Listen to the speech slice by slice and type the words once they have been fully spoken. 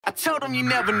I told him you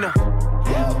never know.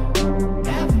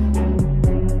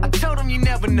 I told him you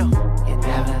never know. You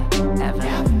never,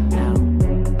 ever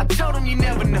know. I told him you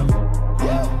never know.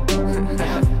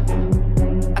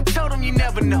 I told him you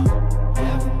never know.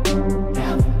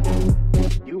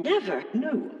 You never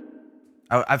knew.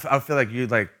 I feel like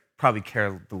you'd like probably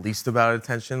care the least about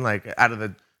attention, like out of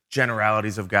the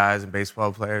generalities of guys and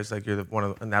baseball players, like you're the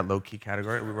one in that low key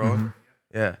category. Are we rolling?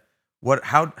 Yeah.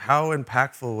 How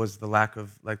impactful was the lack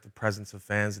of like the presence of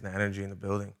fans and the energy in the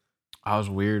building? I was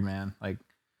weird, man. Like,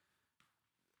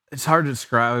 it's hard to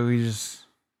describe. You're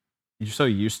so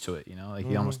used to it, you know. Like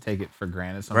you almost take it for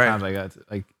granted. Sometimes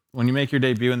like when you make your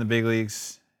debut in the big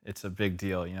leagues, it's a big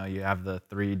deal. You know, you have the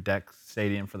 3-deck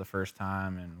stadium for the first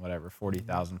time and whatever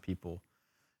 40,000 people,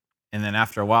 and then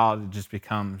after a while, it just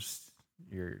becomes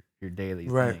your daily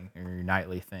thing or your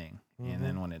nightly thing. And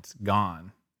then when it's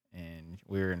gone, and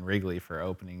we were in Wrigley for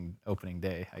opening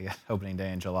day, I guess opening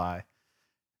day in July,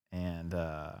 and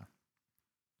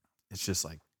it's just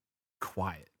like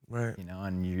quiet, you know,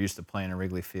 and you're used to playing in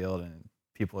Wrigley Field and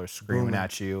people are screaming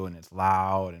at you and it's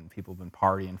loud and people have been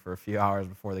partying for a few hours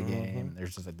before the game.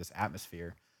 There's just like this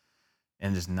atmosphere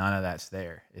and just none of that's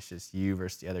there. It's just you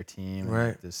versus the other team. And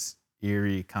like this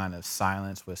eerie kind of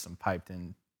silence with some piped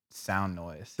in sound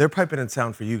noise. They're piping in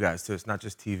sound for you guys too. It's not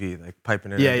just TV, like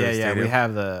piping in. Yeah. We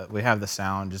have the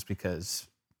sound just because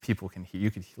people can hear.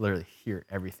 You could literally hear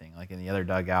everything. Like in the other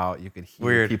dugout, you could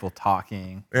hear people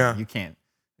talking. Yeah. You can't.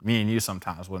 Me and you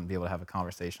sometimes wouldn't be able to have a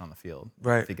conversation on the field.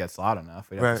 Right. If it gets loud enough,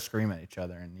 we'd have to scream at each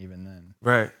other, and even then.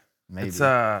 Right. Maybe. It's,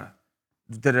 did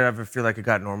it ever feel like it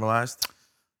got normalized?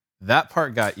 That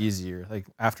part got easier. Like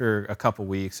after a couple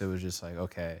weeks, it was just like,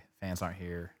 okay, fans aren't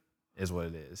here, is what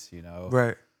it is, you know?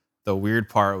 Right. The weird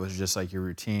part was just like your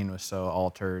routine was so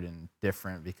altered and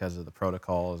different because of the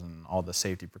protocols and all the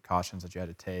safety precautions that you had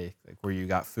to take. Like where you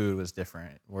got food was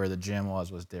different, where the gym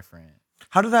was different.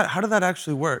 How did that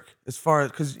actually work? As far as,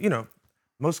 because you know,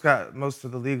 most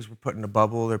of the leagues were put in a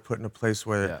bubble. They're put in a place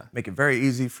where they make it very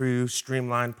easy for you,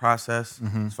 streamlined process.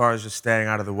 As far as just staying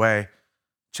out of the way,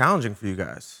 challenging for you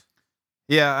guys.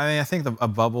 Yeah, I mean, I think a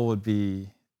bubble would be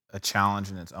a challenge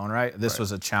in its own right. This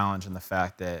was a challenge in the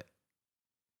fact that,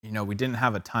 you know, we didn't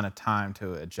have a ton of time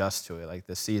to adjust to it. Like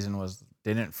the season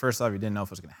first off, you didn't know if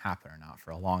it was going to happen or not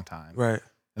for a long time. Right.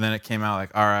 And then it came out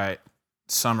like, all right,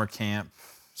 summer camp,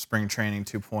 spring training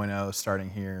 2.0 starting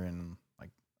here in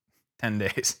like 10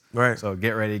 days. Right. So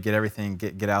get ready, get everything,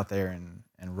 get out there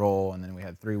and roll. And then we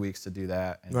had 3 weeks to do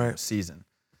that and then the season.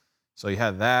 So you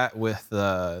had that with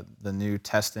the new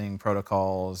testing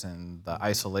protocols and the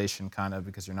isolation kind of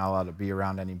because you're not allowed to be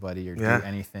around anybody or do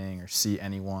anything or see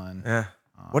anyone. Yeah.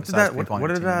 What did that?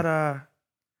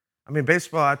 I mean,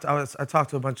 baseball. I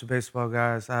talked to a bunch of baseball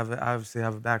guys. I obviously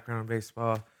have a background in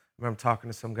baseball. I remember talking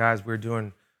to some guys. We were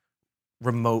doing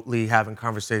remotely having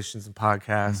conversations and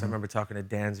podcasts. I remember talking to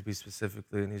Dansby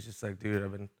specifically, and he's just like, "Dude,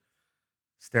 I've been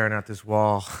staring at this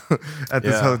wall at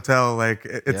this hotel. Like,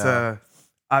 it's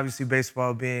obviously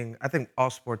baseball being. I think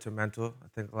all sports are mental. I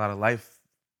think a lot of life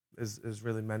is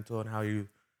really mental, and how you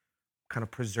kind of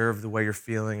preserve the way you're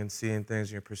feeling and seeing things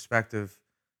and your perspective.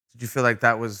 Did you feel like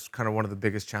that was kind of one of the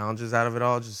biggest challenges out of it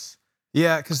all?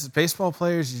 Yeah, because baseball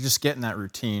players, you just get in that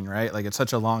routine, right? Like it's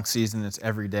such a long season, it's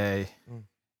every day,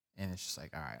 and it's just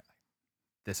like, all right,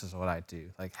 this is what I do.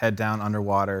 Like head down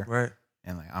underwater, right?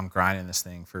 And like I'm grinding this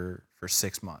thing for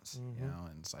 6 months, you know.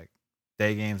 And it's like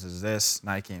day games is this,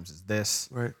 night games is this,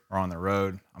 right? Or on the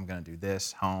road, I'm gonna do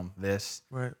this, home this,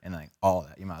 right? And like all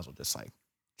that, you might as well just like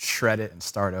shred it and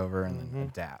start over and then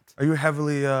adapt. Are you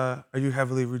heavily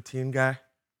routine guy?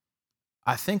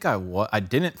 I think I was. I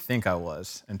didn't think I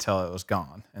was until it was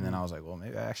gone, and then I was like, well,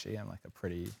 maybe I actually am like a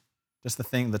pretty, just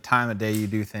the time of day you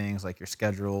do things like your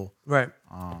schedule, right?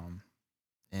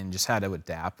 And just had to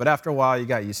adapt. But after a while, you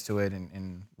got used to it,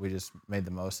 and we just made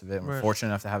the most of it. And we're fortunate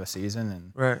enough to have a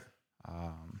season, and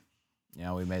you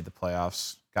know, we made the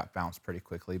playoffs, got bounced pretty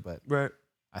quickly, but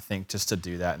I think just to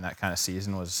do that in that kind of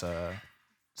season was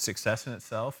success in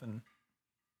itself, and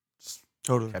just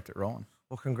kept it rolling.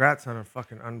 Well, congrats on a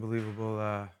fucking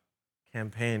unbelievable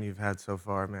campaign you've had so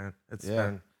far, man. It's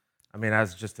been, I mean,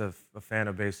 as just a fan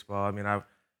of baseball, I mean,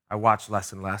 I watch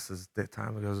less and less as the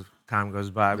time goes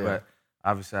by, but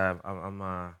obviously I'm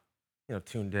you know,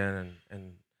 tuned in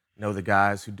and know the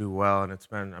guys who do well, and it's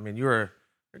been, I mean, you were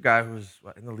a guy who was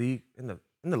in the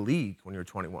league when you were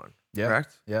 21,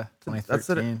 correct? Yeah, 2013. That's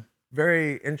a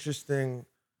very interesting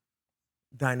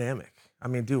dynamic. I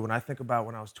mean, dude, when I think about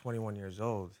when I was 21 years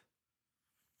old,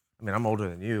 I mean, I'm older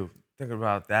than you. Thinking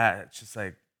about that, it's just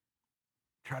like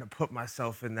trying to put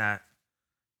myself in that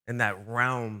in that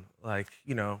realm, like,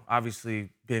 you know, obviously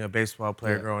being a baseball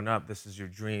player growing up, this is your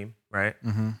dream, right?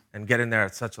 And getting there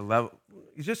at such a level,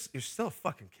 you're still a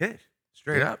fucking kid,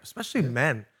 straight up, especially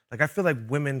men. Like, I feel like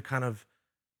women kind of,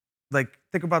 like,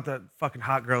 think about the fucking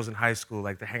hot girls in high school.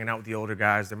 Like, they're hanging out with the older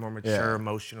guys. They're more mature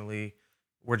emotionally.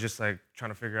 We're just, like,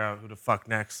 trying to figure out who to fuck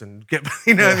next and get,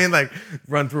 you know what I mean? Like,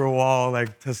 run through a wall,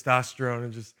 like, testosterone,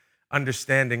 and just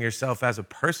understanding yourself as a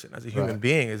person, as a human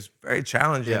being is very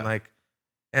challenging. Like,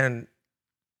 and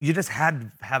you just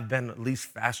had to have been at least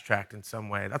fast-tracked in some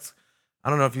way. I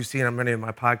don't know if you've seen on many of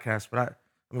my podcasts, but I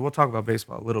mean, we'll talk about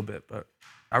baseball a little bit, but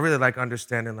I really like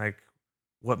understanding, like,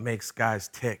 what makes guys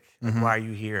tick. Like, why are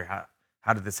you here?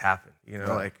 How did this happen? You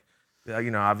know, like, you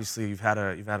know, obviously you've had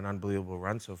an unbelievable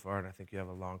run so far, and I think you have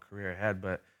a long career ahead.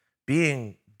 But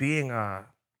being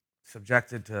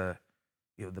subjected to,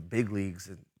 you know, the big leagues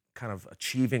and kind of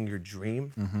achieving your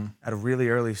dream at a really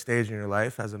early stage in your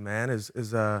life as a man is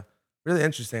really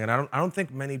interesting. And I don't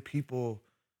think many people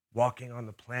walking on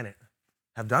the planet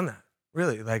have done that.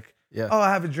 Really, like, oh,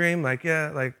 I have a dream. Like,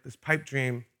 like this pipe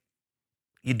dream.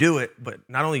 You do it, but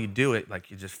not only you do it,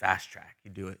 like, you just fast track. You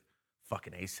do it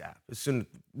fucking ASAP.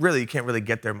 Really, you can't really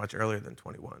get there much earlier than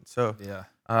 21. So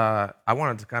I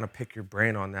wanted to kind of pick your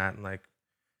brain on that, and, like,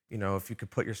 you know, if you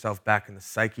could put yourself back in the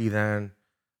psyche then,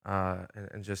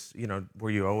 and just, you know,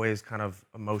 were you always kind of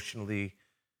emotionally,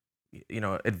 you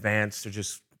know, advanced, or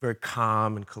just very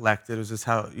calm and collected? Was this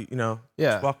how, you know,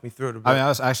 just walk me through it a bit. I mean, I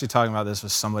was actually talking about this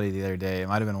with somebody the other day. It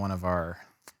might have been one of our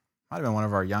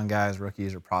young guys,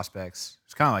 rookies, or prospects.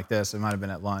 It's kind of like this. It might have been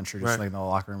at lunch or just like in the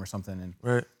locker room or something.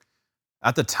 And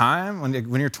at the time, when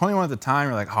you're 21 at the time,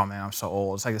 you're like, oh man, I'm so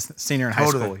old. It's like a senior in high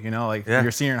school, you know? Like, you're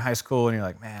a senior in high school and you're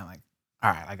like, man, like,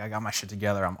 all right, like, I got my shit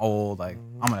together. I'm old. Like,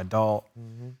 I'm an adult.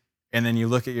 And then you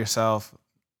look at yourself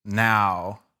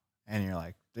now and you're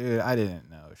like, dude, I didn't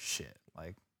know shit.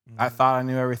 Like, I thought I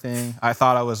knew everything. I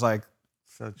thought I was, like,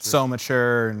 so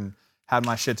mature and had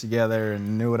my shit together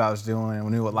and knew what I was doing and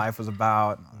knew what life was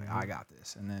about. And I was like, I got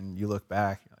this. And then you look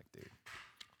back, you're like, dude,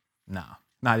 no,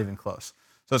 not even close.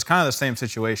 So it's kind of the same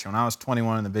situation. When I was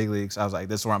 21 in the big leagues, I was like,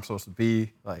 this is where I'm supposed to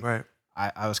be. Like,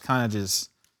 I was kind of just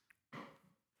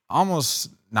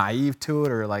almost naive to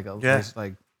it, or like just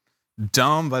like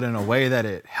dumb, but in a way that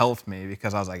it helped me,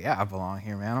 because I was like, yeah, I belong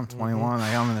here, man. I'm 21,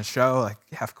 like, I'm in the show. Like,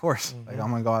 yeah, of course. Like,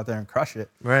 I'm gonna go out there and crush it.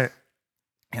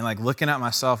 And like, looking at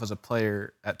myself as a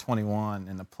player at 21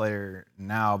 and a player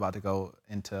now about to go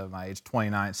into my age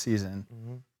 29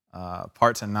 season,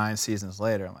 parts and 9 seasons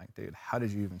later, I'm like, dude, how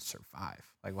did you even survive?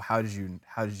 Like, well, how did you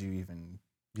even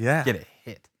get a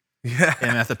hit?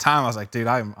 And at the time I was like, dude,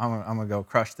 I'm gonna go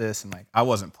crush this. And like, I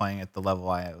wasn't playing at the level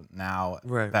I am now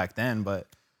back then, but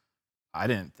I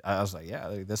was like, yeah,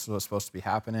 like, this is what's supposed to be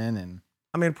happening. And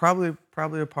I mean, probably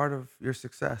a part of your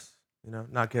success, you know,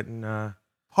 not getting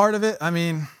part of it. I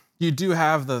mean, you do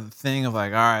have the thing of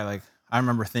like, all right, like, I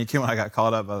remember thinking when I got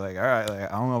called up, I was like, all right,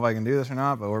 like, I don't know if I can do this or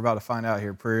not, but we're about to find out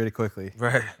here pretty quickly.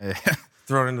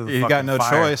 Thrown into the you got no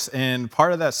fire. choice. And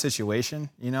part of that situation,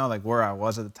 you know, like where I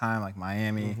was at the time, like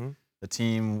Miami, the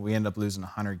team, we ended up losing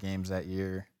 100 games that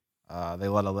year. They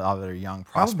let a lot of their young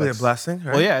prospects. Probably a blessing,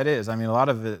 right? Well, yeah, it is. I mean, a lot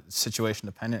of it's situation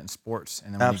dependent in sports.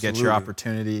 And then when you get your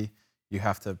opportunity, you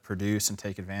have to produce and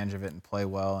take advantage of it and play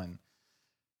well. And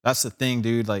that's the thing,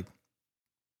 dude. Like,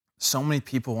 so many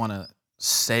people want to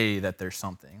say that there's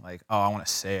something. Like, oh, I want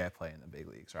to say I play in the big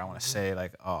leagues. Or I want to say,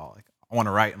 like, oh, like, I want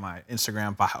to write in my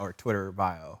Instagram bio or Twitter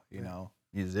bio, you know,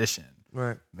 musician,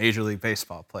 Major League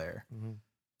Baseball player.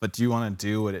 But do you want to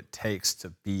do what it takes to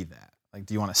be that? Like,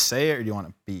 do you want to say it or do you want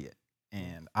to be it?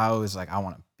 And I always like, I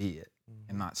want to be it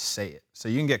and not say it. So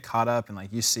you can get caught up and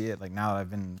like, you see it, like, now that I've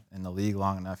been in the league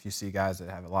long enough, you see guys that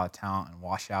have a lot of talent and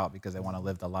wash out because they want to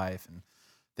live the life and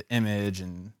the image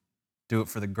and do it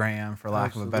for the gram, for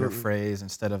lack of a better phrase,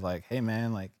 instead of like, hey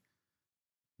man, like,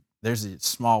 there's a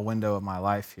small window of my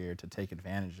life here to take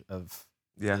advantage of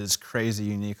this crazy,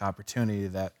 unique opportunity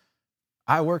that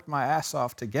I worked my ass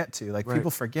off to get to. Like, people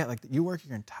forget, like, you work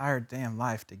your entire damn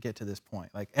life to get to this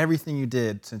point. Like, everything you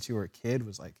did since you were a kid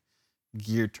was like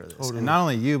geared to this. And not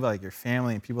only you, but like your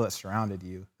family and people that surrounded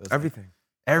you. Everything. Like,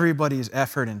 everybody's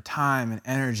effort and time and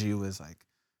energy was like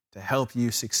to help you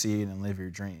succeed and live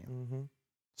your dream.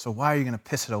 So why are you gonna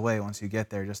piss it away once you get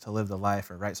there just to live the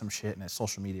life or write some shit in a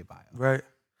social media bio?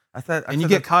 And you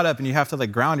get caught up and you have to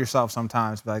like ground yourself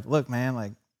sometimes. Be like, look, man,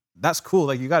 like, that's cool.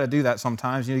 Like, you got to do that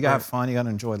sometimes. You got to have fun. You got to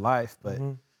enjoy life, but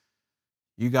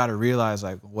you got to realize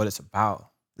like what it's about.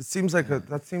 It seems like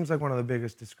that seems like one of the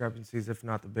biggest discrepancies, if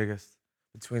not the biggest,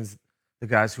 between the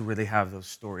guys who really have those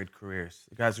storied careers.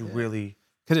 The guys who really,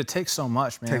 because it takes so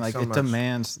much, man. Like, it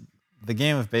demands the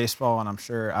game of baseball, and I'm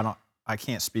sure I I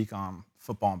can't speak on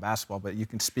football and basketball, but you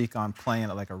can speak on playing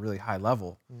at like a really high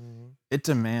level. It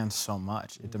demands so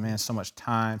much. It demands so much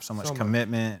time, so much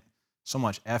commitment, so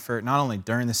much effort, not only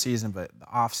during the season, but the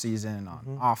off season,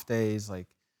 on off days. Like,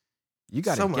 you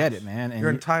got to get it, man. And your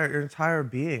entire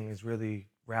being is really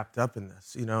wrapped up in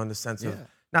this, you know, in the sense of,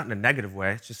 not in a negative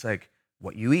way. It's just like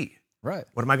what you eat. Right.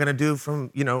 What am I gonna do from,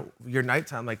 you know, your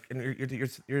nighttime? Like, and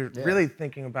you're really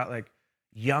thinking about like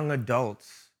young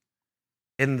adults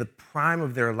in the prime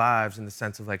of their lives, in the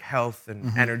sense of like health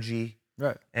and energy,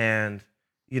 right? And,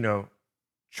 you know,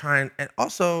 and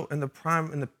also in the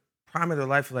prime of their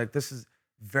life, like these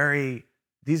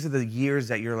are the years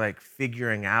that you're like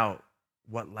figuring out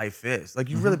what life is. Like,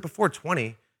 you really, before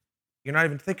 20, you're not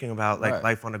even thinking about like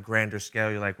life on a grander scale.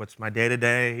 You're like, what's my day to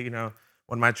day? You know,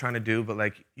 what am I trying to do? But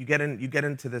like, you get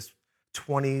into this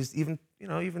 20s,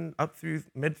 even up through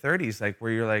mid 30s, like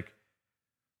where you're like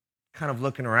kind of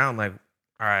looking around like,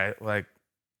 all right, like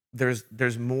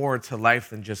there's more to life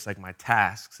than just like my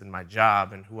tasks and my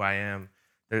job and who I am.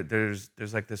 There's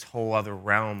like this whole other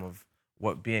realm of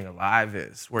what being alive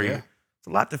is, where it's a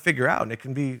lot to figure out, and it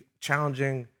can be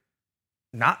challenging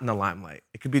not in the limelight.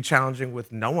 It could be challenging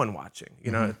with no one watching.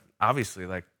 You know, obviously,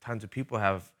 like tons of people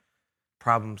have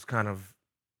problems kind of,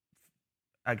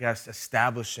 I guess,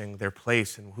 establishing their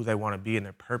place and who they want to be and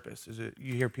their purpose.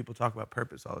 You hear people talk about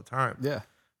purpose all the time. Yeah.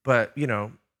 But, you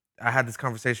know, I had this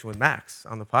conversation with Max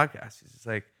on the podcast. He's just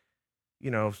like,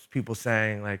 you know, people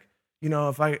saying like,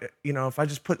 if I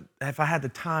had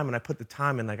the time and I put the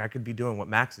time in, like I could be doing what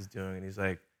Max is doing. And he's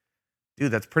like,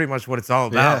 dude, that's pretty much what it's all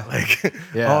about. Like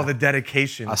all the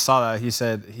dedication. I saw that. He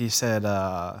said,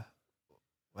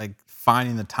 like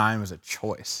finding the time is a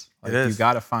choice. Like, you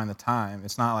got to find the time.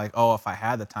 It's not like, oh, if I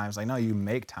had the time. It's like, no, you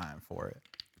make time for it.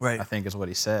 Right. I think is what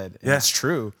he said. And it's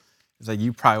true. It's like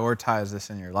you prioritize this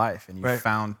in your life, and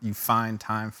you find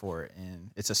time for it,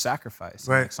 and it's a sacrifice.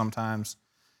 Right. Like, sometimes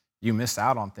you miss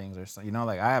out on things, or something. You know,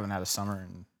 like I haven't had a summer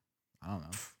in, I don't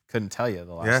know, couldn't tell you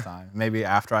the last time. Maybe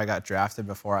after I got drafted,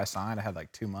 before I signed, I had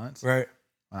like 2 months. Right.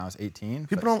 When I was 18.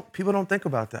 People don't think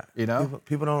about that. You know,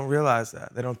 people don't realize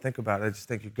that. They don't think about it. They just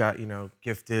think you've got,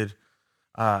 gifted,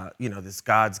 this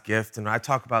God's gift. And I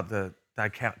talk about the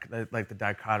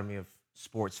dichotomy of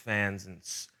sports fans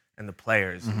and the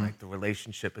players, and like the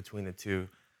relationship between the two.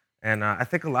 And I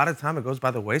think a lot of time it goes by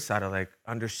the wayside of like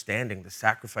understanding the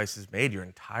sacrifices made your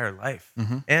entire life,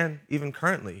 and even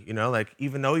currently. Like,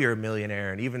 even though you're a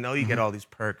millionaire and even though you get all these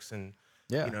perks and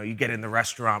you get in the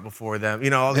restaurant before them,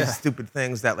 all these stupid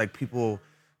things that like people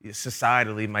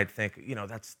societally might think,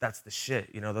 that's the shit.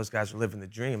 Those guys are living the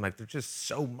dream. Like, there's just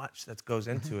so much that goes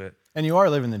into it. And you are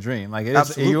living the dream. Like,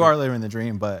 you are living the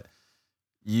dream, but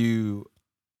you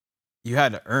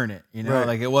had to earn it. Right.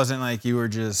 Like, it wasn't like you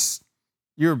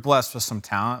were blessed with some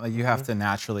talent. Like, you have to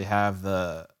naturally have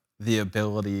the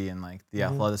ability and like the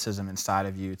athleticism inside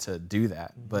of you to do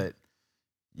that. But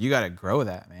you got to grow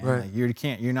that, man. Right. Like,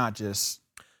 you're not just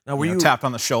you tapped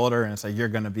on the shoulder and it's like you're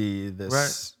gonna be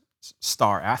this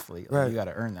star athlete. Like, right. You got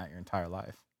to earn that your entire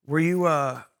life. Were you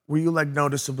like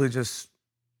noticeably just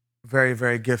very,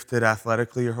 very gifted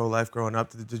athletically your whole life growing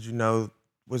up? Did you know?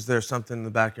 Was there something in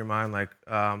the back of your mind, like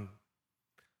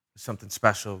something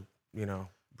special,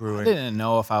 brewing? I didn't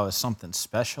know if I was something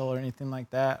special or anything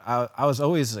like that. I was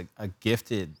always like a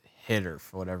gifted hitter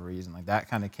for whatever reason. Like, that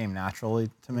kind of came naturally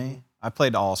to me. I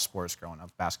played all sports growing up: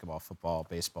 basketball, football,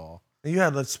 baseball. You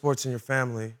had like sports in your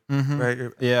family, right?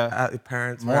 Your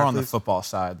parents. More on the football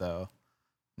side, though.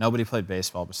 Nobody played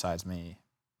baseball besides me,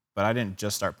 but I didn't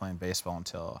just start playing baseball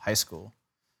until high school.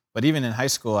 But even in high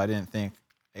school, I didn't think.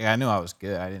 I knew I was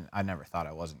good. I never thought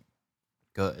I wasn't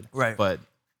good. Right. But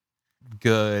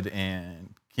good,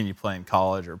 and can you play in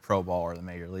college or pro ball or the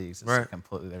major leagues? It's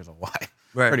completely, there's a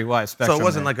pretty wide spectrum. So it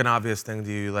wasn't like an obvious thing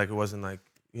to you. Like, it wasn't like,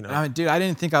 I mean, dude, I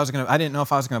didn't know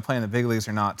if I was gonna play in the big leagues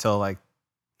or not till like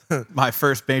my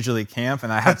first major league camp,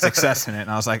 and I had success in it, and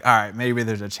I was like, all right, maybe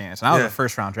there's a chance. And I was a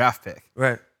first round draft pick.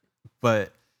 Right.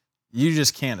 But you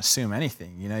just can't assume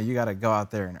anything. You got to go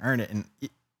out there and earn it. And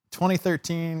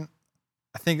 2013,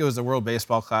 I think it was the World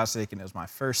Baseball Classic, and it was my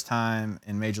first time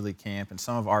in Major League Camp, and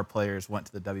some of our players went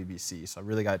to the WBC, so I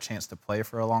really got a chance to play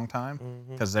for a long time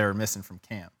because they were missing from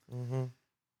camp.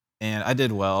 And I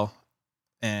did well,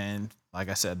 and like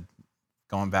I said,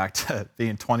 going back to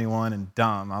being 21 and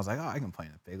dumb, I was like, oh, I can play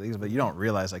in the big leagues, but you don't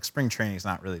realize, like, spring training is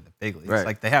not really the big leagues. Right.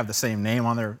 Like, they have the same name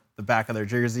on the back of their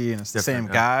jersey, and it's the same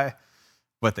guy,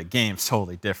 but the game's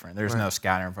totally different. There's no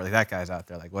scattering. Like, that guy's out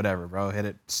there like, whatever, bro, hit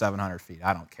it 700 feet.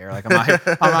 I don't care. Like,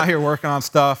 I'm out here working on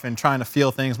stuff and trying to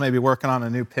feel things, maybe working on a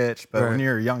new pitch. But when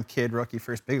you're a young kid, rookie,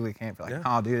 first big league camp, you're like,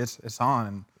 oh, dude, it's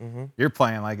on. And you're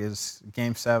playing like it's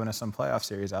Game 7 of some playoff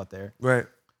series out there. Right.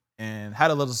 And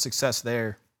had a little success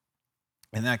there.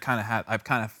 And then I've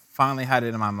kind of finally had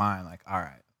it in my mind, like, all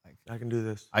right, like, I can do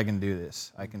this. I can do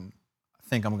this. I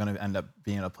think I'm going to end up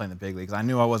being able to play in the big leagues. I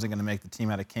knew I wasn't going to make the team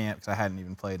out of camp because I hadn't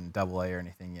even played in AA or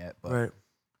anything yet. But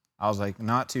I was like,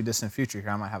 not too distant future here,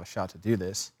 I might have a shot to do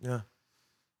this. Yeah.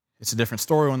 It's a different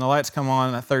story when the lights come on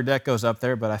and that third deck goes up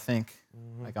there, but I think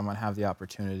like I'm going to have the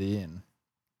opportunity. And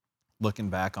looking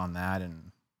back on that,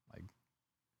 and like,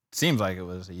 it seems like it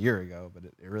was a year ago, but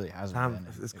it really hasn't been.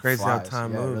 It's crazy how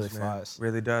time moves, it really man. flies. It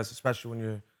really does, especially when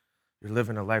you're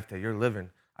living a life that you're living.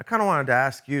 I kind of wanted to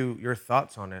ask you your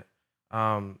thoughts on it.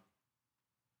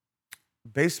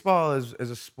 Baseball is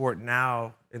a sport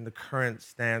now in the current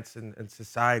stance in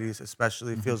societies,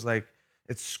 especially, feels like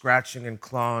it's scratching and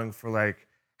clawing for like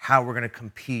how we're going to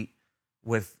compete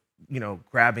with,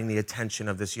 grabbing the attention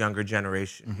of this younger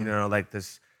generation. Like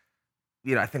this,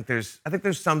 I think there's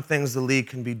some things the league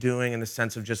can be doing in the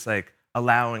sense of just like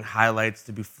allowing highlights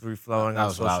to be free flowing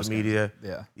on social media.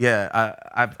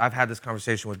 I've had this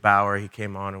conversation with Bauer. He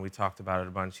came on and we talked about it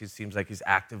a bunch. He seems like he's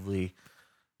actively,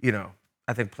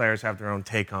 I think players have their own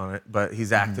take on it, but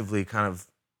he's actively kind of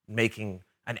making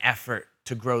an effort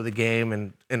to grow the game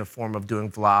and in a form of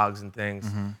doing vlogs and things.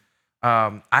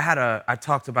 I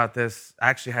talked about this. I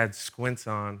actually had Squints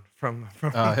on from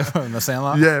The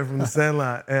Sandlot? Yeah, from The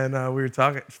Sandlot. And we were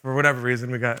talking, for whatever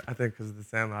reason, I think because of The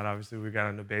Sandlot, obviously, we got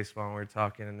into baseball and we were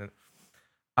talking. And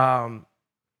then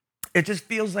it just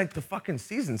feels like the fucking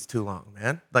season's too long,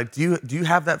 man. Like, do you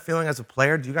have that feeling as a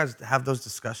player? Do you guys have those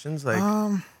discussions? Like,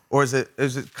 or is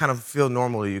it kind of feel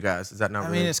normal to you guys? Is that not?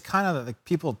 I mean, it's kind of like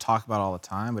people talk about it all the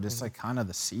time, but it's like kind of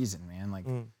the season, man. Like,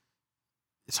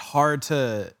 it's hard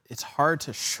to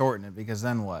shorten it because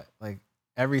then what? Like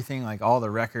everything, like all the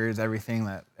records,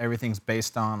 everything's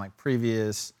based on like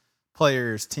previous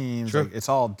players, teams. Like, it's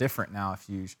all different now if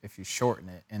you shorten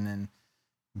it. And then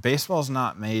baseball's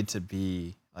not made to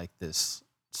be like this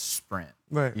sprint,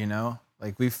 right?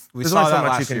 Like we saw that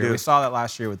last year. We saw that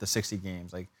last year with the 60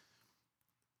 games. Like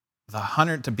the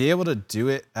 100, to be able to do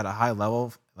it at a high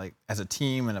level, like as a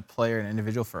team and a player and an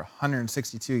individual for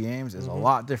 162 games is a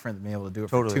lot different than being able to do it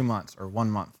for 2 months or 1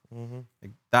 month.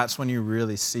 Like, that's when you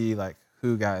really see like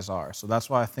who guys are. So that's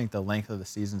why I think the length of the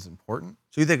season is important.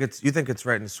 So you think it's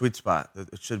right in the sweet spot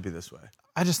that it should be this way?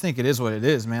 I just think it is what it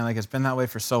is, man. Like, it's been that way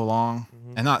for so long.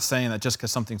 And not saying that just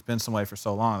because something's been some way for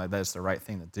so long that that's the right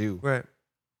thing to do. Right.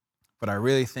 But I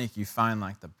really think you find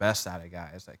like the best out of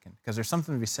guys that can, because there's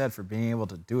something to be said for being able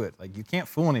to do it. Like, you can't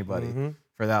fool anybody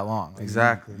for that long. Like,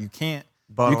 exactly. You can't.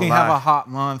 You can have a hot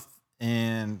month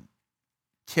and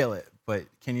kill it, but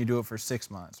can you do it for 6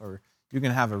 months? Or you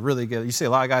can have a really good. You see a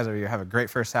lot of guys over here have a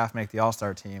great first half, make the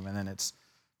All-Star team, and then it's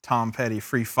Tom Petty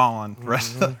free falling the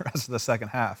rest of the second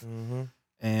half.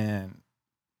 And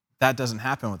that doesn't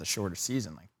happen with a shorter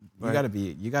season. Like, you gotta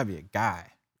be a guy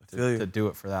to do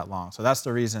it for that long. So that's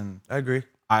the reason I agree.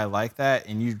 I like that,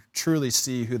 and you truly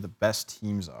see who the best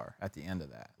teams are at the end of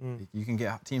that. Like, you can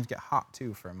teams get hot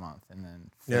too for a month and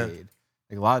then fade.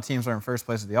 Like, a lot of teams are in first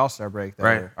place at the All-Star break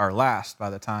that are last by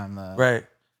the time the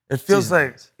It feels like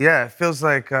ends. it feels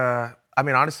like I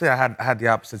mean, honestly, I had the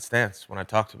opposite stance when I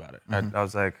talked about it. I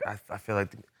was like, I feel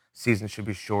like the season should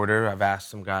be shorter. I've asked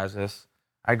some guys this.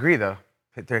 I agree though.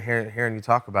 They're hearing you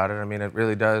talk about it. I mean, it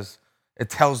really does. It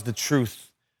tells the truth.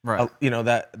 Right.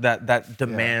 That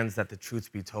demands that the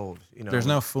truth be told. There's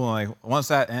no fooling. Like, once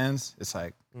that ends, it's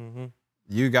like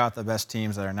you got the best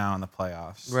teams that are now in the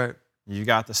playoffs. Right. You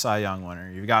got the Cy Young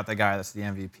winner. You got the guy that's the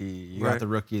MVP. You got the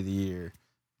Rookie of the Year.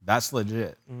 That's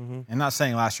legit. And not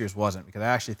saying last year's wasn't, because I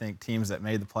actually think teams that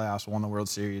made the playoffs, won the World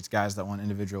Series, guys that won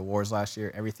individual awards last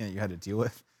year, everything that you had to deal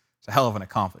with, it's a hell of an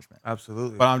accomplishment.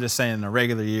 Absolutely. But I'm just saying, in a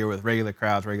regular year with regular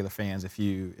crowds, regular fans, if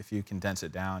you condense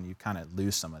it down, you kind of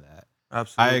lose some of that.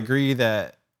 Absolutely. I agree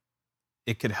that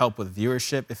it could help with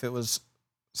viewership if it was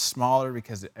smaller,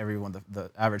 because everyone, the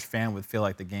average fan, would feel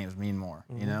like the games mean more,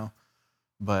 you know?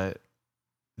 But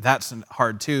that's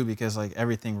hard too, because like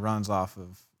everything runs off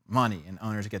of money, and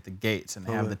owners get the gates and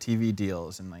they have the TV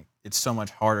deals, and like it's so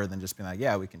much harder than just being like,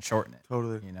 yeah, we can shorten it.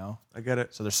 Totally. You know? I get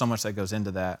it. So there's so much that goes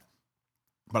into that.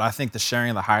 But I think the sharing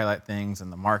of the highlight things and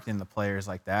the marketing the players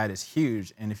like that is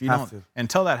huge. And if you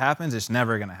until that happens, it's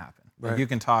never going to happen. Like, you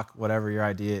can talk whatever your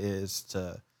idea is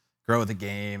to grow the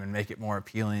game and make it more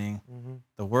appealing.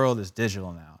 The world is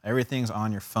digital now. Everything's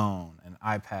on your phone, an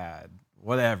iPad,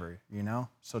 whatever,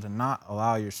 So to not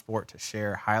allow your sport to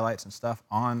share highlights and stuff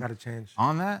on Gotta change.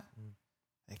 on that,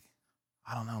 like,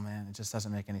 I don't know, man. It just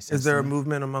doesn't make any sense. Is there to a me.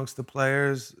 movement amongst the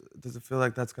players? Does it feel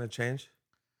like that's gonna change?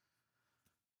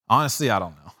 Honestly, I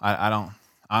don't know. I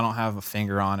don't have a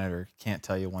finger on it or can't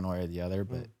tell you one way or the other,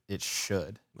 but it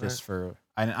should. Just for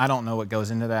I don't know what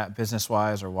goes into that business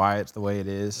wise or why it's the way it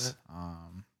is.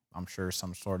 I'm sure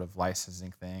some sort of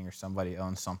licensing thing or somebody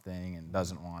owns something and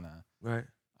doesn't want to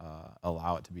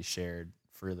allow it to be shared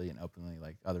freely and openly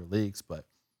like other leagues, but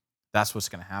that's what's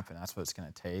going to happen. That's what it's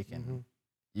going to take, and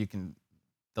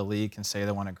the league can say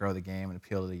they want to grow the game and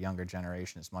appeal to the younger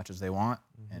generation as much as they want.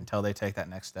 Until they take that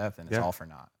next step, then it's all for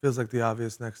naught. Feels like the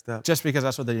obvious next step. Just because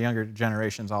that's what the younger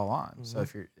generation's all on. So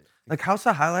if you're like House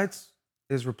of Highlights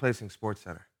is replacing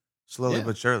SportsCenter slowly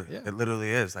but surely. Yeah. It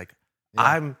literally is. Like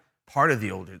I'm part of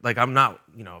the older. Like I'm not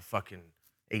fucking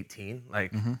 18.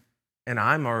 Like and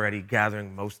I'm already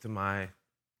gathering most of my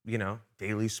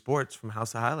daily sports from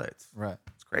House of Highlights. Right.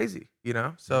 It's crazy.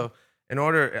 So.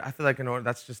 I feel like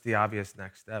that's just the obvious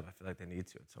next step. I feel like they need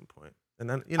to at some point. And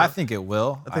then, I think it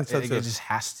will. I think so too. It just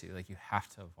has to. Like, you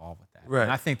have to evolve with that. Right.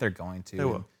 And I think they're going to. They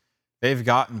will. They've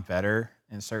gotten better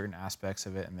in certain aspects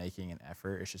of it and making an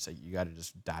effort. It's just like you got to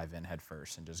just dive in head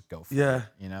first and just go for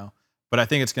it, But I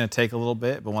think it's going to take a little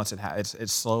bit. But once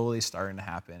it's slowly starting to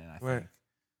happen. And I think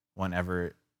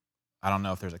whenever I don't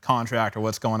know if there's a contract or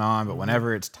what's going on, but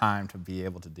whenever it's time to be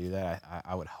able to do that,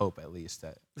 I would hope at least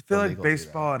that. I feel like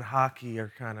baseball and hockey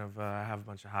are kind of. I have a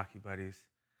bunch of hockey buddies.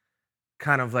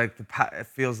 Kind of like it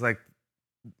feels like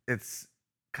it's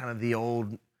kind of the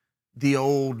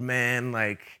old man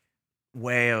like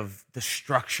way of the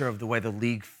structure of the way the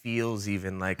league feels.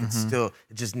 Even like it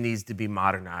just needs to be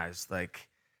modernized. Like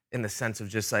in the sense of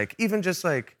just like even just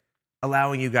like.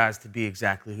 Allowing you guys to be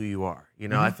exactly who you are.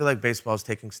 I feel like baseball is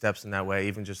taking steps in that way,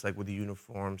 even just like with the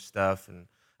uniform stuff and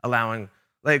allowing,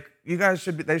 like, you guys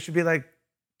they should be like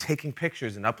taking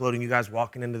pictures and uploading you guys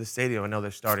walking into the stadium. I know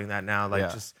they're starting that now.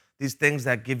 Like just these things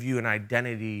that give you an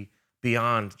identity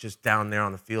beyond just down there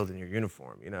on the field in your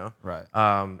uniform, Right.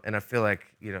 And I feel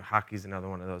like, hockey's another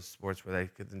one of those sports where they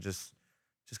could just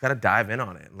got to dive in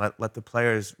on it and let the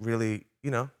players really,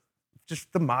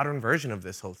 just the modern version of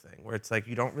this whole thing, where it's like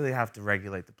you don't really have to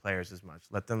regulate the players as much.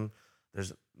 Let them.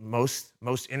 There's most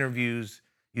interviews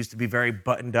used to be very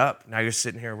buttoned up. Now you're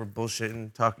sitting here, we're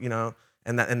bullshitting, talk,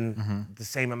 and the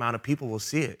same amount of people will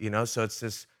see it, So it's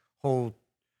this whole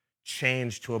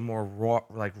change to a more raw.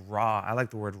 I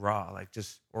like the word raw, like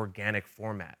just organic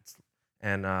formats,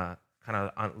 and kind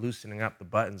of loosening up the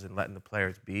buttons and letting the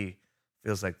players be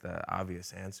feels like the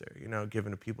obvious answer.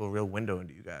 Giving the people a real window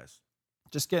into you guys.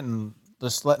 Just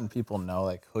letting people know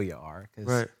like who you are,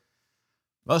 because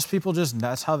most people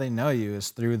that's how they know you is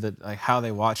through how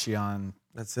they watch you on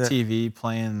TV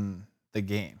playing the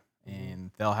game,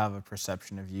 and they'll have a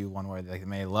perception of you one way. They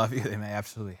may love you, they may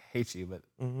absolutely hate you, but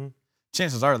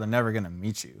chances are they're never gonna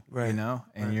meet you,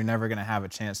 and you're never gonna have a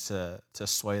chance to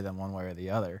sway them one way or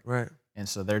the other, And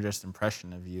so their just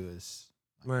impression of you is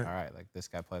like, all right, like this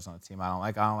guy plays on the team. I don't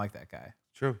like that guy.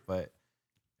 True, but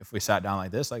if we sat down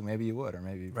like this, like maybe you would, or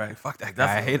maybe fuck that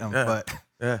guy, I hate him. But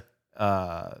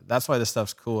that's why this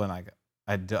stuff's cool. And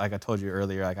I do, like I told you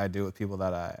earlier, like I do it with people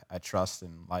that I trust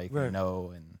and like and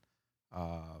know, and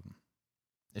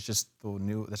it's just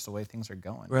that's the way things are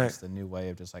going. It's the new way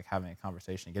of just like having a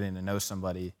conversation, getting to know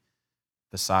somebody.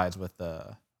 Besides with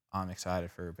I'm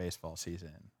excited for baseball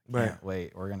season. Can't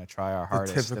wait. We're gonna try our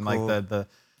hardest. And like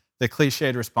the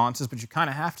cliched responses, but you kind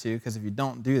of have to, because if you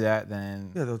don't do that,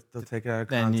 then they'll take it out of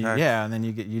context. And then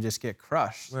you just get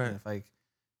crushed. Right. And if like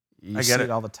you see it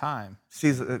all the time.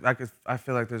 I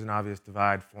feel like there's an obvious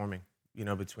divide forming,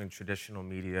 between traditional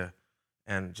media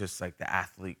and just like the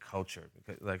athlete culture.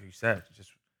 Because, like you said,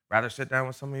 just rather sit down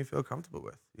with someone you feel comfortable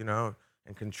with,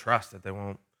 and can trust that they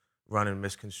won't run and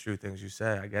misconstrue things you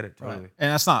say. I get it totally. Right.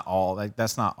 And that's not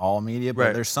all media,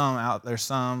 but there's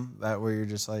some that where you're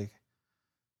just like,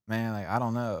 man, like I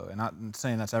don't know, and not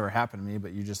saying that's ever happened to me,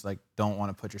 but you just like don't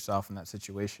want to put yourself in that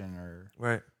situation, or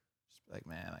just be like,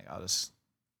 man, like I'll just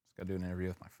go do an interview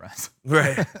with my friends.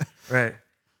 Right.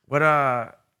 What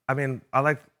I'd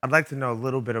like to know a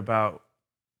little bit about,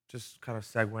 just kind of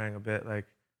segueing a bit. Like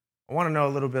I want to know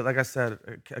a little bit. Like I said,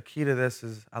 a key to this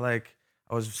is I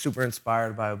was super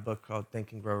inspired by a book called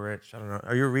Think and Grow Rich. I don't know.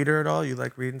 Are you a reader at all? You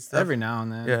like reading stuff? Every now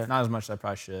and then. Yeah. Not as much as I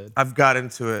probably should. I've got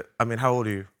into it. I mean, how old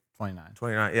are you? 29.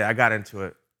 29. Yeah, I got into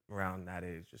it around that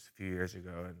age, just a few years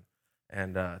ago.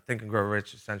 And Think and Grow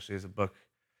Rich essentially is a book.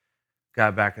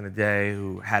 Guy back in the day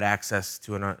who had access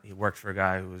to he worked for a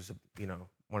guy who was,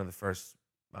 one of the first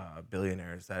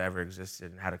billionaires that ever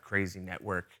existed and had a crazy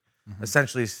network.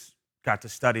 Essentially got to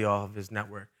study all of his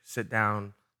network, sit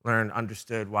down, learn,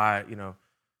 understood why,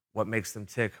 what makes them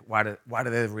tick, why do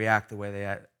they react the way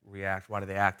they react, why do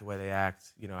they act the way they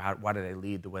act, why do they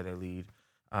lead the way they lead.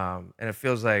 And it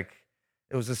feels like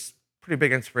it was this pretty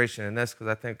big inspiration in this, because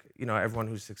I think, everyone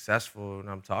who's successful and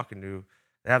I'm talking to,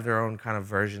 they have their own kind of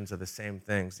versions of the same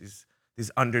things,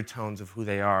 these undertones of who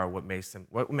they are, what makes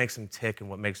them tick and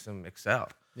what makes them excel.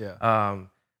 Yeah.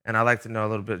 And I like to know a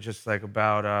little bit just like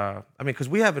about, because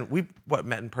we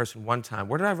met in person one time.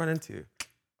 Where did I run into you?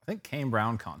 I think Kane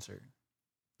Brown concert.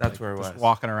 That's where it was. Just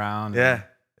walking around. Yeah.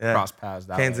 Cross paths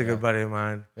that Kane's way, a good buddy of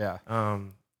mine. Yeah.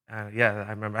 Yeah, I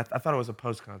remember. I thought it was a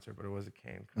post concert, but it was a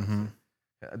Kane concert.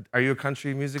 Mm-hmm. Are you a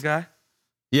country music guy?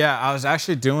 Yeah, I was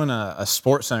actually doing a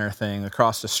Sports Center thing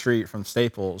across the street from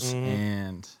Staples, Mm-hmm.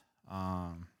 and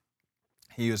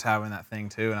he was having that thing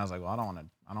too, and I was like, well, I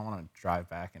don't want to drive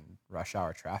back in rush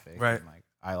hour traffic. Right. And like,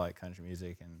 I like country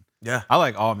music, and Yeah. I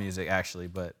like all music actually,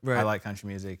 but Right. I like country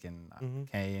music and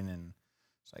Kane, and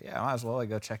it's like, yeah, I might as well like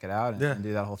go check it out and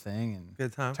do that whole thing. And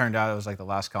Good time. Turned out it was like the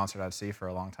last concert I'd see for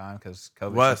a long time because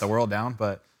COVID Was. shut the world down.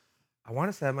 But I want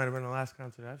to say that might have been the last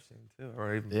concert I've seen too,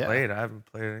 or even Yeah. played. I haven't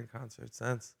played any concerts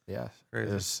since. yeah,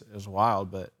 Crazy. it was wild.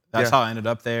 But that's Yeah. how I ended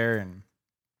up there, and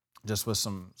just with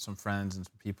some friends and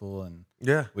some people, and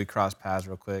Yeah. we crossed paths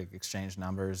real quick, exchanged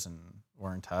numbers, and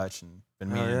we're in touch, and been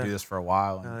Hell meaning yeah. to do this for a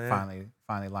while, and Hell yeah.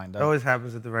 finally lined It up. always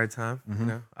happens at the right time,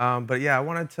 But yeah, I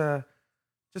wanted to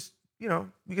just,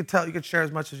 you could share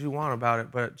as much as you want about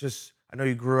it, but just, I know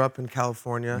you grew up in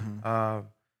California.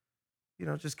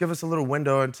 Just give us a little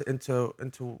window into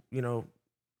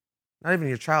not even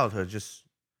your childhood, just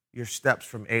your steps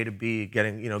from A to B,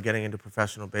 getting into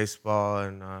professional baseball,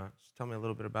 and just tell me a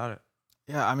little bit about it.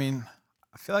 Yeah, I mean,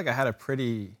 I feel like I had a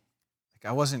pretty, like,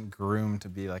 I wasn't groomed to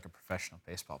be like a professional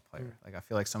baseball player. Like, I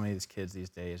feel like some of these kids these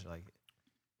days are like,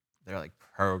 they're like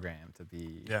programmed to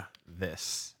be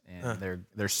this, and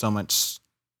there's so much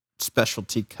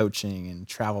specialty coaching and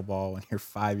travel ball when you're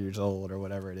 5 years old or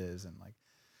whatever it is, and like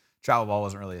travel ball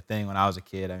wasn't really a thing when I was a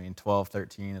kid. I mean, 12,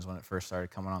 13 is when it first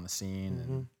started coming on the scene,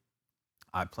 and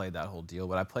I played that whole deal,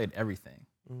 but I played everything,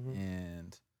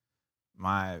 and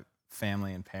my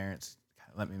family and parents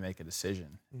let me make a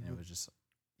decision, and it was just,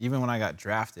 even when I got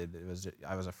drafted,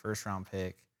 I was a first round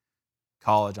pick,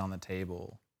 college on the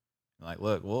table. Like,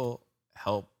 look, we'll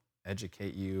help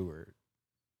educate you or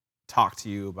talk to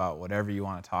you about whatever you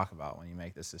want to talk about when you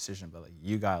make this decision, but like,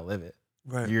 you gotta live it.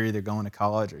 Right. You're either going to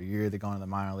college or you're either going to the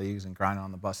minor leagues and grinding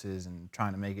on the buses and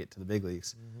trying to make it to the big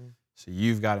leagues. So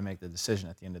you've got to make the decision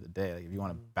at the end of the day. Like, if you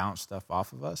want to bounce stuff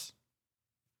off of us,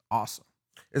 awesome.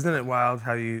 Isn't it wild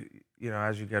how you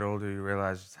as you get older, you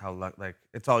realize just how like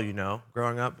it's all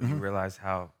growing up, but you realize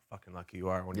how fucking lucky you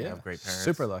are when you have great parents.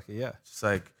 Super lucky, yeah. Just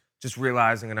like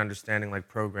realizing and understanding, like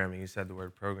programming. You said the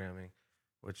word programming,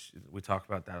 which we talk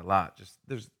about that a lot.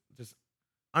 There's just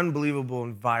unbelievable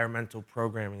environmental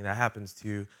programming that happens to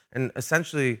you, and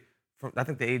essentially, from I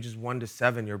think the ages 1 to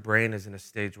 7, your brain is in a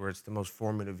stage where it's the most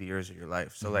formative years of your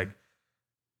life. So like,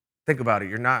 think about it.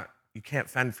 You can't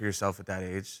fend for yourself at that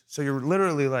age, so you're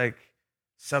literally like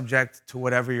subject to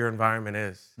whatever your environment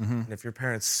is. And if your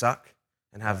parents suck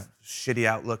and have shitty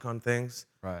outlook on things,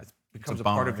 Right. it becomes a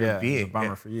part of your being. It's a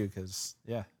bummer for you because,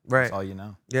 Right. that's all you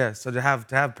know. Yeah, so to have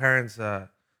parents,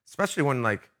 especially when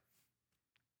like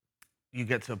you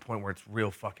get to a point where it's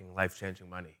real fucking life-changing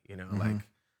money, like,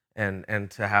 and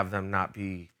to have them not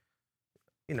be,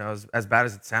 as bad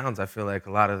as it sounds, I feel like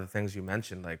a lot of the things you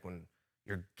mentioned, like when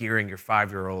you're gearing your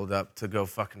 5-year-old up to go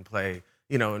fucking play,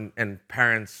 and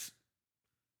parents,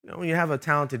 when you have a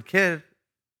talented kid,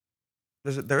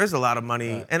 there is a lot of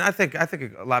money, Right. and I think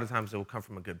a lot of times it will come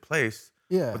from a good place.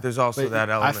 Yeah. But there's also that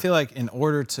element. I feel like in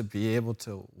order to be able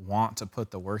to want to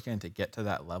put the work in to get to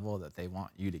that level that they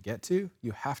want you to get to,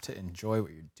 you have to enjoy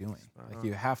what you're doing. Like,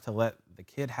 you have to the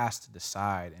kid has to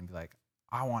decide and be like,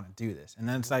 I want to do this. And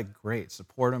then it's like, great,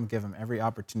 support them, give them every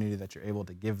opportunity that you're able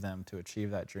to give them to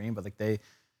achieve that dream. But like,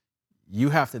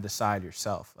 you have to decide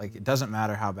yourself. Like, it doesn't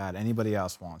matter how bad anybody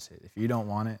else wants it. If you don't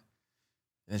want it,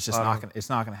 it's just it's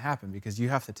not gonna happen, because you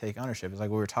have to take ownership. It's like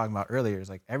what we were talking about earlier. It's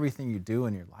like everything you do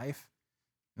in your life,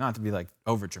 not to be like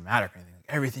over dramatic or anything, like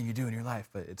everything you do in your life,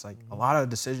 but it's like a lot of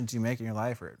decisions you make in your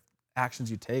life or actions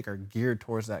you take are geared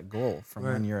towards that goal from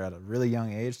when you're at a really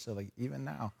young age to like even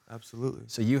now. Absolutely.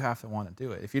 So you have to want to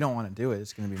do it. If you don't want to do it,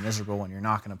 it's going to be miserable when you're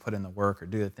not going to put in the work or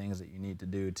do the things that you need to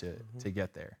do to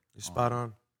get there. You're spot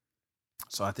on.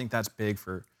 So I think that's big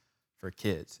for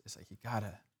kids. It's like you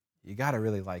gotta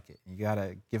really like it. You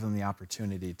gotta give them the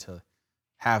opportunity to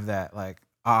have that like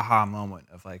aha moment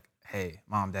of like, hey,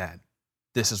 mom, dad,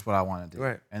 this is what I want to do.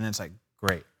 Right. And then it's like,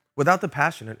 great, without the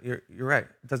passion, you're right.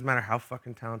 It doesn't matter how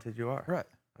fucking talented you are. Right.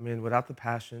 I mean, without the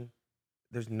passion,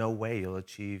 there's no way you'll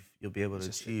be able to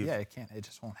achieve. Yeah, it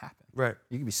just won't happen. Right.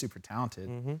 You can be super talented,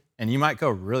 and you might go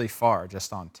really far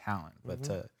just on talent, but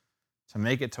to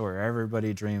make it to where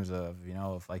everybody dreams of,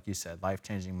 of, like you said,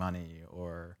 life-changing money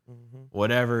or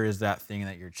whatever is that thing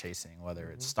that you're chasing, whether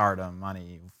it's stardom,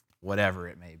 money, whatever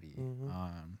it may be.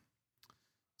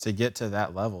 To get to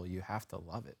that level, you have to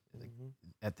love it. Like,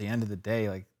 at the end of the day,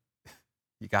 like,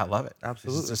 you gotta love it.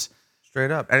 Absolutely. It's just,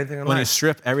 straight up. Anything in when you life.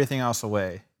 strip everything else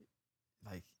away,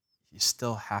 like, you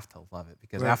still have to love it,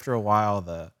 because after a while,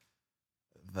 the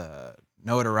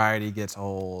notoriety gets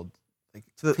old. Like,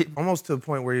 almost to the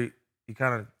point where you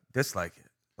kind of dislike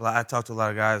it. I talk to a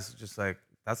lot of guys, just like,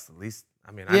 that's the least.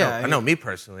 I mean, I know me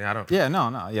personally. I don't. Yeah,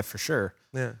 no, for sure.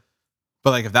 Yeah.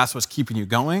 But like, if that's what's keeping you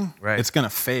going, right, it's gonna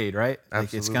fade, right?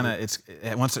 Absolutely.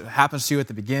 Like, once it happens to you at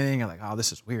the beginning, you're like, oh,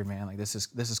 this is weird, man. Like, this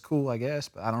is cool, I guess,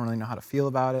 but I don't really know how to feel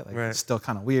about it. Like, it's still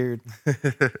kind of weird.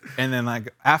 And then,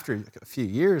 like, after a few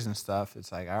years and stuff,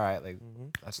 it's like, all right, like,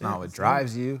 that's not what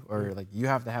drives you, or like, you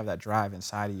have to have that drive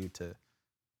inside of you to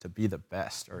be the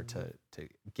best, or to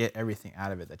get everything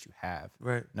out of it that you have.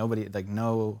 Right. Nobody, like,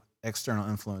 no external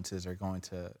influences are going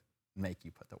to make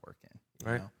you put the work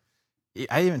in. You know?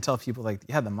 I even tell people, like,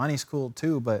 yeah, the money's cool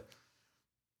too, but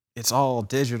it's all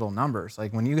digital numbers.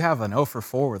 Like, when you have an 0 for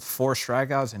 4 with 4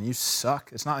 strikeouts and you suck,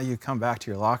 it's not like you come back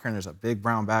to your locker and there's a big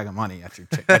brown bag of money at your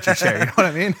chair. You know what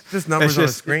I mean? Just numbers on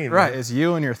the screen. Right. Man. It's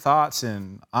you and your thoughts,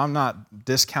 and I'm not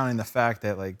discounting the fact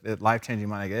that, like, life-changing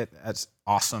money, that's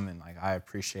awesome, and, like, I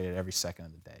appreciate it every second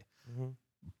of the day.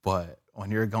 But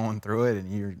when you're going through it and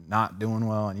you're not doing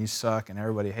well and you suck and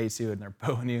everybody hates you and they're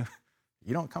booing you,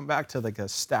 you don't come back to, like, a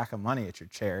stack of money at your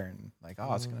chair and, like,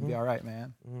 oh, it's gonna be all right,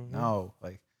 man. No,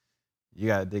 like, you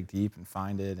gotta dig deep and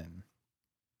find it, and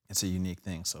it's a unique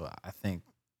thing. So I think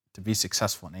to be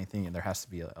successful in anything, there has to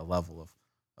be a level of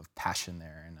passion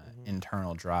there, and an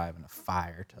internal drive and a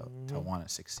fire to want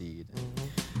to succeed.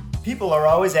 People are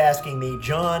always asking me,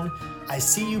 John, I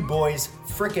see you boys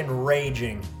frickin'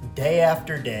 raging day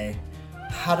after day.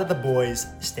 How do the boys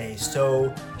stay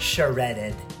so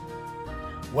shredded?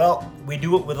 Well, we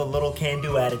do it with a little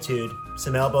can-do attitude,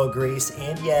 some elbow grease,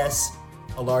 and yes,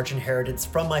 a large inheritance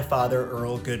from my father,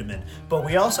 Earl Goodman. But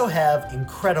we also have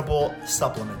incredible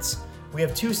supplements. We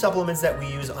have 2 supplements that we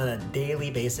use on a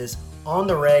daily basis on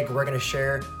the reg. We're gonna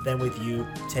share them with you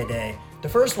today. The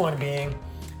first one being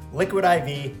Liquid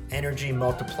IV Energy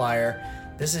Multiplier.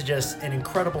 This is just an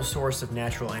incredible source of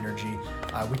natural energy.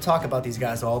 We talk about these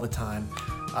guys all the time.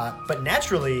 But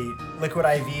naturally, Liquid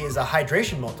IV is a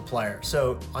hydration multiplier.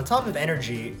 So on top of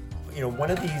energy,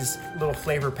 one of these little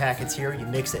flavor packets here, you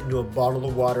mix it into a bottle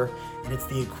of water, and it's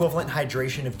the equivalent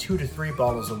hydration of 2 to 3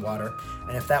 bottles of water.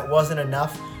 And if that wasn't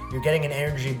enough, you're getting an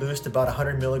energy boost, about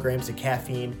 100 milligrams of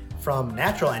caffeine from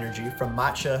natural energy, from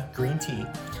matcha green tea.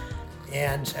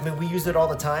 And I mean, we use it all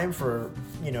the time for,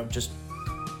 just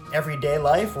everyday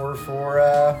life, or for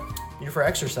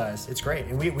exercise. It's great.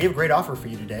 And we have a great offer for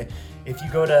you today. If you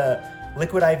go to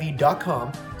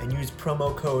liquidiv.com and use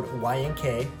promo code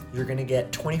YNK, you're going to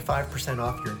get 25%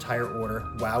 off your entire order.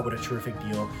 Wow, what a terrific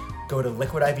deal. Go to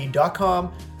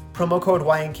liquidiv.com, promo code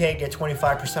YNK, get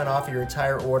 25% off your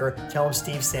entire order. Tell them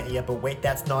Steve sent you, but wait,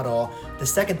 that's not all. The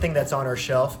second thing that's on our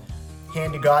shelf,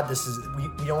 hand to God,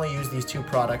 we only use these 2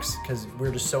 products because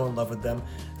we're just so in love with them.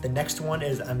 The next one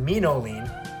is AminoLean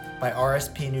by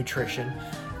RSP Nutrition,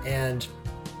 and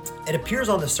it appears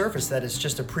on the surface that it's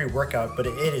just a pre-workout, but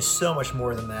it is so much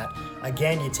more than that.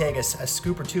 Again, you take a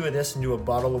scoop or 2 of this into a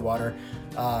bottle of water.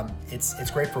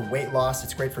 It's great for weight loss.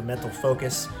 It's great for mental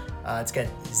focus. It's got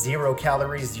 0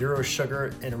 calories, 0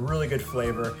 sugar, and a really good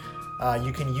flavor.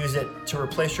 You can use it to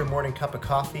replace your morning cup of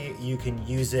coffee. You can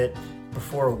use it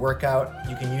before a workout.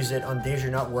 You can use it on days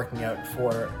you're not working out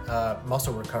for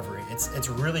muscle recovery. It's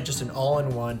really just an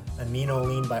all-in-one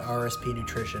AminoLean by RSP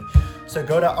Nutrition. So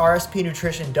go to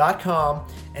rspnutrition.com,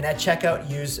 and at checkout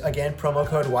use, again, promo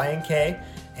code YNK,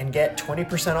 and get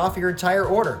 20% off your entire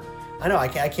order. I know, I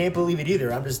can't believe it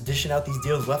either. I'm just dishing out these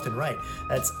deals left and right.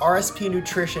 That's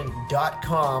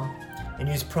rspnutrition.com, and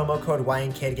use promo code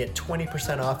YNK to get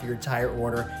 20% off your entire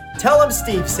order. Tell them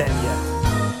Steve sent you.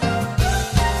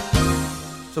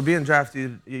 So being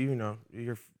drafted,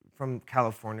 you're from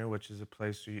California, which is a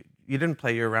place where you didn't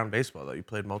play year-round baseball, though. You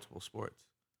played multiple sports.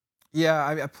 Yeah,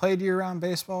 I played year-round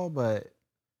baseball, but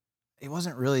it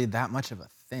wasn't really that much of a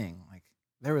thing. Like,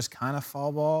 there was kind of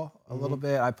fall ball a little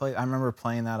bit. I remember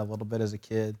playing that a little bit as a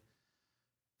kid,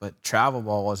 but travel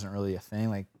ball wasn't really a thing.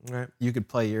 Like, you could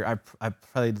play I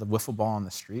played the wiffle ball on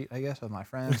the street, I guess, with my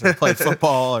friends. I played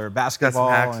football or basketball.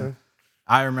 Got some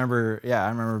I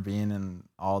remember being in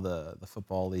all the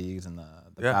football leagues and the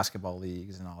basketball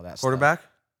leagues and all that Quarterback?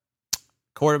 stuff.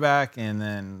 Quarterback and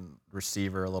then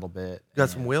receiver a little bit. You got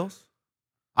some wheels?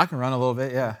 I can run a little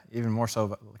bit, yeah. Even more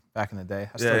so back in the day.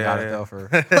 I still got it though for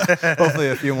though. hopefully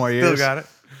a few more years. Still got it.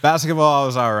 Basketball, I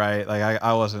was all right. Like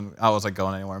I wasn't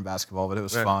going anywhere in basketball, but it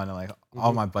was fun. And like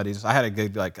all my buddies, I had a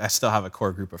good I still have a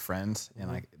core group of friends, and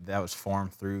like that was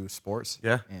formed through sports.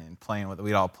 Yeah. And playing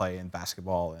we'd all play in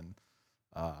basketball and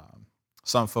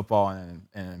some football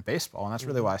and baseball, and that's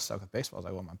really why I stuck with baseball. I was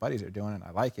like, well, my buddies are doing it, and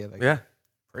I like it. Like,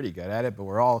 pretty good at it, but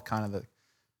we're all kind of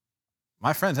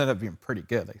my friends ended up being pretty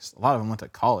good. Like a lot of them went to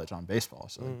college on baseball,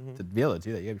 so to be able to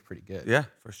do that, you gotta be pretty good. Yeah,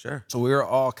 for sure. So we were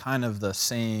all kind of the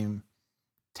same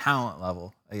talent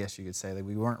level, I guess you could say. Like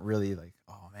we weren't really like,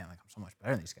 oh man, like I'm so much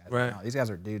better than these guys. Right. No, these guys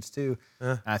are dudes too. Yeah.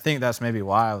 And I think that's maybe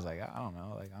why I was like, I don't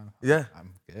know, like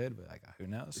I'm good, but like who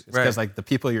knows? It's because like the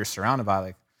people you're surrounded by,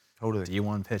 like totally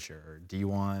D1 pitcher or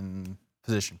D1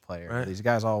 position player. Right. These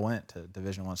guys all went to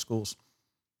Division I schools.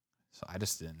 So I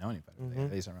just didn't know anybody.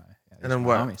 Like, these are my and then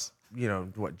my homies.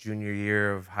 Junior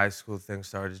year of high school, things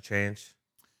started to change?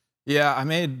 Yeah, I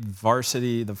made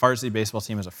the varsity baseball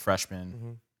team as a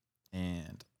freshman,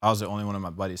 and I was the only one of my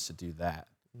buddies to do that.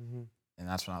 And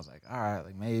that's when I was like, all right,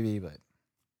 like maybe, but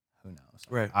who knows?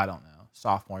 Right. I don't know.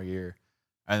 Sophomore year,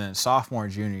 and then sophomore,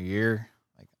 junior year,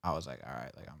 like I was like, all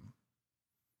right, like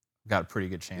got a pretty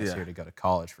good chance here to go to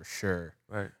college for sure.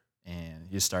 Right. And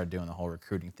you started doing the whole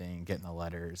recruiting thing, getting the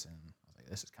letters, and I was like,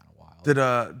 this is kind of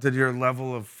wild. Did your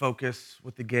level of focus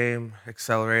with the game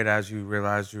accelerate as you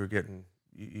realized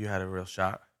you had a real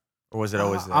shot, or was it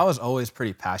always there? I was always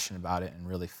pretty passionate about it and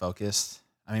really focused.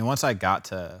 I mean, once I got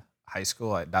to high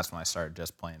school, that's when I started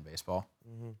just playing baseball.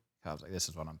 I was like, this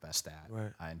is what I'm best at.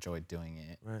 Right. I enjoyed doing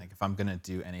it. Right. Like if I'm gonna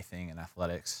do anything in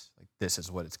athletics, like this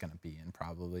is what it's gonna be in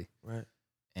probably. Right.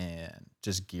 And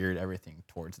just geared everything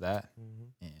towards that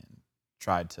and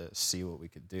tried to see what we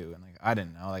could do. And like I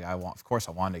didn't know, like of course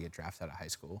I wanted to get drafted out of high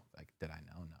school. Like did I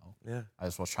know? No. Yeah. I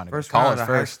just was trying to First go to college round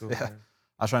of high first. school, Yeah. man.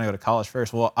 I was trying to go to college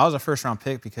first. Well, I was a first round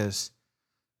pick because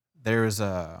there was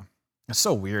it's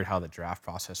so weird how the draft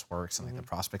process works and like the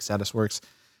prospect status works.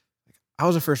 Like, I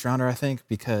was a first rounder, I think,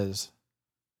 because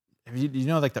you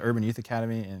know like the Urban Youth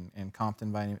Academy in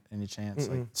Compton by any chance?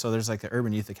 Like so there's like the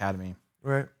Urban Youth Academy.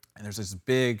 Right. And there's this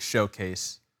big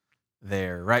showcase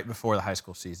there right before the high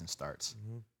school season starts.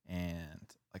 And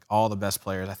like all the best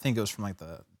players, I think it was from like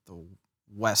the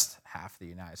west half of the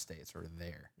United States were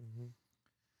there.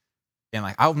 And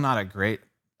like I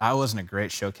wasn't a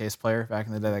great showcase player back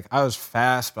in the day. Like I was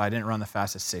fast, but I didn't run the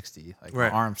fastest 60. Like my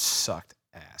arms sucked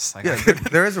ass. Like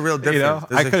there is a real difference.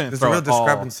 There's a real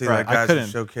discrepancy like guys who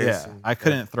showcase. Yeah, I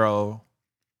couldn't throw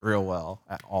real well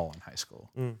at all in high school.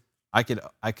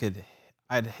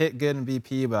 I'd hit good in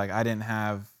BP, but like I didn't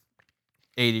have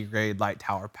 80 grade light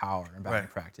tower power in batting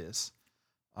practice.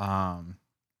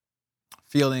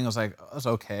 Fielding was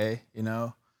okay, you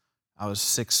know. I was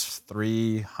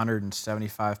 6'3",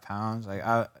 175 pounds. Like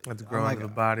I had to grow into the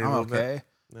body a little bit.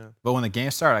 Yeah. But when the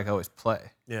game started, I could always play.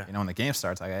 Yeah. You know, when the game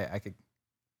starts, like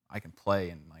I can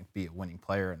play and like be a winning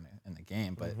player in the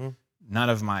game, but none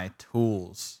of my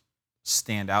tools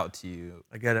stand out to you.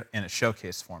 I get it. In a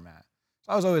showcase format.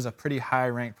 So I was always a pretty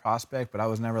high-ranked prospect, but I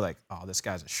was never like, oh, this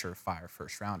guy's a surefire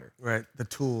first rounder. Right. The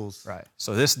tools. Right.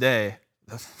 So this day,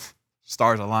 the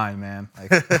stars aligned, man. Like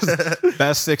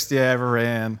best 60 I ever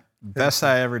ran, best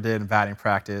I ever did in batting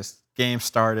practice. Game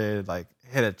started, like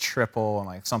hit a triple and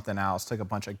like something else, took a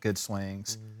bunch of good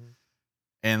swings.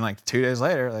 And like 2 days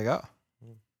later, like, oh,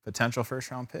 potential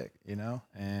first-round pick, you know?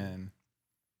 And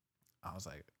I was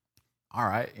like, all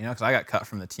right, you know, because I got cut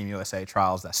from the Team USA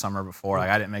trials that summer before. Like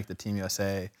I didn't make the Team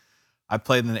USA. I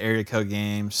played in the area code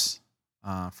games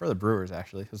for the Brewers,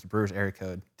 actually. It was the Brewers area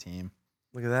code team.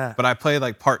 Look at that. But I played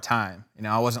like part-time. You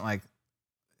know, I wasn't like,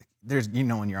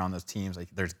 when you're on those teams, like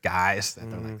there's guys that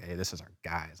they're like, hey, this is our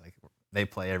guys. Like they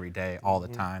play every day, all the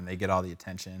time. They get all the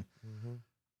attention.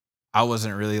 I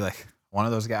wasn't really like one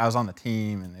of those guys. I was on the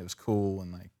team and it was cool.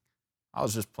 And like, I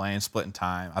was just playing, splitting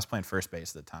time. I was playing first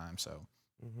base at the time. So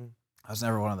I was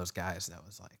never one of those guys that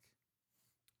was like,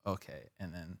 okay.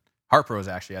 And then Harper was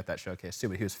actually at that showcase too,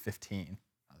 but he was 15.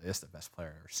 This is the best player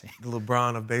I've ever seen. The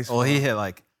LeBron of baseball.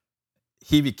 Well,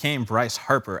 he became Bryce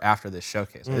Harper after this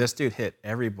showcase. Like, this dude hit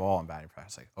every ball in batting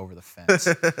practice, like over the fence.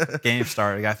 Game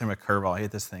started, the guy threw him a curveball. He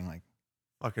hit this thing like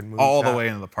fucking all the way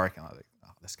into the parking lot. Like,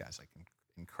 oh, this guy's like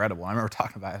incredible. I remember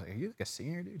talking about it. I was like, are you like a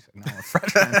senior, dude? He's like, no, I'm a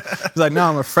freshman. He's like, no,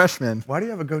 I'm a freshman. Why do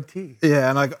you have a goatee? Yeah,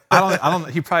 and like I don't.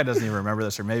 He probably doesn't even remember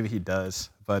this, or maybe he does.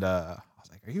 But I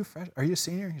was like, are you a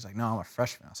senior? He's like, no, I'm a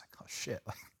freshman. I was like, oh shit.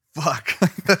 Like, fuck.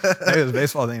 Maybe it was a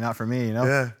baseball thing, not for me, you know?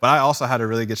 Yeah. But I also had a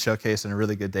really good showcase and a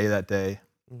really good day that day.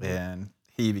 And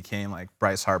he became like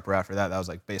Bryce Harper after that. That was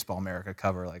like Baseball America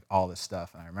cover, like all this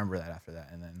stuff. And I remember that after that.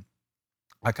 And then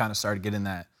I kind of started getting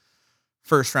that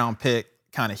first round pick,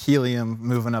 kind of helium,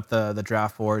 moving up the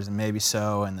draft boards and maybe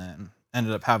so. And then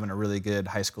ended up having a really good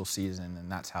high school season.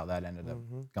 And that's how that ended up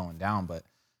going down. But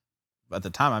at the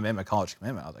time I made my college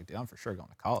commitment, I was like, dude, I'm for sure going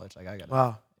to college. Like I got to,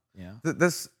 Wow. you know,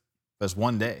 This it was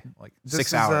one day, like 6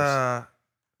 is, hours.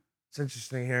 It's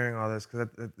interesting hearing all this because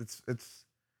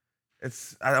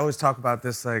it's. I always talk about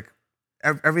this, like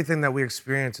everything that we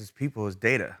experience as people is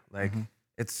data. Like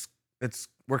it's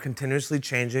we're continuously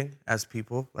changing as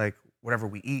people. Like whatever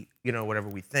we eat, you know, whatever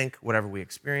we think, whatever we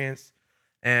experience,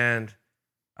 and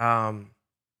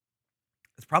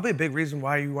it's probably a big reason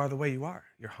why you are the way you are.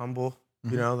 You're humble,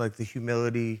 you know, like the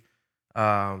humility,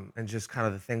 and just kind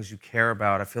of the things you care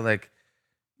about. I feel like,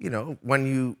 you know, when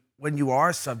you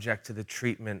are subject to the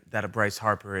treatment that a Bryce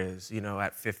Harper is, you know,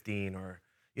 at 15, or,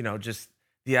 you know, just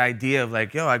the idea of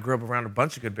like, yo, I grew up around a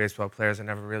bunch of good baseball players. I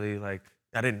never really I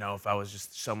didn't know if I was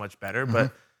just so much better,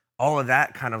 but all of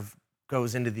that kind of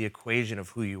goes into the equation of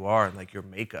who you are and like your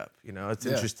makeup, you know, it's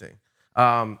interesting.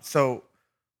 So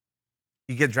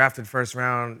you get drafted first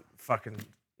round, fucking,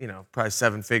 you know, probably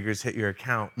 7 figures hit your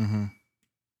account.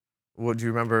 What do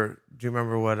you remember? Do you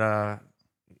remember what,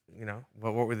 you know,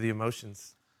 what were the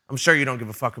emotions? I'm sure you don't give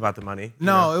a fuck about the money.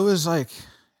 No, it was like,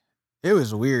 it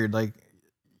was weird. Like,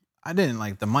 I didn't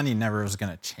like, the money never was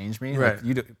gonna change me. Right.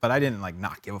 Like, but I didn't like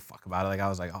not give a fuck about it. Like I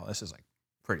was like, oh, this is like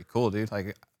pretty cool, dude.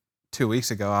 Like 2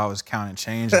 weeks ago, I was counting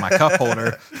change in my cup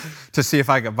holder to see if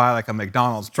I could buy like a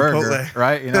McDonald's burger, Chipotle.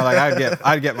 right? You know, like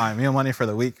I'd get my meal money for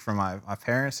the week from my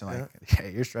parents, and like, yeah,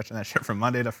 you're stretching that shit from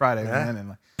Monday to Friday, man. And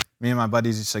like, me and my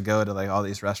buddies used to go to like all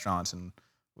these restaurants, and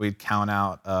we'd count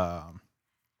out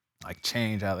like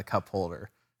change out of the cup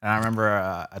holder. And I remember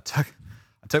I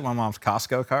took my mom's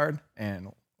Costco card,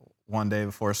 and one day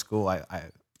before school, I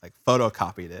like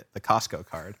photocopied it, the Costco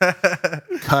card,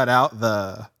 cut out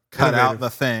the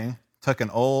thing, took an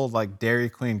old like Dairy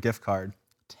Queen gift card,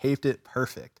 taped it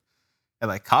perfect. At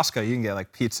like Costco, you can get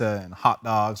like pizza and hot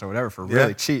dogs or whatever for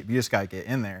really cheap. You just gotta get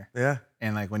in there. Yeah.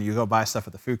 And like when you go buy stuff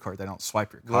at the food court, they don't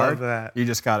swipe your card. Love that. You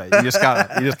just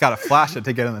gotta flash it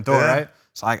to get in the door, right?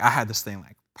 So like I had this thing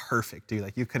like perfect, dude.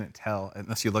 Like you couldn't tell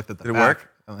unless you looked at the back. Did it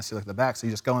work? Unless you looked at the back. So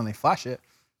you just go in, they flash it,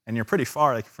 and you're pretty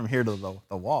far, like from here to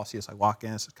the wall. So you just like walk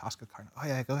in, it's a Costco card. Oh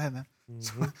yeah, go ahead, man.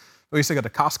 So, we used to go to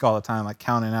Costco all the time, like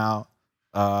counting out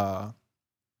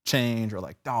change or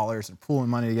like dollars and pooling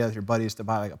money together with your buddies to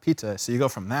buy like a pizza. So you go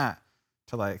from that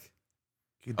to like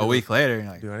a week later, and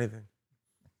you're like, do anything.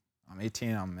 I'm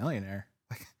 18, I'm a millionaire.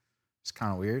 Like it's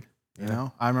kind of weird, you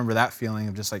know? I remember that feeling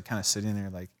of just like kind of sitting there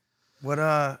like, what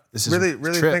this is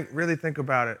really think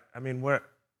about it. I mean, what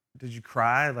did you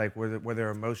cry? Like were there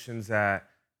emotions that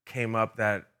came up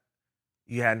that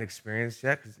you hadn't experienced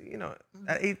yet? Because, you know,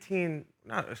 at 18,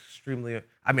 not extremely,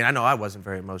 I mean, I know I wasn't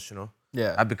very emotional.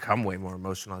 Yeah. I've become way more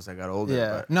emotional as I got older.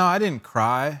 Yeah. But. No, I didn't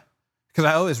cry because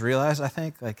I always realized, I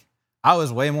think, like I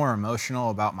was way more emotional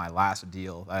about my last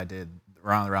deal that I did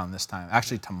around this time.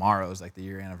 Actually, tomorrow is like the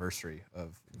year anniversary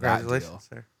of that deal. Congratulations,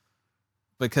 sir.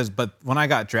 But when I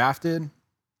got drafted,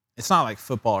 it's not like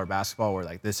football or basketball where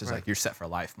like this is like you're set for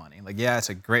life money. Like, yeah, it's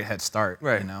a great head start,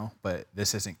 you know, but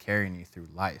this isn't carrying you through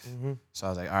life. So I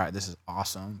was like, all right, this is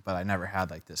awesome. But I never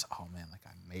had like this, oh man, like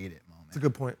I made it moment. That's a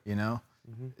good point. You know?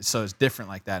 So it's different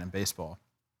like that in baseball.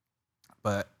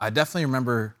 But I definitely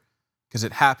remember, because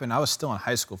it happened, I was still in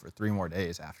high school for 3 more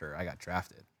days after I got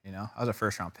drafted. You know, I was a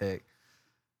first round pick.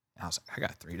 And I was like, I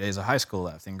got 3 days of high school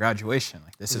left and graduation.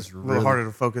 Like, this is really a little harder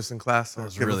to focus in class. So it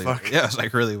was really, yeah, it was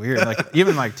like really weird. Like,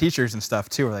 even like teachers and stuff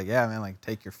too were like, yeah, man, like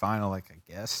take your final, like,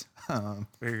 I guess. There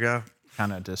you go.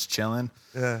 Kind of just chilling.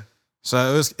 Yeah.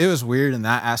 So it was weird in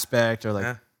that aspect. Or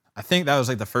like, I think that was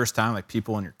like the first time like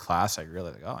people in your class like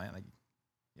really like, oh man, like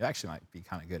you actually might be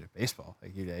kind of good at baseball.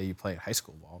 Like you play high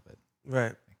school ball, but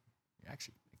right.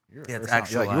 You're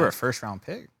you were a first round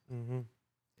pick.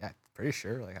 Yeah, pretty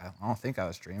sure. Like I don't think I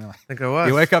was dreaming. Like, I think I was.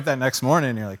 You wake up that next morning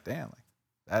and you're like, damn, like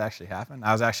that actually happened.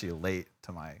 I was actually late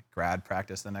to my grad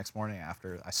practice the next morning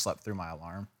after I slept through my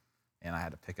alarm, and I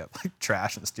had to pick up like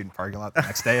trash in the student parking lot the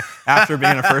next day after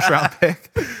being a first round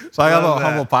pick. So I got a little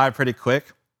humble pie pretty quick.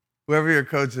 Whoever your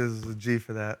coach is a G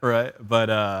for that. Right, but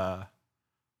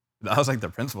that was like the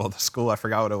principal of the school. I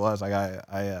forgot what it was. Like I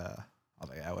was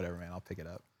like, yeah, whatever, man, I'll pick it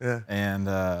up. Yeah. And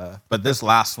but this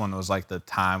last one was like the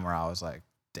time where I was like,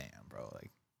 damn, bro,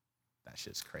 like that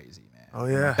shit's crazy, man. Oh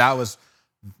yeah. Like,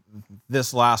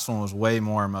 this last one was way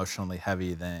more emotionally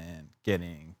heavy than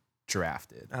getting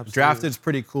drafted. Absolutely. Drafted's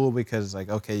pretty cool because like,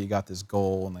 okay, you got this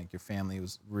goal and like your family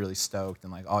was really stoked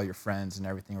and like all your friends and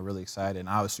everything were really excited and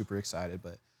I was super excited,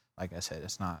 but like I said,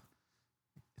 it's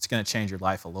going to change your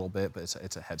life a little bit, but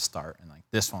it's a head start. And like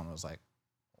this one was like,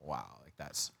 wow, like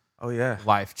that's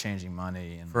life-changing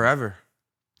money and forever.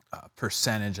 A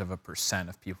percentage of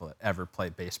people that ever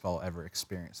played baseball ever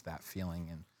experienced that feeling.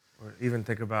 And or even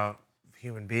think about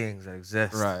human beings that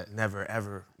exist, never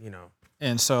ever,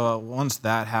 And so once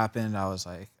that happened, I was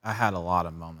like, I had a lot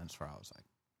of moments where I was like,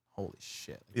 holy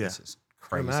shit, like, this is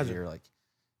crazy. Or like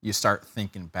you start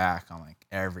thinking back on like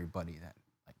everybody that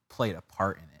like played a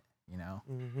part in it,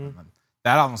 And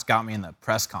that almost got me in the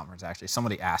press conference. Actually,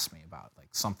 somebody asked me about like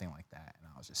something like that, and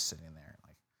I was just sitting there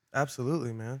like,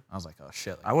 absolutely, man. I was like, oh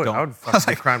shit, like, I would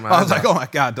fucking cry my eyes I was like, oh my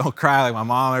god, don't cry. Like my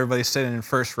mom, everybody's sitting in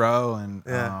first row,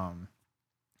 and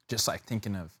just like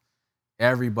thinking of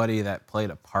everybody that played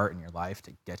a part in your life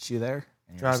to get you there,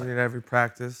 and driving like, at every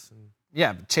practice,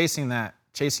 but chasing that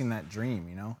dream,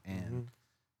 and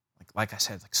like I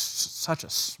said, like such a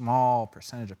small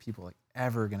percentage of people like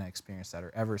ever gonna experience that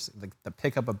or ever like to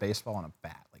pick up a baseball and a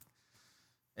bat, like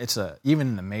it's even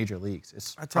in the major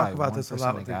leagues. I talk about this a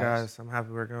lot with the guys. I'm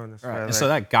happy we're going this way. And so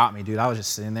that got me, dude. I was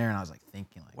just sitting there and I was like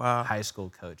thinking, like, wow. High school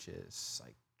coaches,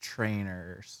 like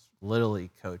trainers, little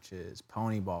league coaches,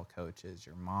 pony ball coaches,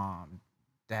 your mom,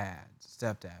 dad,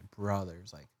 stepdad,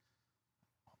 brothers, like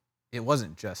it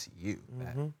wasn't just you.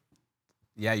 That,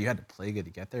 you had to play good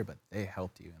to get there, but they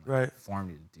helped you and like,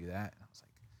 formed you to do that. And I was like,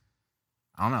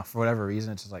 I don't know, for whatever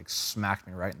reason, it just like smacked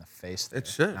me right in the face there. It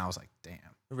should. And I was like, damn.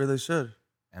 It really should.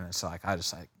 And then so like I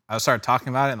started talking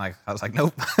about it and like I was like,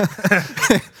 nope.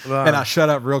 And I shut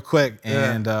up real quick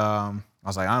and I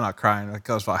was like, I'm not crying. It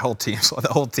goes for my whole team. So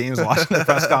the whole team's watching the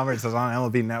press conference. It was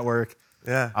on MLB Network.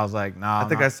 Yeah. I was like, nah. I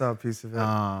think I saw a piece of it.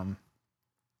 But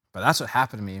that's what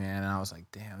happened to me, man. And I was like,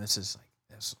 damn, this is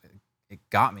like this. It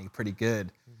got me pretty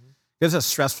good. It's a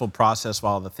stressful process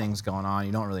while the thing's going on.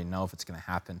 You don't really know if it's going to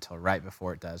happen until right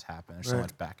before it does happen. There's so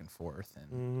much back and forth,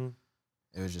 and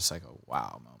it was just like a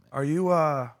wow moment. Are you?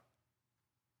 I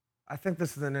think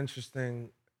this is an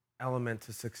interesting element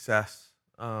to success.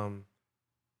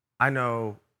 I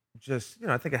know,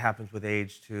 I think it happens with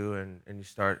age too, and you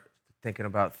start thinking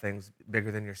about things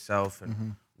bigger than yourself,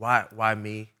 and why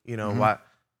me? Why?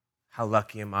 How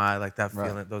lucky am I? Like that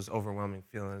feeling, those overwhelming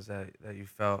feelings that you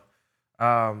felt.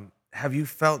 Have you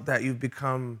felt that you've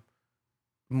become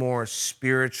more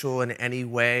spiritual in any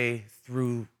way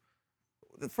through,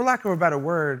 for lack of a better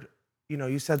word,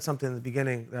 you said something in the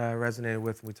beginning that I resonated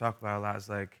with and we talk about a lot. Is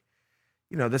like,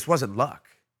 this wasn't luck,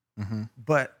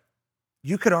 but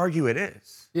you could argue it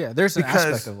is. Yeah, there's an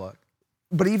aspect of luck.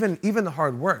 But even the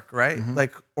hard work, right?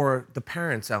 Like, or the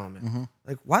parents element.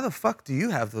 Like, why the fuck do you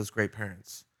have those great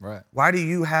parents? Right. Why do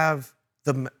you have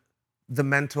the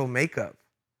mental makeup?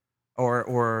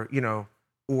 Or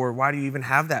why do you even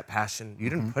have that passion? You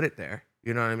didn't put it there.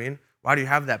 You know what I mean? Why do you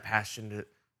have that passion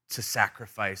to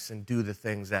sacrifice and do the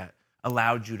things that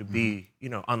allowed you to be,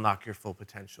 unlock your full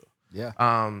potential? Yeah.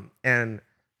 And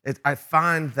I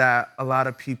find that a lot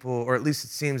of people, or at least it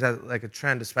seems like a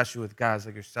trend, especially with guys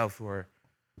like yourself who are,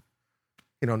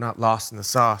 not lost in the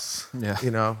sauce. Yeah.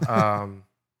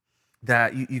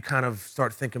 That you kind of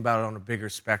start thinking about it on a bigger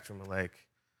spectrum of like,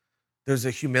 there's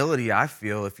a humility, I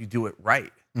feel, if you do it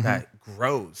right, that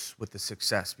grows with the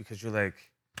success because you're like,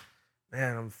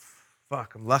 man, I'm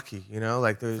lucky,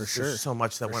 Like there's so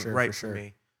much that went right for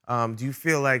me. Do you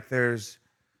feel like there's,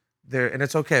 and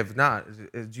it's okay if not,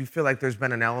 do you feel like there's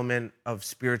been an element of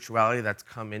spirituality that's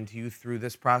come into you through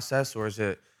this process, or is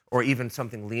it, or even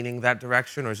something leaning that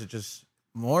direction, or is it just?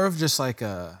 More of just like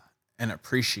an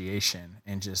appreciation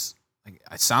and just, like,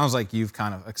 it sounds like you've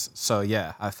kind of, so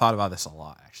yeah, I've thought about this a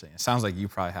lot actually. It sounds like you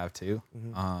probably have too.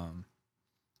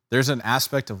 There's an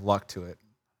aspect of luck to it,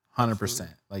 100%.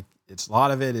 Absolutely. Like a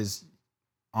lot of it is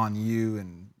on you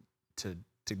and to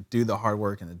do the hard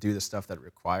work and to do the stuff that it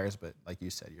requires. But like you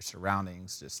said, your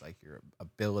surroundings, just like your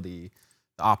ability,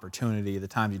 the opportunity, the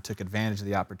times you took advantage of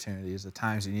the opportunities, the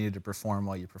times you needed to perform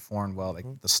well, you performed well. Like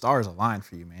the stars aligned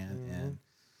for you, man. And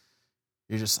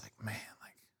you're just like, man,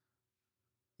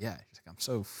 yeah, I'm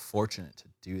so fortunate to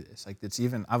do this. Like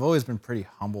I've always been a pretty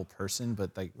humble person,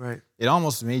 but like it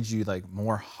almost made you like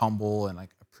more humble and like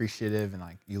appreciative, and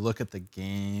like you look at the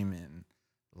game and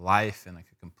life in like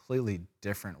a completely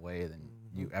different way than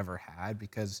you ever had,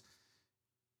 because,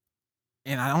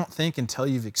 and I don't think until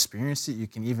you've experienced it, you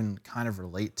can even kind of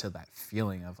relate to that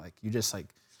feeling of like, you just like,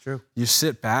 it's true. You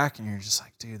sit back and you're just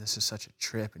like, dude, this is such a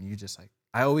trip. And you just like,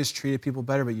 I always treated people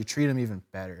better, but you treat them even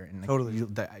better. And like, totally.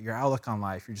 Your outlook on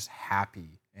life, you're just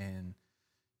happy. And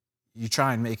you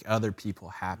try and make other people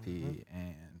happy,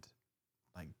 and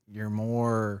like you're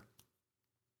more.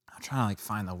 I'm trying to like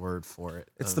find the word for it.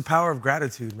 It's the power of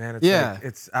gratitude, man. It's Yeah.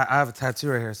 like, I have a tattoo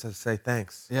right here that says "Say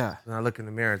thanks." Yeah. When I look in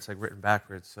the mirror, it's like written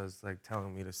backwards, so it's like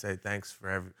telling me to say thanks for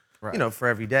every, Right. for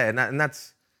every day, and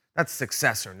that's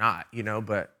success or not,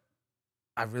 But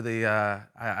I really,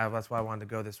 that's why I wanted to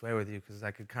go this way with you, because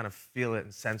I could kind of feel it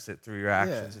and sense it through your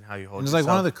actions and how you hold And it's yourself.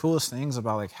 like one of the coolest things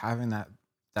about like having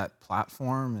that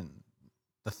platform, and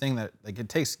the thing that like it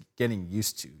takes getting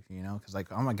used to, because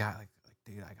like I'm a guy like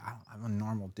dude, like I'm a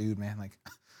normal dude, man. Like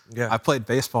I played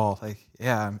baseball, like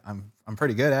I'm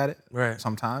pretty good at it. Right.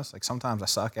 Sometimes, like sometimes I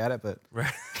suck at it, but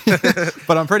Right.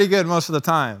 but I'm pretty good most of the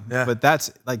time. Yeah. But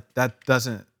that's like that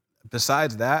doesn't.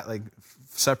 Besides that, like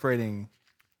separating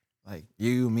like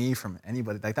me from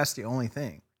anybody, like that's the only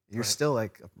thing. You're still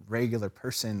like a regular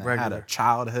person that had a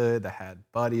childhood, that had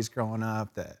buddies growing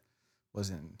up, that was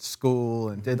in school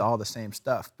and did all the same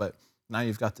stuff. But now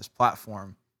you've got this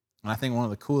platform. And I think one of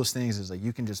the coolest things is like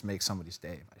you can just make somebody's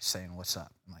day by saying what's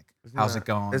up, and like how's it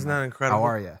going? Isn't like, that incredible? How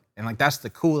are you? And like that's the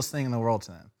coolest thing in the world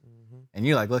to them. And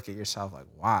you like look at yourself like,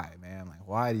 why, man? Like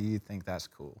why do you think that's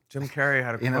cool? Jim Carrey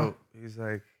had a quote. He's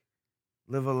like,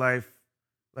 live a life,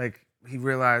 like he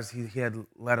realized he had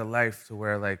led a life to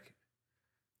where like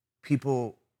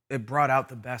people, it brought out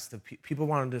the best of people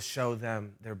wanted to show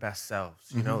them their best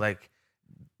selves. Like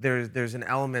there's an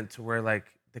element to where like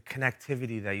the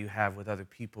connectivity that you have with other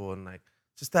people, and like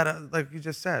just that, like you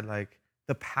just said, like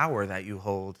the power that you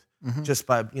hold just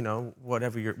by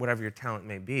whatever your talent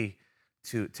may be,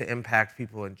 to impact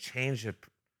people and change the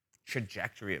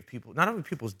trajectory of people, not only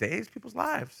people's days, people's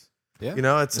lives.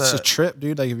 Yeah, it's a trip,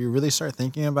 dude. Like if you really start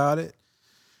thinking about it,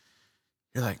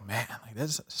 you're like, man, like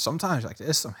this. Sometimes like this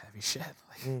is some heavy shit.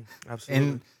 Like, absolutely.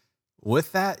 And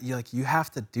with that, you have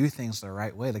to do things the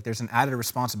right way. Like there's an added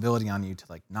responsibility on you to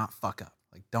like not fuck up.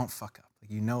 Like don't fuck up.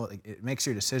 Like like it makes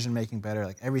your decision making better.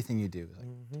 Like everything you do, like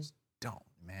just don't,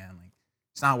 man. Like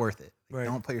it's not worth it. Like,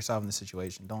 don't put yourself in this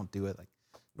situation. Don't do it. Like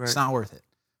it's not worth it.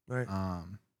 Right.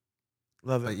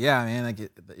 Love it. But yeah, man, like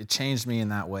it changed me in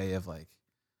that way of like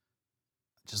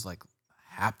just like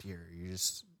happier. You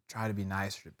just try to be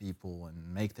nicer to people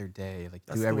and make their day. Like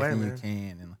do everything you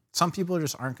can. And some people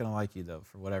just aren't gonna like you though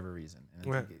for whatever reason.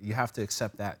 And you have to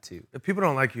accept that too. If people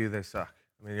don't like you, they suck.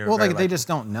 I mean, well, like they just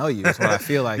don't know you. Is what I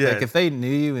feel like. Like if they knew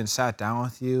you and sat down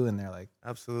with you and they're like,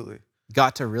 absolutely,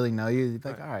 got to really know you, they'd be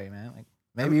like, all right, man. Like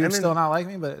maybe you still not like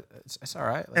me, but it's all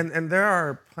right. Like, and there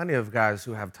are plenty of guys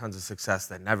who have tons of success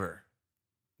that never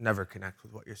connect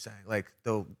with what you're saying. Like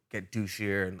they'll get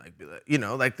douchier and like be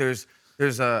like, like there's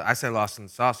I say lost in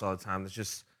the sauce all the time. It's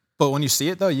just. But when you see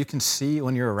it though, you can see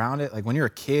when you're around it. Like when you're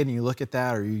a kid and you look at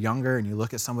that, or you're younger and you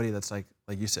look at somebody that's like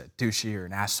you said, douchey or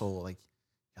an asshole, like.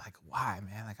 You're like, why,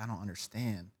 man? Like, I don't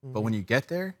understand. But when you get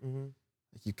there,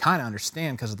 like, you kind of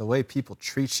understand because of the way people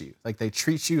treat you. Like, they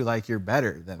treat you like you're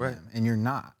better than them, and you're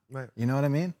not. Right. You know what I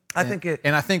mean? I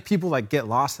think people like get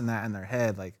lost in that in their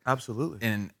head. Like, absolutely.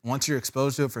 And once you're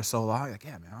exposed to it for so long, like,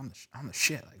 yeah, man, I'm the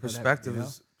shit. Like, perspective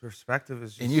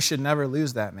is. And you should never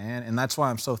lose that, man. And that's why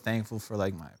I'm so thankful for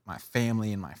like my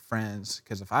family and my friends.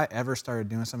 Because if I ever started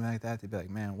doing something like that, they'd be like,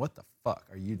 man, what the fuck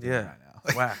are you doing right now?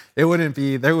 Like, wow. There wouldn't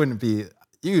be.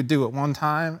 You could do it one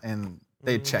time and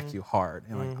they'd check you hard.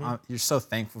 And like you're so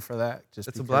thankful for that. Just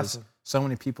it's because a blessing. So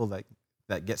many people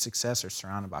that get success are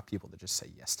surrounded by people that just say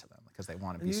yes to them because they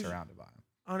want to be surrounded by them.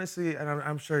 Honestly, and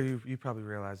I'm sure you probably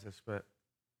realize this, but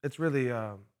it's really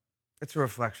it's a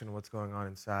reflection of what's going on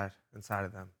inside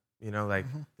of them. Like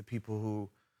the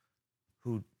people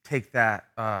who take that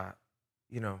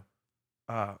you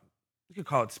could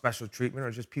call it special treatment,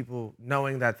 or just people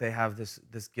knowing that they have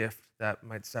this gift that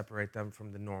might separate them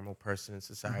from the normal person in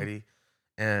society,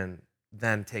 and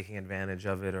then taking advantage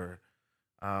of it. Or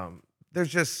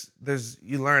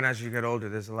you learn as you get older.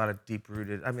 There's a lot of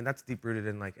that's deep rooted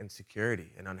in like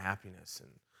insecurity and unhappiness, and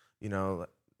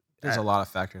there's a lot of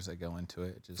factors that go into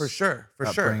it. Just for sure.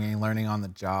 Upbringing, learning on the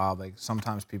job. Like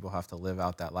sometimes people have to live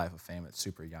out that life of fame at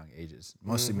super young ages.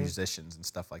 Mostly musicians and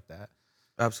stuff like that.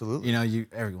 Absolutely.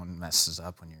 Everyone messes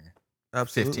up when you're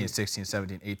Absolutely. 15, 16,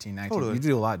 17, 18, 19. Totally. You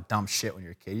do a lot of dumb shit when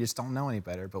you're a kid. You just don't know any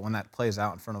better. But when that plays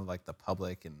out in front of like the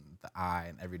public and the eye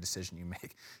and every decision you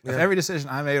make, if every decision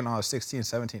I made when I was 16,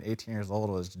 17, 18 years old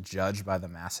was judged by the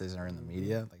masses or in the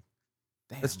media, like,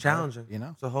 damn, it's challenging.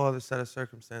 It's a whole other set of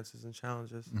circumstances and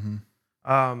challenges.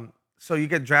 So you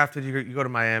get drafted, you go to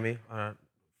Miami, a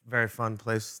very fun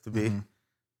place to be.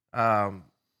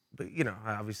 But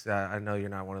obviously, I know you're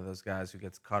not one of those guys who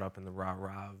gets caught up in the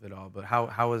rah-rah of it all. But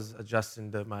how was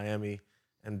adjusting to Miami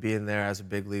and being there as a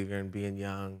big leaguer and being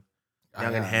young?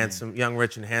 Young and handsome, young,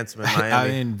 rich, and handsome in Miami. I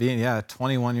mean, being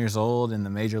 21 years old in the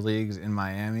major leagues in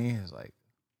Miami is like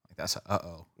that's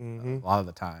a lot of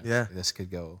the time. Yeah, this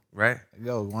could go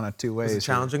one of two ways. Was it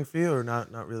challenging for you or not?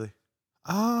 Not really.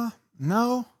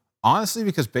 No, honestly,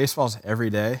 because baseball's every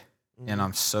day, and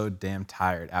I'm so damn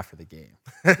tired after the game.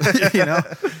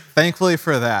 Thankfully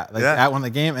for that. Like when the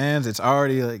game ends, it's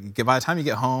already like by the time you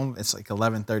get home, it's like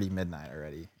 11:30 midnight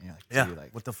already. And you're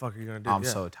like, what the fuck are you gonna do? I'm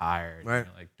so tired. Right.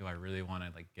 Like, do I really want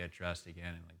to like get dressed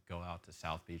again and like go out to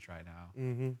South Beach right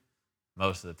now?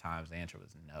 Most of the times, the answer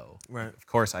was no. Right. Of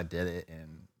course, I did it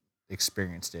and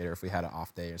experienced it. Or if we had an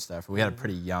off day and stuff, we had a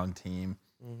pretty young team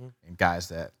and guys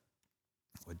that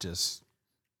would just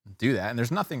do that, and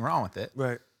there's nothing wrong with it.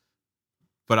 Right.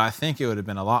 But I think it would have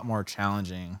been a lot more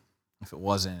challenging if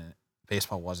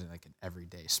baseball wasn't like an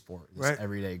everyday sport, this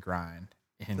everyday grind.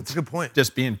 And that's a good point.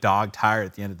 Just being dog tired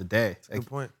at the end of the day. That's a good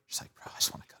point. Just like, bro, I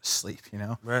just want to go to sleep,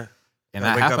 Right. And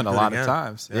that happened a lot of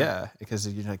times. Yeah. Because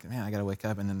you're like, man, I got to wake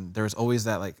up. And then there was always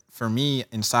that, like, for me,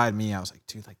 inside me, I was like,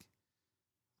 dude, like,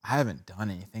 I haven't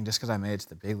done anything just because I made it to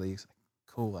the big leagues. Like,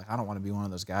 cool. Like, I don't want to be one of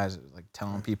those guys that, like,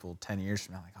 telling people 10 years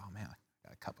from now, like, oh man, I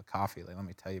got a cup of coffee. Like, let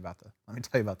me tell you about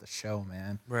the show,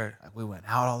 man. Right. Like, we went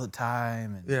out all the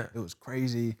time, and it was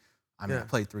crazy. I mean, I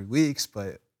played 3 weeks,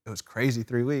 but it was crazy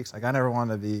 3 weeks. Like, I never want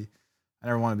to be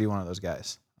one of those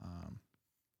guys.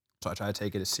 So I try to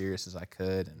take it as serious as I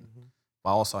could, and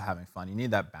while also having fun. You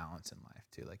need that balance in life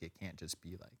too. Like, it can't just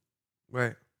be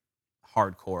like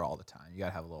hardcore all the time. You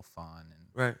gotta have a little fun.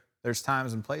 And there's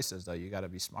times and places though you gotta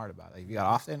be smart about it. Like, if you got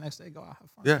off day the next day, go out,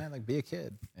 have fun, man. Like, be a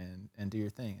kid and do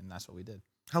your thing. And that's what we did.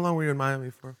 How long were you in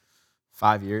Miami for?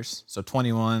 5 years. So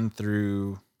 21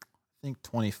 through I think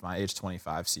my age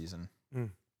 25 season.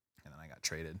 And then I got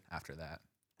traded after that.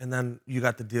 And then you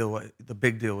got the deal. The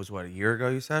big deal was a year ago,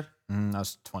 you said? I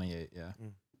was 28, yeah.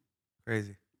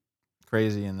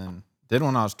 Crazy. And then did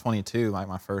when I was 22, like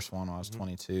my first one when I was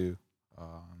 22.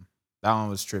 That one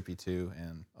was trippy too,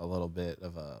 and a little bit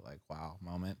of a like wow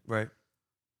moment. Right.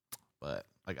 But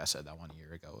like I said, that 1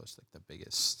 year ago was like the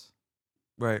biggest.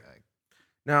 Right.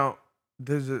 Now,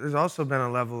 there's also been a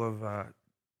level of, I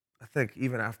think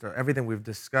even after everything we've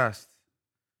discussed,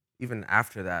 even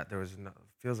after that,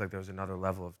 feels like there was another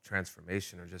level of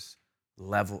transformation or just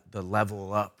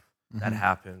level up that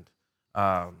happened.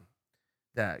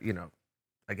 That,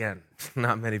 again,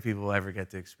 not many people ever get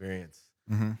to experience.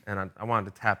 And I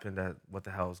wanted to tap into what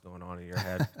the hell is going on in your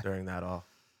head during that all,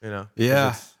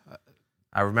 Yeah.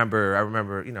 I remember,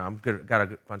 I'm good.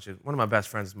 Got a bunch of, one of my best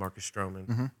friends is Marcus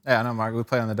Stroman. Yeah, I know Mark. We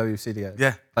played on the WC together.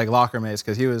 Yeah. Like locker mates,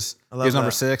 because he was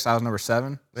number 6, I was number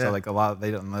 7. Yeah. So like a lot,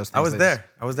 they don't know those things. I was there.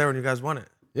 I was there when you guys won it.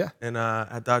 Yeah. And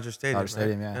at Dodger Stadium. Dodger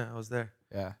Stadium, yeah. Yeah, I was there.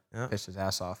 Yeah. Pitched his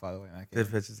ass off, by the way. Did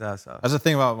pitch his ass off. That's the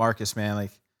thing about Marcus, man.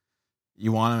 Like,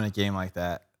 you want him in a game like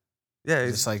that. Yeah,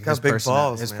 he's like got big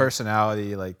balls. His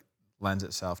personality like lends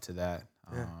itself to that.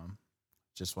 Yeah.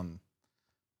 Just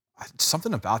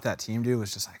something about that team, dude,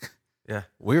 was just like,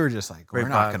 we were just like, Great we're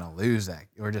not vibe. gonna lose that.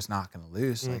 We're just not gonna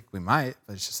lose. Like, we might,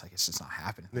 but it's just like it's just not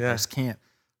happening. Like, Yeah. I just can't.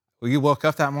 Well, you woke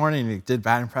up that morning and you did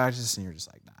batting practice, and you're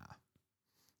just like, nah,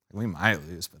 we might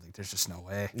lose, but like, there's just no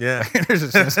way. Yeah,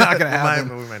 it's not gonna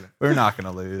happen. We might not. We're not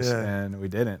gonna lose, Yeah. and we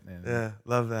didn't. And, Yeah,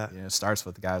 love that. it starts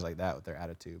with guys like that with their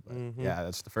attitude. But yeah,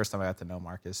 that's the first time I got to know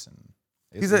Marcus, and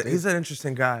He's an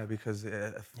interesting guy because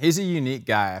he's a unique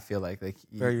guy. I feel like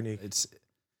very unique. It's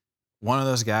one of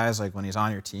those guys, like when he's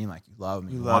on your team, like you love him,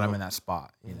 you want him in that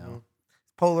spot, you know.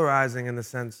 Polarizing in the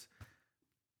sense,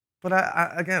 but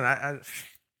I've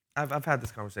had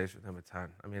this conversation with him a ton.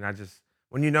 I mean,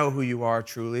 when you know who you are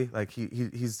truly, like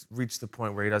he's reached the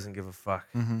point where he doesn't give a fuck.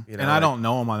 And I don't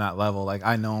know him on that level. Like,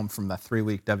 I know him from the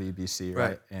 3-week WBC,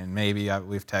 right? And maybe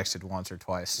we've texted once or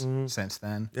twice since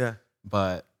then. Yeah.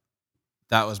 But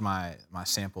that was my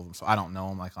sample of him. So I don't know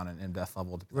him like on an in-depth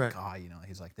level to be like, oh,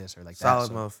 he's like this or like solid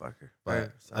that. Motherfucker.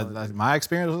 But my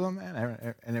experience with him,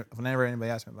 man, and whenever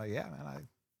anybody asks me, I'm like, yeah,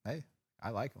 man, I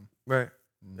like him. Right.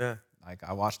 Yeah. Like,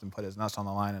 I watched him put his nuts on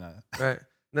the line Right.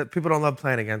 People don't love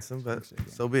playing against him, but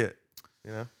so be it.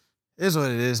 It is what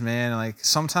it is, man. Like,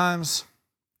 sometimes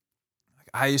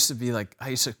I used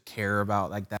to care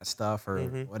about like that stuff or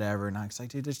whatever, and I was like,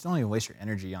 dude, just don't even waste your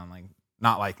energy on like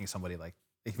not liking somebody. Like,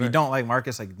 if you don't like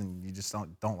Marcus, like, then you just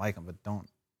don't like him. But don't.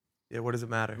 Yeah, what does it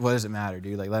matter? What does it matter,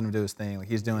 dude? Like, let him do his thing. Like,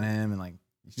 he's doing him, and like,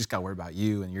 you just got to worry about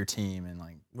you and your team and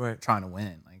like trying to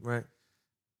win. Like,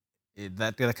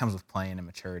 that comes with playing and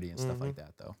maturity and stuff like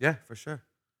that, though. Yeah, for sure.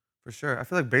 For sure. I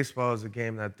feel like baseball is a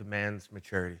game that demands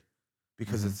maturity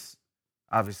because it's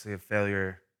obviously a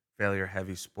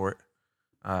failure-heavy sport.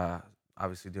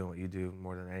 Obviously doing what you do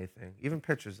more than anything. Even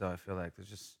pitchers, though, I feel like there's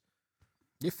just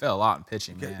You fail a lot in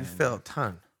pitching, man. You fail a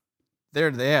ton.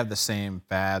 They have the same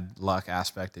bad luck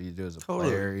aspect that you do as a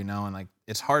player, you know, and like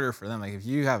it's harder for them. Like if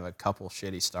you have a couple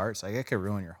shitty starts, like it could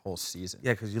ruin your whole season.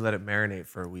 Yeah, because you let it marinate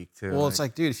for a week too. Well, it's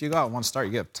like, dude, if you got one start,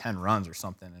 you get 10 runs or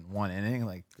something in one inning,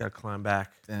 like you gotta climb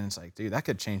back. Then it's like, dude, that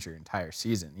could change your entire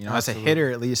season. You know, as a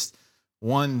hitter, at least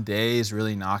one day is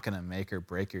really not gonna make or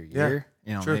break your year.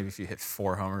 You know, maybe if you hit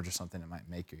 4 homers or something, it might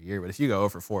make your year. But if you go 0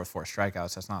 for 4 with 4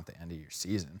 strikeouts, that's not the end of your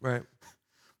season. Right.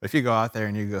 But if you go out there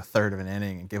and you go third of an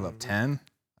inning and give up 10,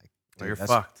 like, dude, you're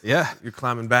fucked. Yeah. You're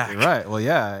climbing back. Right. Well,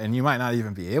 yeah. And you might not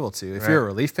even be able to. If you're a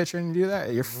relief pitcher and you do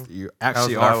that, you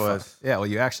actually are fucked. Yeah, well,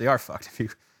 you actually are fucked if you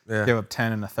give up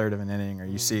 10 in a third of an inning, or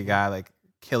you see a guy like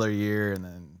killer year and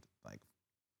then like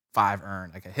 5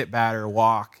 earned, like a hit batter,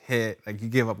 walk, hit, like you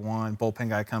give up 1, bullpen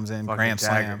guy comes in, grand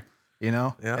slam, you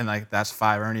know? Yeah. And like that's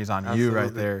 5 earnings on you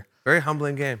right there. Very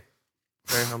humbling game.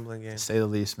 Very humbling game. To say the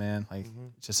least, man. Like,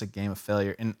 it's just a game of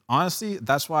failure. And honestly,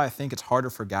 that's why I think it's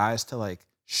harder for guys to, like,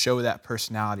 show that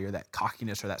personality or that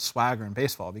cockiness or that swagger in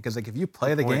baseball. Because, like, if you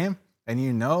play the game and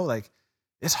you know, like,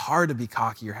 it's hard to be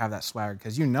cocky or have that swagger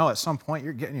because you know at some point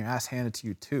you're getting your ass handed to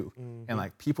you, too. And,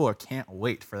 like, people can't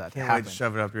wait for that to happen. Can't wait to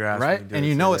shove it up your ass. Right? And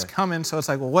you know it's coming. So it's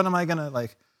like, well, what am I going to,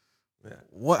 like,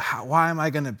 why am I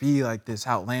going to be, like, this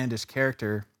outlandish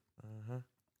character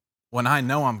when I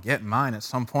know I'm getting mine at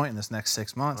some point in this next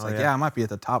 6 months? I might be at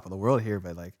the top of the world here,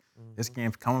 but like this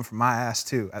game's coming from my ass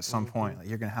too at some point. Like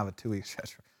you're gonna have a 2-week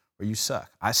stretch where you suck.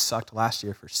 I sucked last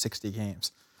year for 60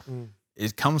 games.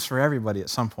 It comes for everybody at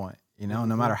some point, you know,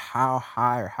 no matter how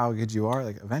high or how good you are,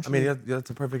 like eventually. I mean, that's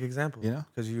a perfect example, you know,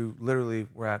 because you literally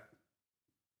were at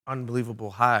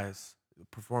unbelievable highs,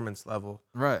 performance level.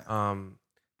 Right.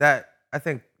 That I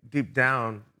think deep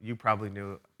down, you probably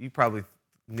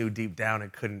knew deep down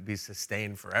it couldn't be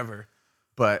sustained forever,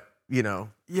 but you know,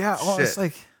 it's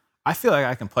like I feel like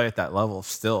I can play at that level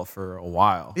still for a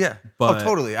while. Yeah, but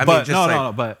totally. I mean, just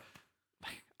no, but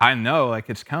I know like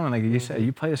it's coming. Like you said,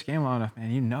 you play this game long enough, man.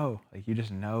 You know, like you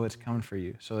just know it's coming for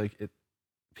you. So like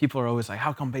people are always like,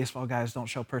 how come baseball guys don't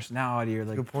show personality or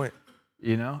like? Good point.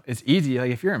 You know, it's easy.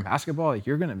 Like if you're in basketball, like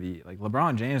you're gonna be like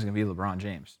LeBron James is gonna be LeBron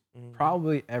James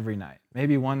probably every night.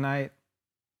 Maybe one night.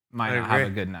 Might not have a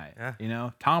good night. Yeah. You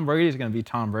know, Tom Brady is going to be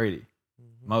Tom Brady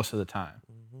most of the time.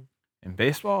 In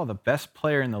baseball, the best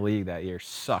player in the league that year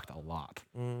sucked a lot.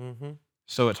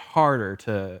 So it's harder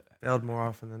to failed more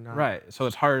often than not. Right. So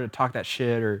it's harder to talk that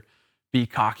shit or be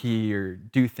cocky or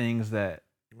do things that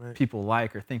people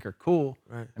like or think are cool.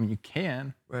 Right. I mean, you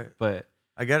can. Right. But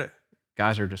I get it.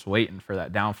 Guys are just waiting for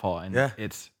that downfall, and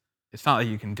it's not like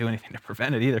you can do anything to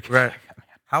prevent it either. Right.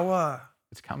 Like,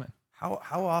 it's coming. How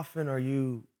often are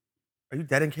you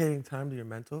dedicating time to your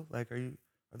mental? Like, are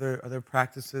there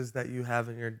practices that you have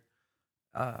in your,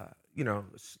 you know,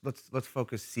 let's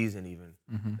focus season even.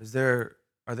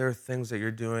 Are there things that you're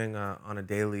doing on a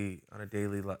daily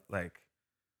like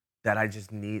that I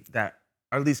just need that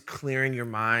are at least clearing your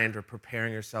mind or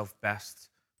preparing yourself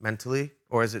best mentally,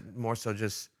 or is it more so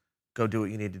just go do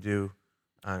what you need to do?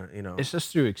 You know, it's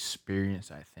just through experience.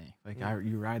 I think like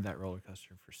you ride that roller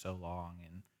coaster for so long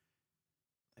and.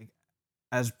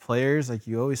 As players, like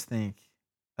you always think,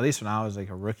 at least when I was like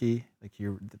a rookie, like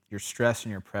your stress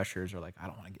and your pressures are like, I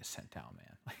don't want to get sent down,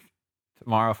 man. Like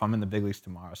tomorrow, if I'm in the big leagues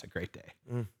tomorrow, it's a great day,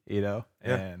 you know?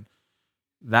 Yeah. And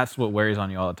that's what wears on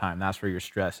you all the time. That's where your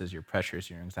stress is, your pressures,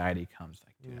 your anxiety comes.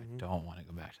 Like, dude, I don't want to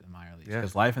go back to the minor leagues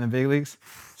because life in the big leagues,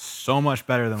 so much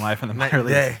better than life in the minor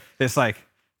leagues. It's like,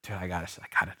 dude, I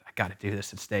gotta do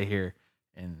this and stay here.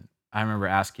 And I remember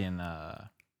asking,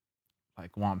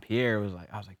 like Juan Pierre I was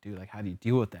like, dude, like, how do you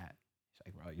deal with that? He's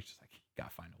like, bro, you just like, you gotta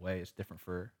find a way. It's different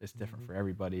for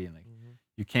everybody. And like,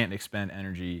 you can't expend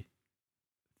energy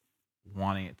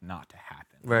wanting it not to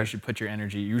happen. Right.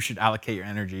 You should allocate your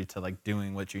energy to like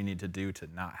doing what you need to do to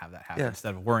not have that happen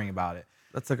instead of worrying about it.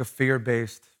 That's like a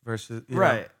fear-based versus, you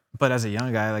right. know. But as a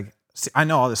young guy, like, see, I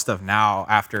know all this stuff now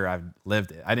after I've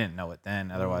lived it. I didn't know it then.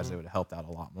 Otherwise it would have helped out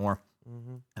a lot more.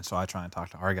 And so I try and talk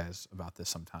to our guys about this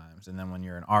sometimes. And then when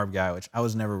you're an ARB guy, which I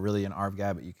was never really an ARB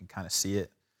guy, but you can kind of see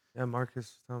it. Yeah,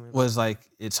 Marcus told me. Was like,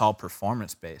 it's all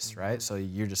performance based, right? So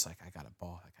you're just like, I got a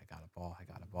ball.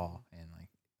 And like,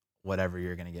 whatever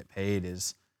you're going to get paid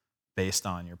is based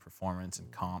on your performance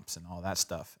and comps and all that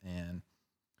stuff. And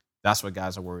that's what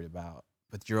guys are worried about.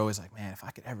 But you're always like, man, if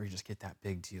I could ever just get that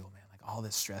big deal, man, like all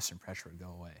this stress and pressure would go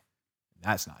away.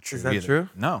 That's not true. Is that either. True?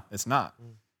 No, it's not.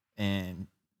 And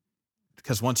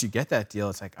because once you get that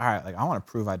deal, it's like, all right, like I want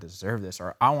to prove I deserve this,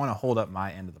 or I want to hold up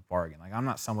my end of the bargain. Like I'm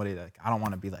not somebody that I don't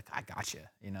want to be like, I got you,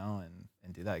 you know,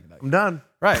 and do that. Like, I'm done.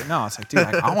 Right? No, it's like, dude,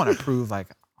 like I want to prove, like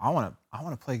I want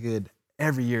to play good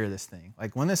every year of this thing.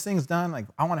 Like when this thing's done, like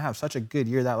I want to have such a good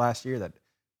year that last year that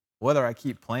whether I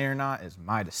keep playing or not is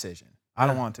my decision. I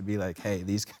don't want it to be like, hey,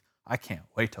 I can't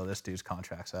wait till this dude's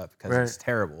contract's up because it's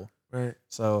terrible. Right.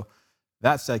 So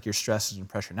that's like your stresses and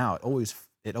pressure now. It always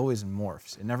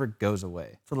morphs. It never goes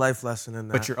away. It's a life lesson in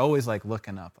that. But you're always like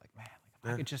looking up, like, man,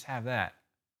 like, if I could just have that,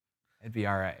 it'd be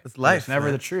all right. It's life. It's never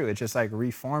man. the truth. It just like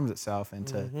reforms itself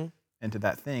into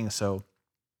that thing. So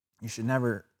you should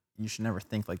never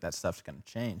think like that stuff's gonna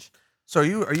change. So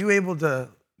are you able to,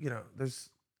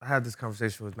 I had this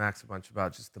conversation with Max a bunch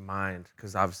about just the mind,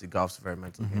 because obviously golf's a very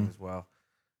mental game as well.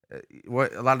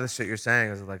 What a lot of the shit you're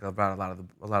saying is like about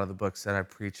a lot of the books that I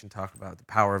preach and talk about, the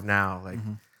power of now. Like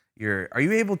are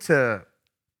you able to,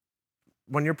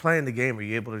 when you're playing the game, are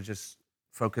you able to just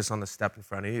focus on the step in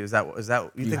front of you? Is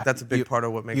that you think that's a big part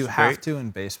of what makes you great? You have to in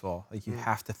baseball. Like you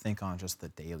have to think on just the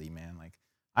daily, man. Like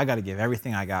I got to give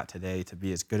everything I got today to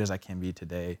be as good as I can be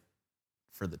today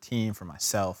for the team, for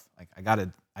myself. Like I got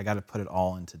to put it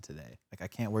all into today. Like I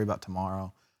can't worry about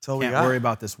tomorrow. Can't worry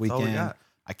about this weekend.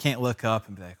 I can't look up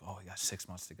and be like, oh, we got 6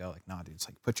 months to go. Like, nah, dude, it's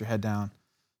like put your head down,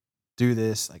 do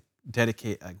this, like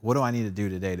dedicate, like what do I need to do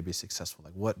today to be successful?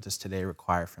 Like what does today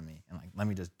require from me? And like, let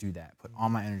me just do that. Put all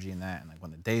my energy in that. And like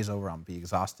when the day's over, I'm gonna be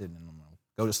exhausted and I'm gonna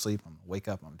go to sleep. I'm gonna wake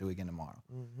up, I'm gonna do it again tomorrow.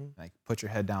 Like put your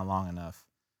head down long enough.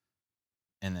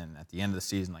 And then at the end of the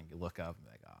season, like you look up and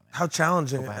be like, oh man. How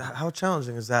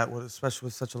challenging is that, especially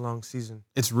with such a long season?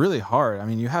 It's really hard. I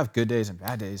mean, you have good days and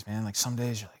bad days, man. Like some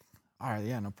days you're like, all right,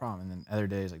 yeah, no problem. And then other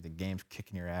days, like the game's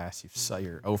kicking your ass.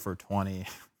 You're 0 for 20,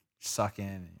 sucking.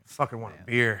 And fucking want a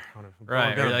beer.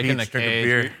 Right, you're like in the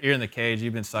cage. You're in the cage.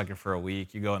 You've been sucking for a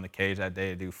week. You go in the cage that day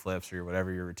to do flips or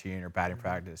whatever your routine or batting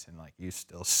practice, and like you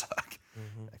still suck.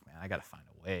 Like, man, I got to find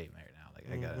a way right now.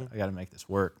 Like I got to make this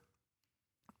work.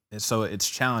 And so it's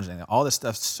challenging. All this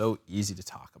stuff's so easy to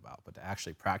talk about, but to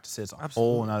actually practice it's a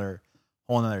whole another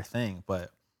thing.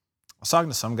 But I was talking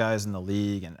to some guys in the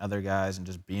league and other guys and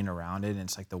just being around it. And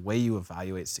it's like the way you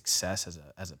evaluate success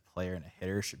as a player and a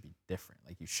hitter should be different.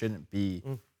 Like it shouldn't be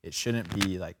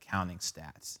like counting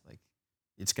stats. Like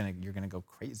you're gonna go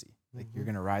crazy. Like you're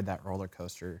gonna ride that roller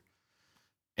coaster.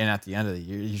 And at the end of the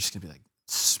year, you're just gonna be like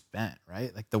spent,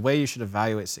 right? Like the way you should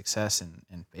evaluate success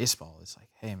in baseball is like,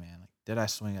 hey man, like did I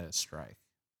swing at a strike?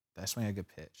 Did I swing a good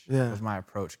pitch? Yeah. Was my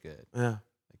approach good? Yeah.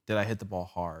 Like did I hit the ball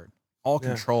hard? All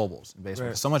controllables in baseball.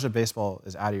 Right. So much of baseball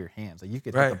is out of your hands. Like you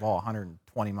could hit the ball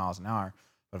 120 miles an hour,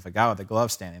 but if a guy with a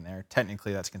glove standing there,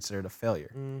 technically that's considered a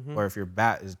failure. Or if your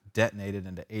bat is detonated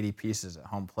into 80 pieces at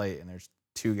home plate and there's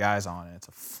 2 guys on and it's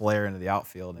a flare into the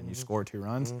outfield and you score 2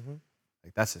 runs,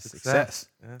 like that's a success.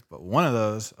 Yeah. But one of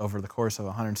those over the course of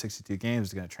 162 games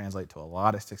is going to translate to a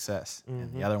lot of success,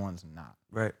 and the other one's not.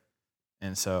 Right.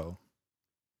 And so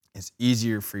it's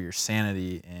easier for your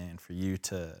sanity and for you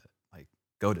to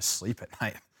go to sleep at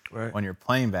night when you're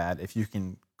playing bad if you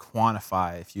can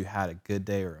quantify if you had a good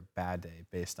day or a bad day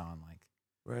based on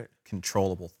like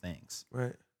controllable things.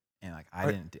 Right. And like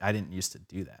I didn't used to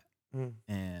do that.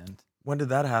 And when did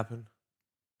that happen?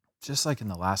 Just like in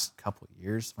the last couple of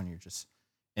years when you're just,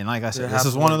 and like I said, this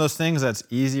is one of those things that's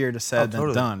easier to said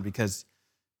than done because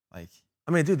like,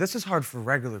 I mean, dude, this is hard for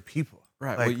regular people.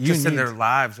 Right. Like well, just in their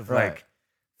lives of like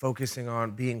focusing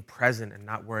on being present and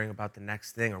not worrying about the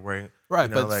next thing or worrying. Right,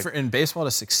 but in baseball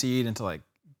to succeed and to like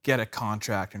get a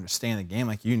contract and to stay in the game,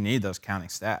 like you need those counting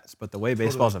stats. But the way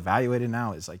baseball is evaluated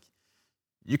now is like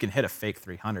you can hit a fake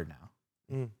 300 now.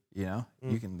 You know,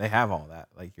 they have all that,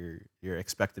 like your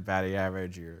expected batting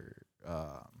average, your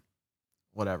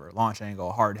whatever launch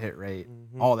angle, hard hit rate,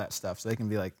 all that stuff. So they can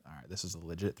be like, all right, this is a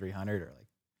legit 300, or like.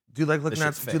 Do you like looking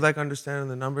at? Do you like understanding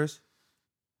the numbers?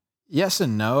 Yes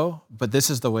and no, but this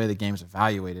is the way the game's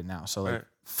evaluated now. So like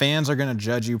fans are going to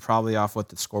judge you probably off what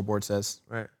the scoreboard says.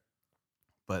 Right.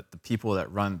 But the people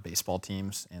that run baseball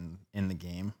teams in the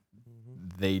game,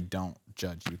 they don't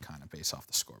judge you kind of based off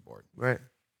the scoreboard. Right.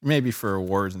 Maybe for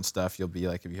awards and stuff, you'll be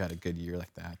like, if you had a good year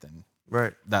like that, then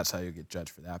that's how you get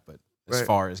judged for that. But as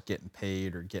far as getting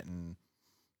paid or getting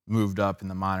moved up in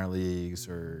the minor leagues,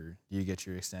 or do you get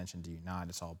your extension, do you not?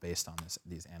 It's all based on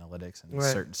these analytics and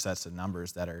certain sets of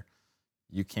numbers that are,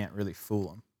 you can't really fool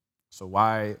them. So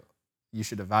why you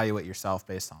should evaluate yourself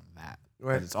based on that.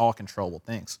 Right. It's all controllable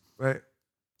things. Right.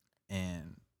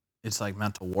 And it's like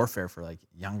mental warfare for like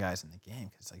young guys in the game.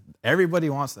 Cause like everybody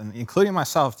wants, and including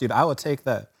myself, dude, I will take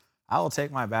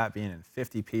my bat being in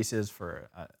 50 pieces for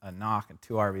a knock and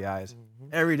 2 RBIs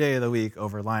every day of the week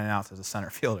over lining out as a center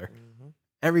fielder.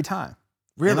 Every time.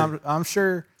 Really? And I'm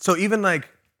sure. So even like,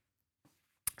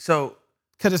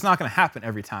 because it's not going to happen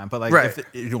every time. But like, if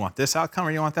you want this outcome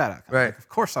or you want that outcome. Right. Like, of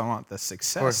course I want the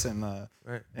success and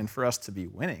and for us to be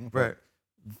winning. But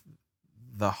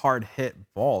the hard hit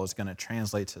ball is going to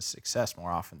translate to success more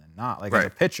often than not. Like Right. as a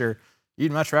pitcher,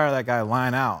 you'd much rather that guy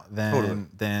line out Totally.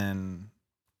 than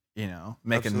you know,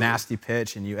 make Absolutely. a nasty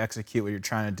pitch and you execute what you're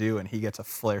trying to do and he gets a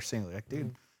flare single. Like,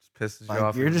 dude, Just pisses you like,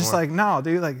 off. you're just more. like, no,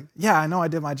 dude, like, yeah, I know I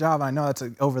did my job. I know that's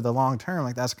over the long term.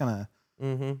 Like that's going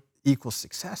to equal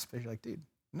success. But you're like, dude,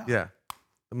 no. Yeah.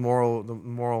 The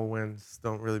moral wins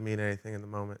don't really mean anything in the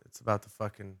moment. It's about the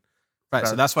fucking Right.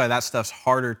 So that's why that stuff's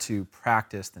harder to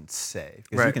practice than say.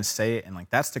 Because you Right. can say it and like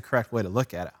that's the correct way to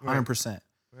look at it, 100%.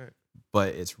 Right. But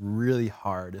it's really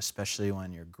hard, especially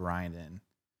when you're grinding.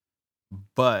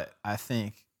 But I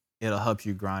think it'll help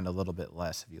you grind a little bit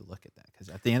less if you look at that. Because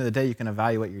at the end of the day, you can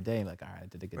evaluate your day and like, all right, I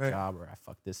did a good Right. job or I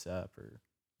fucked this up or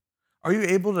do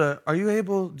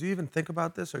you even think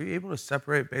about this? Are you able to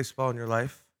separate baseball in your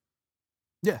life?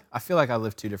 yeah, I feel like I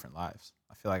live two different lives.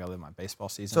 I feel like I live my baseball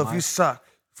season. So if you life. suck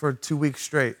for 2 weeks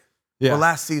straight, yeah, or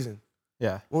last season,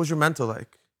 yeah, what was your mental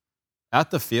like? at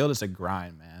the field, it's a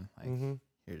grind, man. Like Mm-hmm.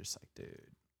 you're just like, dude,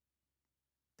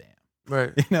 damn,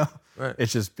 Right. you know, Right.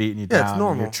 it's just beating you Yeah, down. it's and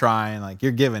normal. You're trying, like,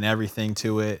 you're giving everything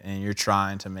to it, and you're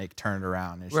trying to turn it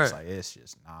around. It's just Right. like it's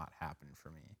just not happening for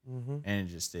me, Mm-hmm. and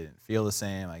it just didn't feel the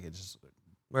same. Like it just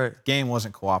Right. game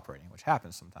wasn't cooperating, which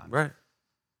happens sometimes. Right.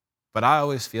 But I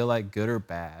always feel like good or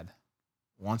bad,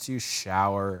 once you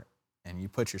shower and you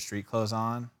put your street clothes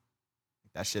on,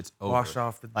 that shit's over. Wash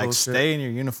off the Like bullshit. stay in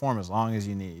your uniform as long as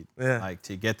you need. Yeah. Like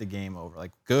to get the game over.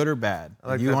 Like good or bad. I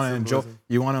like you that want to enjoy symbolism.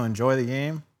 you want to enjoy the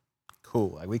game?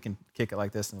 Cool. Like we can kick it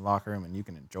like this in the locker room and you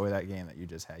can enjoy that game that you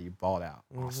just had. You balled out.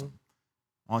 Mhm. Awesome.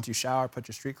 Once you shower, put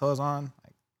your street clothes on,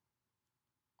 like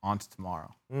on to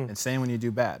tomorrow. Mm. And same when you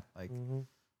do bad. Like Mm-hmm.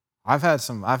 I've had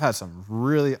some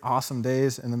really awesome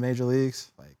days in the major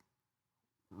leagues, like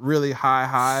really high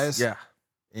highs. Yeah.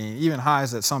 And even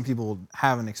highs that some people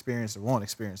haven't experienced or won't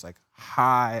experience, like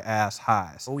high ass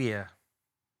highs. Oh yeah.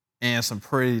 And some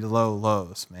pretty low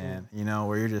lows, man. Mm. You know,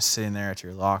 where you're just sitting there at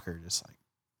your locker, just like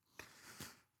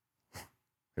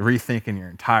rethinking your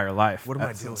entire life. What am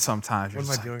I doing? Sometimes you're What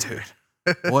am just I like, doing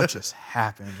dude, what just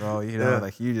happened, bro? You know, Yeah.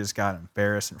 like you just got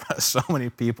embarrassed in front of so many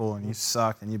people and you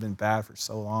sucked and you've been bad for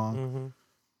so long. Mm-hmm.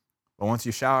 But once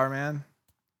you shower, man,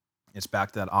 it's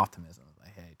back to that optimism.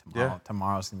 Like, hey,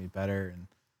 tomorrow's gonna be better. And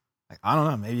like, I don't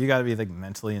know, maybe you gotta be like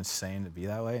mentally insane to be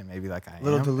that way. And maybe like I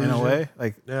Little am in delusion. a way.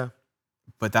 Like, Yeah.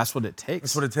 but that's what it takes.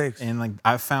 That's what it takes. And like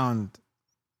I've found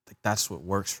like that's what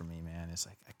works for me, man. It's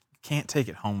like I can't take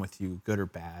it home with you, good or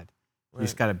bad. You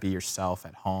just Right. gotta be yourself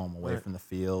at home, away Right. from the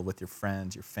field, with your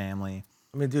friends, your family.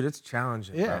 I mean, dude, it's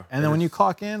challenging. Yeah. Bro. And then when you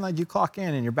clock in, like you clock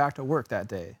in and you're back to work that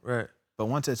day. Right. But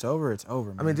once it's over,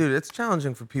 man. I mean, dude, it's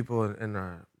challenging for people in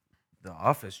the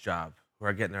office job who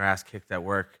are getting their ass kicked at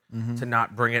work Mm-hmm. to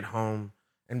not bring it home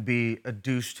and be a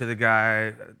douche to the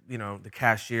guy, you know, the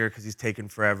cashier because he's taking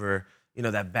forever. You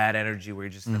know, that bad energy where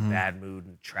you're just in a bad mood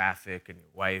and traffic and your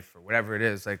wife or whatever it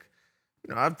is. Like,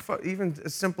 you know, even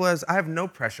as simple as I have no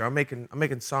pressure. I'm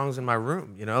making songs in my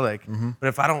room, you know, like. But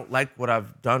if I don't like what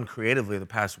I've done creatively the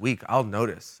past week, I'll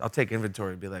notice. I'll take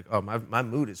inventory and be like, oh, my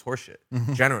mood is horseshit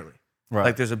generally.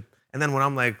 Right. Like and then when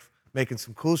I'm like making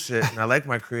some cool shit and I like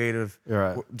my creative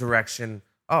Right. direction,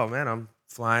 oh man, I'm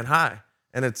flying high.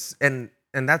 And it's and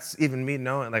that's even me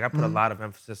knowing. Like I put a lot of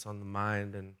emphasis on the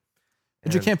mind and.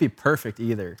 But you can't be perfect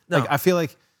either. No. Like I feel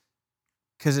like,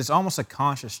 because it's almost a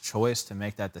conscious choice to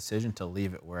make that decision to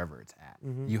leave it wherever it's at.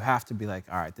 You have to be like,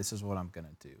 all right, this is what I'm gonna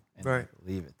do, and Right. like,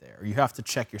 leave it there. Or you have to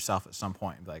check yourself at some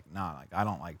point and be like, nah, like I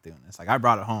don't like doing this. Like I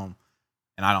brought it home,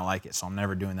 and I don't like it, so I'm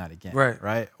never doing that again. Right.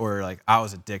 Right. Or like I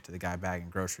was a dick to the guy bagging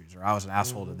groceries, or I was an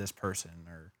asshole to this person,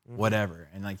 or whatever.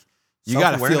 And like you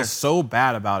gotta feel Self-awareness. so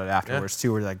bad about it afterwards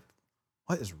too. Where you're like,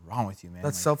 what is wrong with you, man?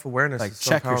 That's Like, self-awareness. like is so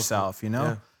check powerful. yourself, you know.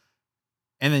 Yeah.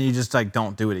 And then you just like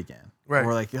don't do it again. Right.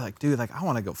 Or like you're like, dude, like I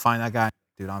want to go find that guy.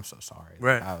 Dude, I'm so sorry. Like,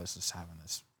 Right. I was just having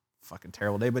this fucking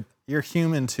terrible day. But you're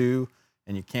human too,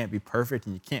 and you can't be perfect,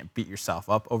 and you can't beat yourself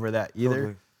up over that either.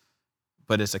 Totally.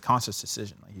 But it's a conscious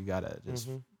decision. Like you gotta just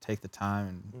Mhm. take the time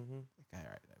and like, all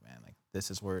right, man, like this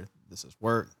is work, this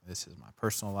is my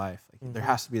personal life. Like there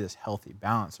has to be this healthy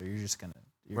balance, or you're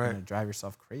Right. gonna drive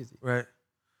yourself crazy. Right.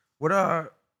 What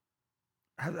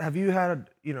have you had,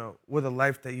 you know, with a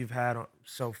life that you've had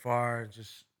so far,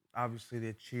 just obviously the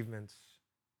achievements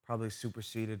probably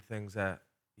superseded things that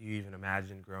you even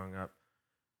imagined growing up.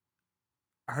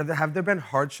 Have there been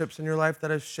hardships in your life that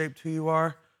have shaped who you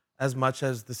are as much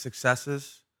as the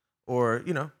successes? Or,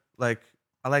 you know, like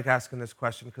I like asking this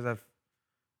question because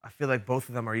I feel like both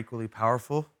of them are equally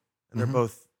powerful and they're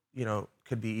both, you know,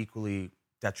 could be equally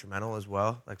detrimental as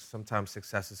well. Like sometimes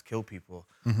successes kill people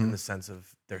in the sense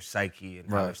of their psyche and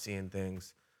how they're Right. seeing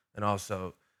things. And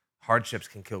also hardships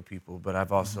can kill people, but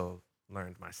I've also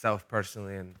learned myself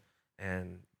personally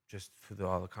and just through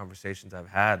all the conversations I've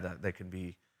had that they can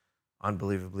be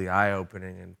unbelievably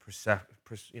eye-opening and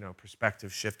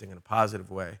perspective shifting in a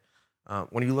positive way.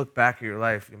 When you look back at your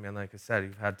life, I mean, like I said,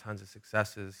 you've had tons of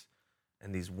successes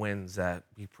and these wins that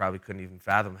you probably couldn't even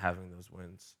fathom having those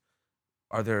wins.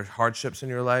 Are there hardships in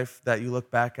your life that you look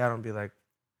back at and be like,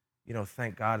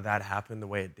 thank God that happened the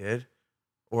way it did?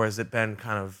 Or has it been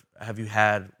have you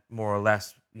had more or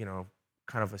less,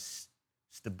 kind of a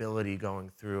stability going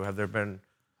through? Have there been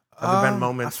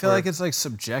moments I feel like it's like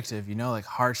subjective, like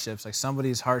hardships, like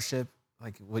somebody's hardship,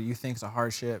 like what you think is a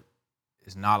hardship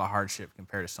is not a hardship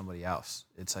compared to somebody else.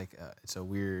 It's like, it's a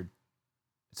weird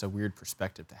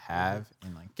perspective to have,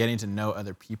 and like getting to know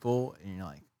other people and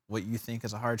like what you think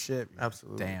is a hardship.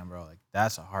 Absolutely. Damn, bro, like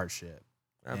that's a hardship.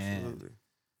 Absolutely. And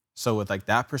so with like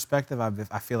that perspective,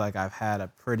 I feel like I've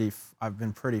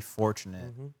been pretty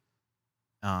fortunate.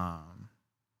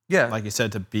 Yeah. Like you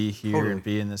said, to be here Totally. and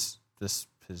be in this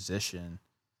position.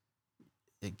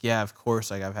 Yeah, of course,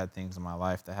 like I've had things in my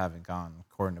life that haven't gone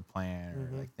according to plan,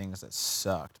 or like things that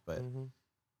sucked, but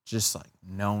just like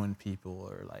knowing people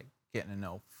or like getting to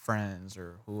know friends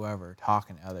or whoever,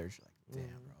 talking to others, you're like,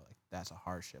 damn, bro, like that's a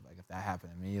hardship. Like if that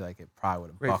happened to me, like it probably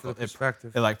would have buckled.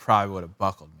 Perspective. It like probably would have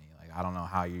buckled me. Like I don't know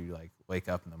how you like wake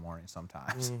up in the morning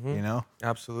sometimes,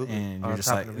 Absolutely. And Oh, you're it's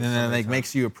just like, happened and to me so then it many like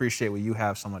makes you appreciate what you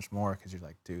have so much more, because you're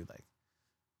like, dude, like,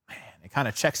 man, it kind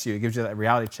of checks you. It gives you that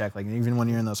reality check. Like even when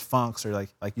you're in those funks, or like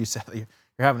you said, you're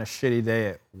having a shitty day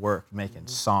at work making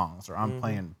songs, or I'm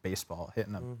playing baseball,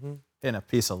 hitting a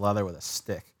piece of leather with a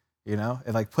stick. It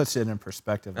like puts it in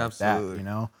perspective like Absolutely.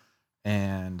 that.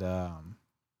 And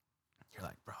you're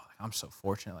like, bro, like, I'm so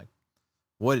fortunate. Like,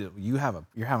 you're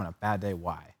having a bad day?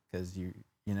 Why? Because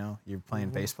you're playing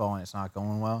baseball and it's not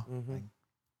going well. Like,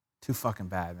 too fucking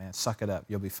bad, man. Suck it up.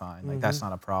 You'll be fine. Like that's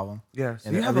not a problem. Yeah. So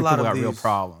And you have a lot of got these real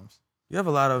problems. You have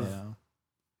a lot of.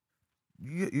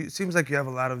 You know? It seems like you have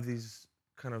a lot of these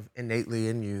kind of innately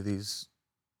in you, these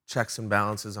checks and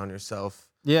balances on yourself.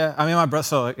 Yeah, I mean, my brother.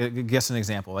 So, I guess an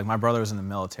example. Like, my brother was in the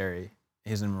military.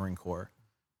 He's in the Marine Corps,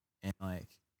 and like,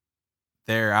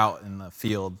 they're out in the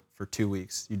field for 2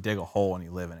 weeks. You dig a hole and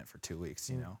you live in it for 2 weeks,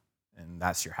 and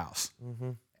that's your house.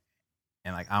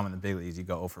 And like, I'm in the big leagues. You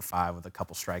go 0 for 5 with a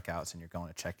couple strikeouts, and you're going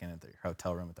to check in at the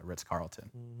hotel room at the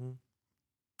Ritz-Carlton.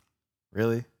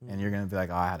 Really? And you're gonna be like,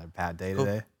 oh, I had a bad day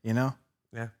today,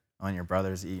 Yeah. When your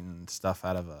brother's eating stuff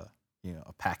out of a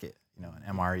packet, an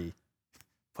MRE,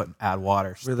 add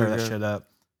water, stir that shit up,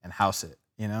 and house it,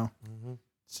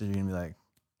 So you're gonna be like,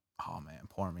 oh man,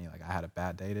 poor me. Like I had a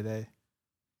bad day today.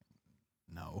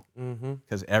 No,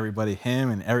 because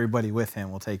him and everybody with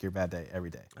him will take your bad day every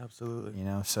day. Absolutely.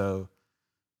 So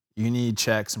you need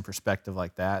checks and perspective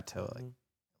like that to like,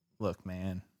 look,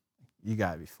 man, you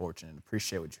gotta be fortunate,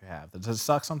 appreciate what you have. Does it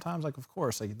suck sometimes? Like, of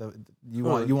course, like you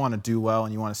want to do well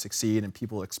and you want to succeed, and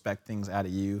people expect things out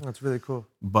of you. That's really cool.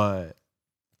 But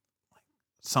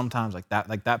sometimes like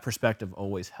that perspective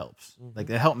always helps. Like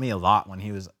it helped me a lot when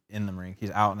he was in the Marine.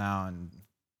 He's out now and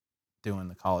doing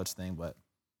the college thing, but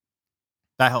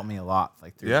that helped me a lot.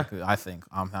 Like through, like, I think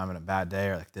I'm having a bad day,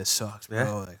 or like this sucks, bro.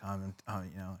 Yeah. Like I'm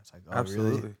it's like, oh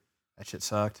Absolutely. really? That shit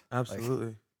sucked. Absolutely.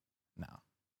 Like, no.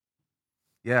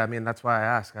 Yeah, I mean that's why I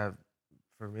ask.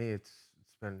 For me, it's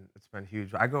been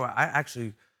huge. I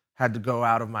actually had to go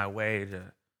out of my way to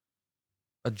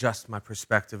adjust my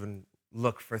perspective and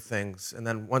look for things. And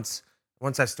then once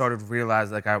I started to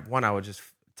realize, like I would just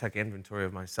take inventory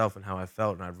of myself and how I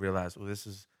felt, and I'd realize, well, this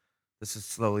is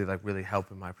slowly like really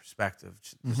helping my perspective.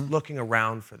 Just looking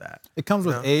around for that. It comes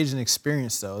with age and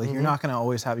experience, though. Like you're not gonna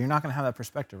have that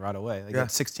perspective right away. Like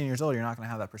at 16 years old, you're not gonna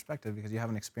have that perspective because you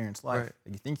haven't experienced life. Right.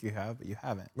 Like you think you have, but you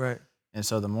haven't. Right. And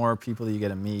so the more people that you get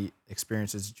to meet,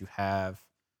 experiences that you have,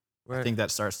 I think that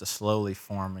starts to slowly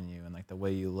form in you, and like the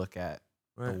way you look at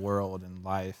the world and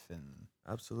life, and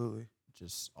absolutely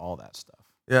just all that stuff.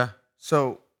 Yeah.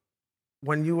 So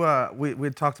when you we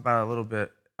had talked about it a little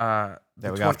bit. We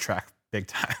got off track big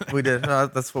time. We did. No,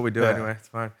 that's what we do anyway. It's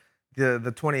fine. The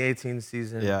 2018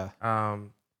 season. Yeah.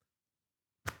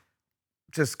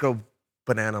 Just go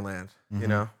banana land,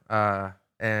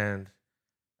 and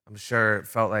I'm sure it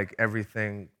felt like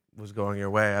everything was going your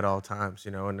way at all times,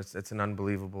 and it's an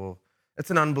unbelievable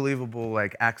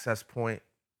like access point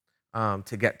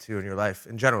to get to in your life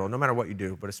in general, no matter what you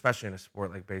do, but especially in a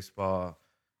sport like baseball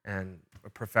and a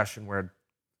profession where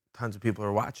tons of people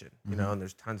are watching, and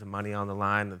there's tons of money on the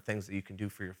line, the things that you can do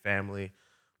for your family.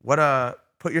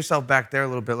 Put yourself back there a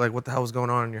little bit, like what the hell was going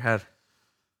on in your head?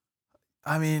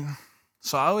 I mean,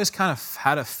 so I always kind of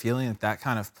had a feeling that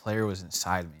kind of player was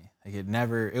inside me. Like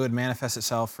it would manifest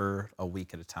itself for a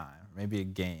week at a time, maybe a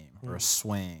game or a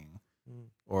swing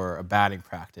or a batting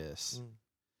practice.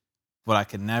 But I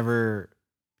could never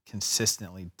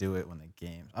consistently do it when the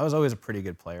games. I was always a pretty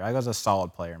good player. I was a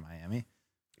solid player in Miami.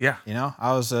 Yeah. You know,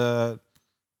 I was a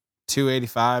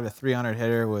 285 to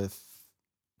 300 with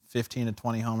 15 to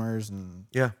 20 homers and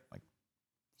like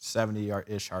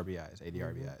 70-ish RBIs, 80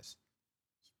 RBIs. It's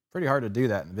pretty hard to do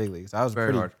that in the big leagues. I was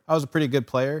a pretty good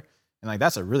player, and like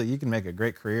you can make a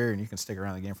great career and you can stick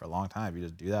around the game for a long time if you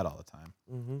just do that all the time.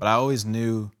 But I always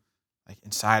knew, like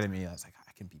inside of me, I was like,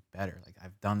 I can be better. Like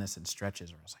I've done this in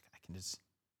stretches where I was like, if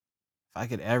I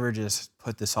could ever just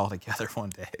put this all together one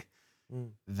day,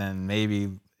 then maybe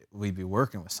we'd be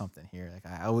working with something here. Like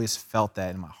I always felt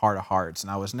that in my heart of hearts, and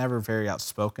I was never very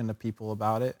outspoken to people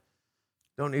about it.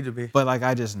 Don't need to be. But like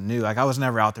I just knew, like I was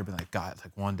never out there being like, God,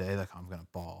 like one day, like I'm gonna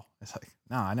ball. It's like,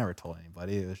 no, I never told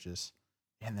anybody. It was just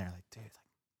in there, like, dude, like,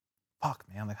 fuck,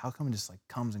 man, like how come it just like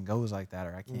comes and goes like that,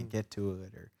 or I can't get to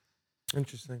it, or.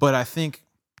 Interesting. But I think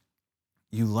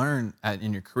you learn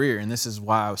in your career, and this is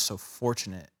why I was so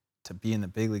fortunate to be in the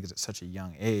big leagues at such a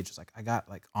young age. It's like I got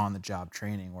like on the job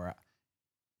training where,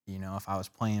 if I was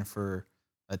playing for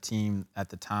a team at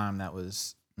the time that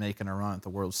was making a run at the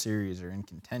World Series or in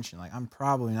contention, like I'm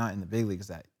probably not in the big leagues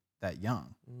that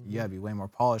young. You gotta be way more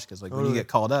polished because like when you get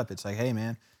called up, it's like, hey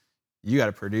man, you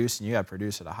gotta produce, and you gotta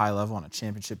produce at a high level on a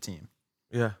championship team.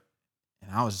 Yeah.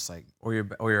 And I was just like, or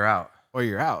you're out. Or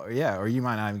you're out, or you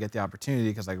might not even get the opportunity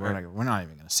because like we're not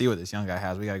even gonna see what this young guy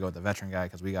has. We gotta go with the veteran guy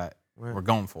because we're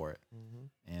going for it,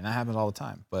 and that happens all the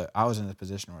time. But I was in a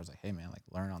position where I was like, hey man, like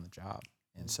learn on the job,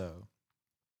 and so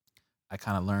I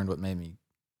kind of learned what made me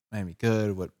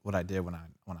good, what I did when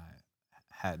I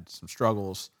had some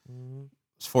struggles.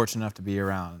 Was fortunate enough to be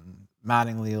around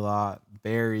Mattingly a lot,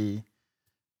 Barry,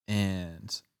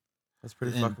 and that's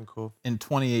pretty fucking cool. In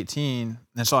 2018,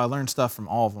 and so I learned stuff from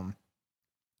all of them.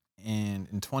 And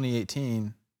in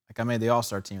 2018, like I made the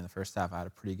All-Star team in the first half. I had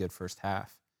a pretty good first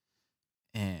half.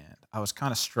 And I was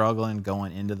kind of struggling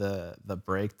going into the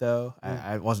break though.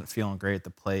 I wasn't feeling great at the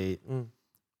plate. I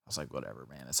was like, whatever,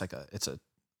 man. It's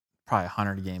probably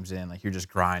 100 games in. Like you're just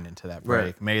grinding to that break.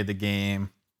 Right. Made the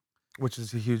game. Which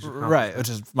is a huge right. It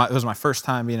was my first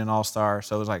time being an All-Star.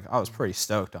 So it was like I was pretty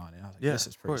stoked on it. I was like, this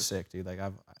is pretty sick, dude. Like I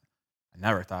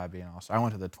never thought I'd be an All-Star. I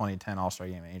went to the 2010 All-Star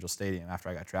game at Angel Stadium after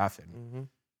I got drafted.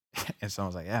 And someone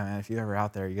was like, yeah, man, if you're ever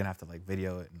out there, you're going to have to like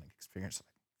video it and like experience it.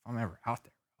 Like, if I'm ever out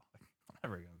there, like, I'm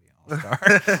never going to be an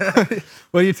All-Star.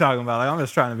 What are you talking about? Like, I'm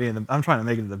just trying to I'm trying to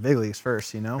make it to the big leagues first,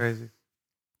 Crazy.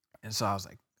 And so I was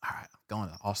like, all right, I'm going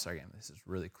to the All-Star game. This is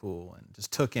really cool. And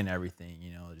just took in everything,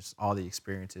 just all the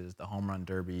experiences, the home run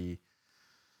derby,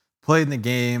 played in the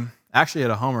game, actually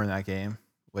had a homer in that game.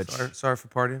 Which, sorry for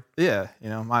partying. Yeah,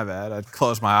 my bad. I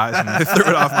closed my eyes and I threw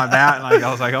it off my bat, and like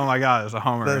I was like, "Oh my god, it's a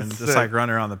homer!" That's and sick. just like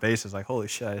running around the bases, like, "Holy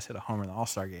shit, I just hit a homer in the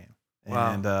All-Star game!"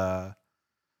 Wow. And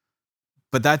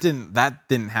but that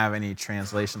didn't have any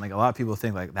translation. Like a lot of people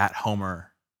think like that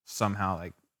homer somehow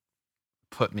like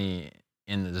put me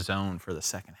in the zone for the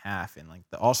second half. And like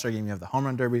the All-Star game, you have the home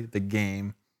run derby, the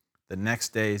game. The next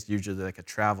day is usually like a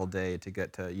travel day to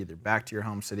get to either back to your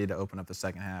home city to open up the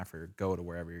second half or go to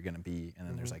wherever you're going to be. And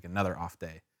then there's like another off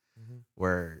day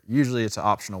where usually it's an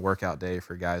optional workout day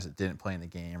for guys that didn't play in the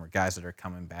game or guys that are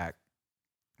coming back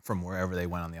from wherever they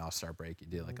went on the All-Star break. You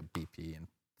do like a BP and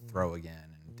throw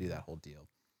again and do that whole deal.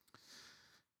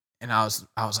 And I was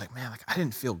like, man, like I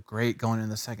didn't feel great going in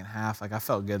the second half. Like I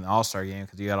felt good in the All-Star game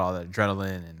because you got all that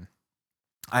adrenaline, and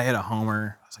I hit a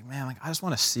homer. I was like, man, like I just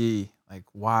want to see like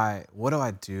what do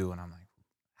I do when I'm like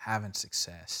having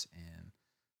success and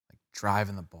like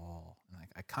driving the ball. And like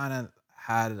I kind of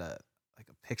had a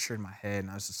picture in my head, and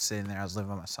I was just sitting there. I was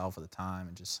living by myself at the time,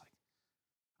 and just like,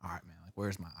 all right, man, like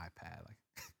where's my iPad?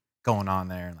 Like going on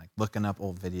there and like looking up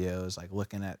old videos, like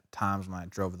looking at times when I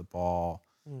drove the ball.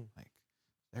 Like,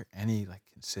 are there any like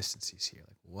consistencies here?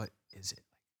 Like, what is it?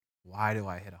 Like, why do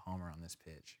I hit a homer on this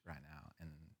pitch right now? And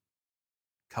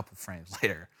a couple frames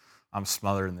later, I'm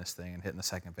smothered in this thing and hitting the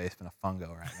second baseman a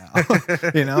fungo right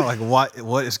now. Like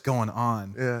what is going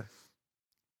on? Yeah.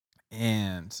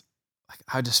 And like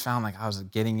I just found like I was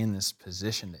getting in this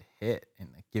position to hit and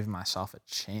like give myself a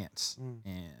chance.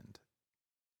 And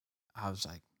I was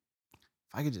like,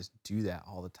 if I could just do that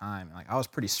all the time. And like I was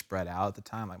pretty spread out at the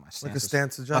time. Like my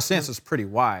stance was pretty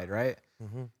wide, right?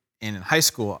 And in high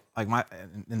school, like when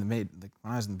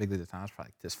I was in the big league at the time, I was probably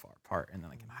like this far apart. And then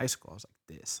like in high school, I was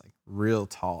like this, like real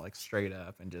tall, like straight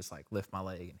up, and just like lift my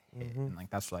leg and hit. And like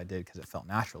that's what I did because it felt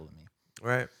natural to me.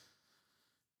 Right.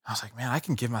 I was like, man, I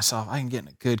can get in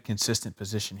a good, consistent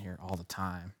position here all the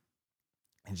time.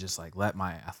 and just like let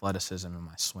my athleticism and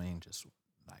my swing just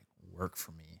like work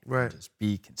for me. Right. And just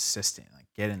be consistent, like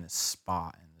get in this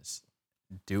spot and just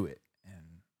do it.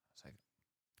 And it's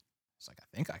like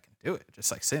I think I can do it.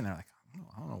 Just like sitting there like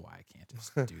I don't know why I can't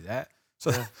just do that.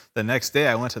 So the next day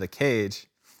I went to the cage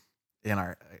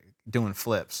and doing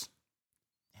flips.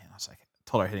 And I was like,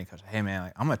 told our hitting coach, hey man,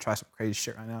 like, I'm gonna try some crazy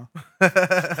shit right now.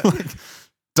 Like,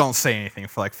 don't say anything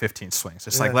for like 15 swings.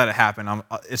 Just like let it happen.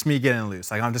 It's me getting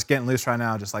loose. Like I'm just getting loose right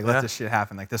now. Just like let this shit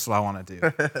happen. Like this is what I want to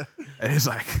do. And he's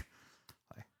like,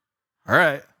 all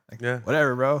right, like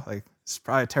whatever, bro. Like it's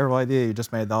probably a terrible idea. You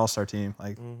just made the All-Star team.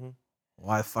 Like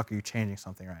why the fuck are you changing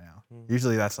something right now?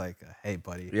 Usually that's like, hey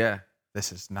buddy,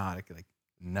 this is not like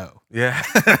no. Yeah.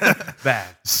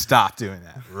 Bad. Stop doing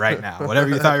that right now. Whatever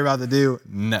you thought you were about to do,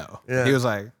 no. Yeah. He was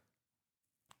like,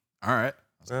 all right.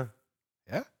 I was like,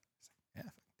 yeah,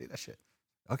 do that shit.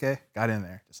 Okay, got in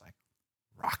there. Just like,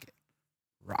 rock it.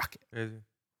 Crazy.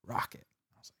 Rock it.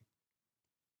 I was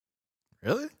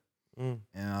like, really?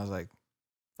 And I was like,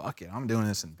 fuck it. I'm doing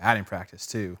this in batting practice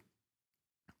too.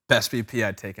 Best BP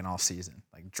I'd taken all season.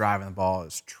 Like driving the ball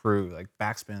is true. Like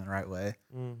backspin the right way.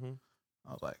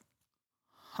 I was like,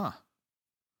 huh.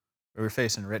 We were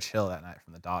facing Rich Hill that night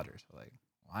from the Dodgers. I was like,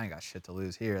 well, I ain't got shit to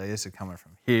lose here. Like, this is coming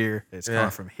from here. It's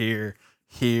coming from here.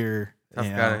 Tough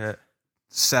guy to hit.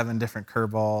 7 different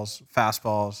curveballs,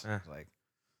 fastballs. I was like,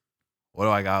 what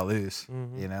do I got to lose?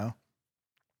 You know?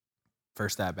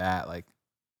 First at bat, like,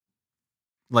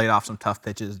 laid off some tough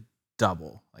pitches,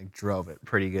 double. Like, drove it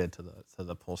pretty good to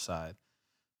the pull side.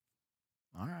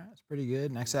 All right, that's pretty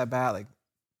good. Next at bat, like,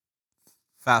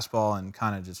 fastball and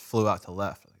kind of just flew out to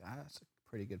left. Like, that's a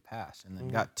pretty good pass. And then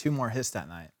got 2 more hits that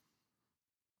night.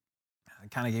 It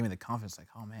kind of gave me the confidence, like,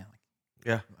 oh man,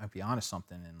 like, I might be onto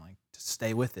something, and like to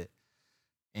stay with it.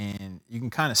 And you can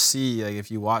kind of see, like,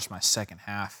 if you watch my second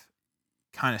half,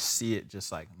 kind of see it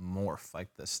just like morph. Like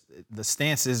the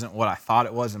stance isn't what I thought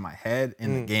it was in my head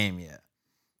in the game yet.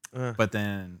 But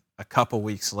then a couple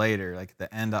weeks later, like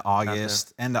the end of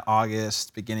August,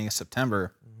 beginning of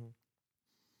September,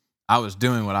 I was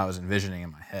doing what I was envisioning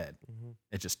in my head.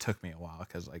 It just took me a while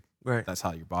because like that's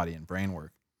how your body and brain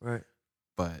work. Right.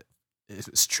 But it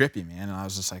was trippy, man. And I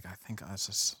was just like, I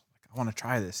want to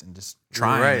try this, and just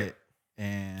trying it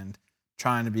and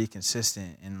trying to be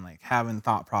consistent, and like having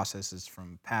thought processes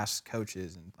from past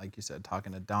coaches, and like you said,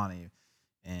 talking to Donnie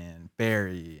and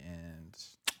Barry, and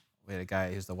we had a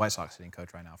guy who's the White Sox hitting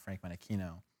coach right now, Frank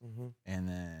Menachino. And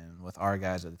then with our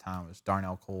guys at the time was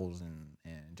Darnell Coles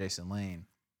and Jason Lane.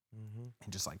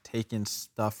 And just like taking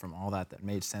stuff from all that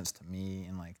made sense to me,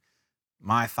 and like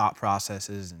my thought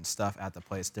processes and stuff at the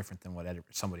plate is different than what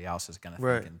somebody else is going to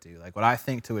think and do. Like what I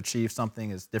think to achieve something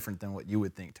is different than what you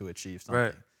would think to achieve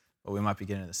something. But we might be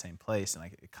getting to the same place. And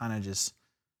like it kind of just,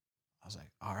 I was like,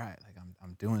 all right, like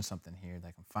I'm doing something here.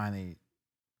 Like I'm finally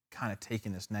kind of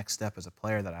taking this next step as a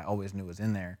player that I always knew was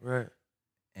in there. Right.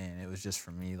 And it was just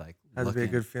for me, like looking a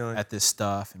good feeling at this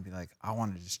stuff and be like, I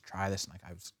want to just try this. And like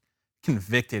I was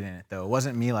convicted in it though. It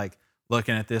wasn't me like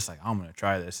looking at this like, I'm going to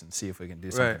try this and see if we can do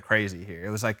something crazy here. It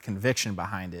was like conviction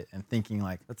behind it and thinking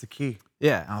like, that's a key.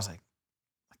 Yeah. And I was like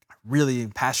I really am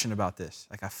passionate about this.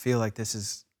 Like I feel like this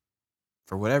is,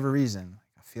 for whatever reason,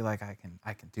 I feel like I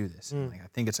can do this. And like I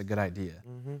think it's a good idea.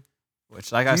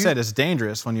 Which, like I said, is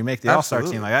dangerous when you make the All-Star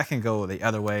team. Like I can go the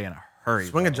other way in a hurry.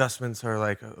 Swing adjustments are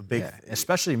like a big,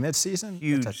 especially mid-season.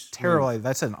 Huge. It's a terrible.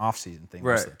 That's an off-season thing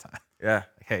most of the time. Yeah.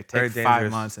 Like, hey, take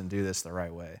 5 months and do this the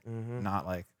right way. Not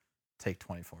like take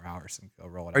 24 hours and go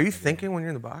roll it. Are you thinking when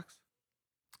you're in the box?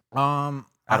 I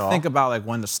think about like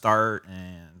when to start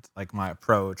and like my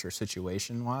approach or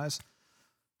situation wise.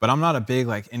 But I'm not a big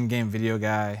like in-game video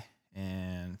guy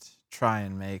and try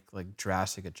and make like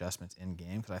drastic adjustments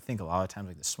in-game, because I think a lot of times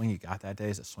like the swing you got that day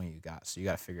is the swing you got. So you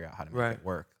got to figure out how to make it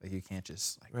work. Like you can't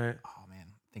just like, oh man,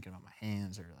 thinking about my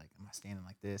hands, or like, am I standing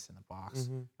like this in the box?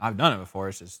 I've done it before.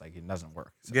 It's just like it doesn't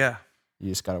work. So you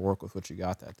just got to work with what you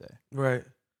got that day. Right.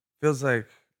 Feels like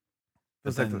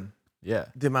the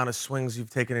amount of swings you've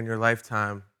taken in your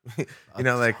lifetime. You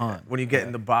know, like when you get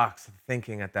in the box,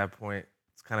 thinking at that point,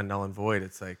 it's kind of null and void.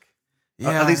 It's like,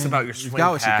 at least about your swing. You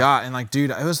got what you got, and like, dude,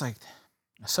 it was like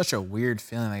such a weird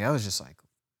feeling. Like I was just like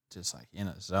in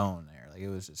a zone there. Like it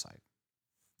was just like,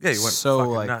 you went so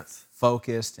fucking like nuts.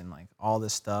 Focused and like all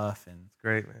this stuff. And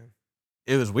great, man.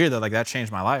 It was weird though. Like that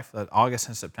changed my life. That August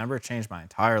and September changed my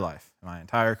entire life, my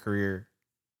entire career,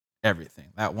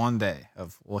 everything. That one day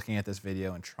of looking at this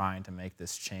video and trying to make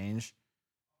this change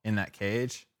in that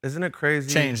cage. Isn't it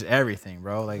crazy? Changed everything,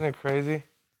 bro. Like, isn't it crazy?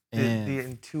 The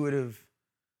intuitive.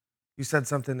 You said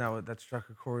something that struck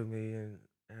a chord with me, and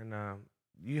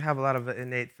you have a lot of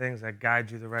innate things that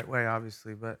guide you the right way,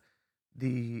 obviously, but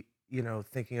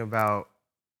thinking about,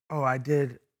 oh, I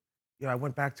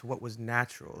went back to what was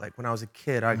natural. Like when I was a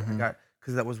kid, I got,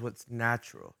 because that was what's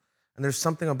natural. And there's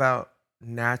something about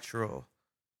natural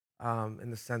in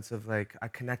the sense of like, I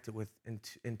connected with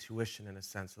intuition in a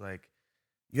sense. Like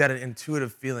you had an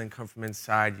intuitive feeling come from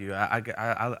inside you.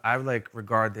 I like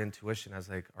regard the intuition as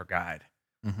like our guide.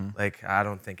 Like I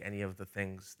don't think any of the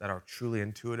things that are truly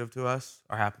intuitive to us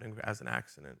are happening as an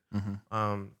accident.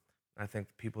 I think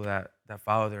the people that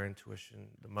follow their intuition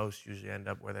the most usually end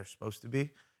up where they're supposed to be.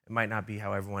 It might not be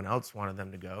how everyone else wanted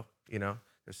them to go.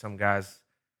 There's some guys,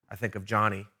 I think of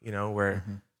Johnny, where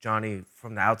Johnny,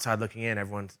 from the outside looking in,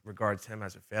 everyone regards him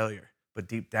as a failure. But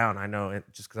deep down, I know,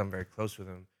 just because I'm very close with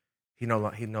him, he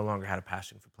no longer had a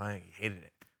passion for playing. He hated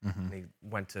it. And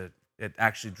it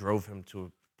actually drove him to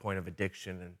a point of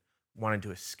addiction and wanted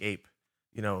to escape,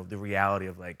 the reality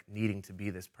of like needing to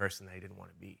be this person that he didn't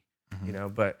want to be,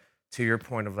 But to your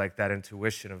point of like that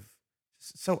intuition of,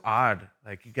 it's so odd.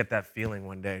 Like you get that feeling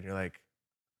one day and you're like,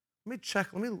 let me check,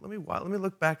 let me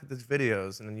look back at these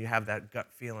videos, and then you have that gut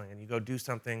feeling and you go do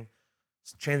something,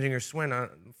 changing your swing in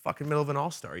the fucking middle of an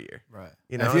all-star year. Right.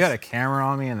 If you had a camera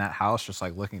on me in that house just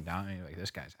like looking down at me, like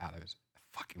this guy's out of his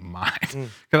fucking mind.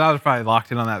 Because I was probably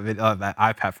locked in on that video, that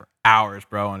iPad for hours,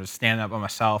 bro, and just standing up by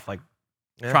myself, like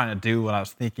trying to do what I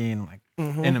was thinking, like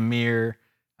in a mirror.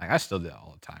 Like I still do that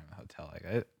all the time in the hotel.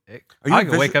 Like I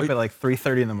could wake up at like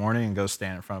 3:30 in the morning and go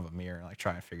stand in front of a mirror and like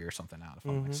try and figure something out if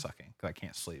I'm like sucking because I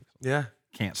can't sleep. Yeah.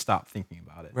 Can't stop thinking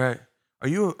about it. Right. Are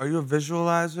you a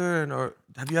visualizer, or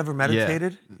have you ever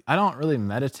meditated? Yeah. I don't really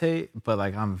meditate, but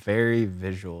like I'm very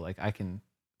visual. Like I can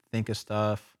think of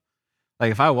stuff.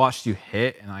 Like if I watched you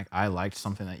hit and like I liked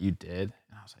something that you did,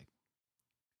 and I was like,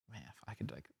 man, if I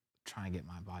could like try and get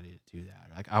my body to do that.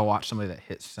 Or, like I watch somebody that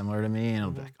hits similar to me, and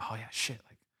it'll be like, oh yeah, shit,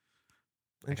 like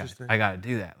interesting. I gotta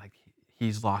do that. Like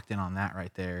he's locked in on that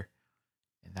right there,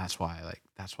 and that's why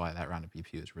that round of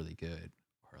BP was really good.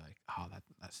 Or like, oh,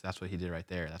 that's what he did right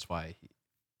there. That's why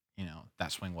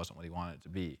that swing wasn't what he wanted it to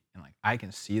be. And like I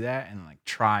can see that and like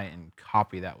try and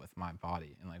copy that with my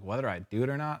body. And like whether I do it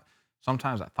or not,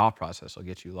 sometimes that thought process will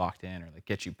get you locked in or like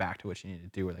get you back to what you need to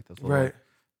do, or like those little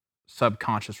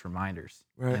subconscious reminders.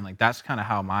 Right. And like that's kind of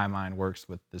how my mind works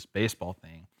with this baseball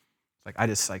thing. It's like I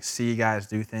just like see guys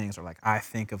do things, or like I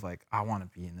think of like I want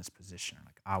to be in this position, or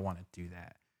like I want to do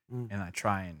that. And I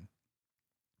try and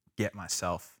get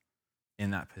myself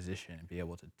in that position and be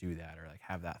able to do that, or like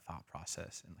have that thought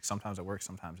process. And like sometimes it works,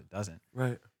 sometimes it doesn't.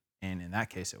 Right. And in that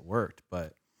case it worked,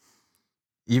 but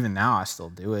even now I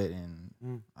still do it,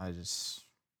 and I don't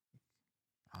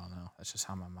know. That's just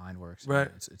how my mind works. Right.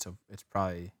 It's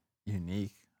probably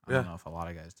unique. I don't know if a lot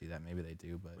of guys do that. Maybe they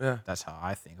do, but that's how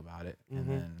I think about it. And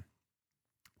then,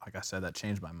 like I said, that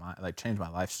changed my mind. Like changed my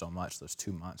life so much. Those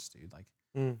 2 months, dude.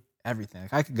 Like everything.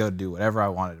 Like I could go do whatever I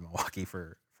wanted in Milwaukee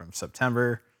from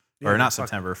September. Or not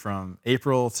September, from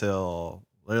April till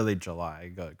literally July. I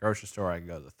could go to the grocery store, I could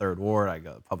go to the Third Ward, I could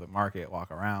go to the public market, walk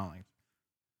around, like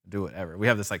do whatever. We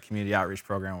have this like community outreach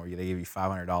program where they give you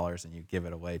 $500 and you give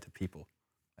it away to people.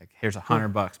 Like, here's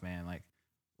 $100, man, like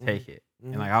take it.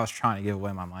 And like I was trying to give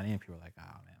away my money, and people were like, oh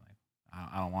man, like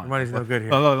I don't want it. Money's no good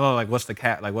here. No, like what's the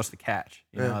catch?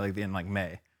 You know, like in like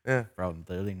May. Yeah. Bro,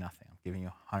 literally nothing. I'm giving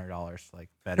you $100 to like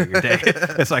better your day.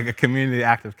 It's like a community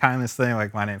act of kindness thing.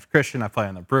 Like, my name's Christian. I play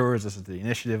on the Brewers. This is the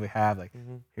initiative we have. Like,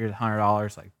 here's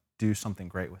 $100. Like, do something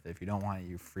great with it. If you don't want it,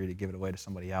 you're free to give it away to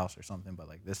somebody else or something. But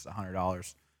like, this is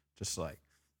 $100, just like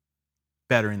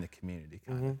bettering the community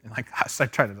kind of. And like, I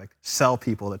tried to like sell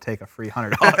people to take a free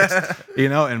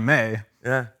 $100, in May.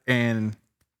 Yeah. And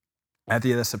at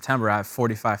the end of September, I have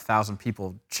 45,000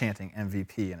 people chanting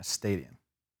MVP in a stadium,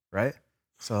 right?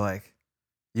 So like,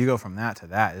 you go from that to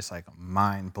that, it's like a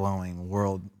mind-blowing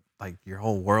world. Like your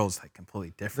whole world's like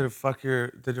completely different.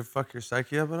 Did it fuck your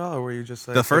psyche up at all, or were you just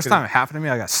like? The first time it happened to me,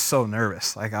 I got so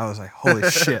nervous. Like I was like, holy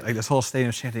shit! Like this whole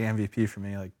stadium's chanting MVP for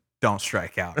me. Like, don't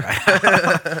strike out,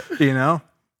 right?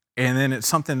 And then it's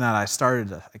something that I started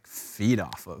to like feed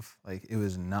off of. Like it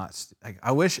was nuts. Like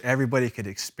I wish everybody could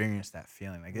experience that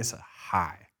feeling. Like it's a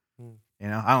high.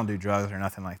 I don't do drugs or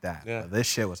nothing like that. Yeah. But this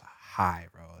shit was a high,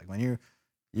 bro. Like when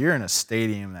you're in a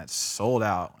stadium that's sold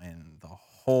out and the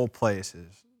whole place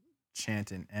is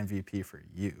chanting MVP for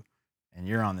you, and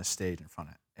you're on this stage in front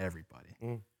of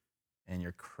everybody, and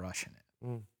you're crushing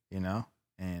it,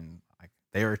 and like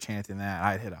they were chanting that.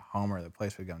 I'd hit a homer, the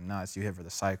place would go nuts. You hit for the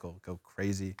cycle, go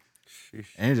crazy. Sheesh.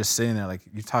 And you're just sitting there, like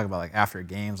you talk about like after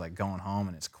games, like going home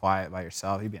and it's quiet by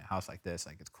yourself. You'd be in a house like this,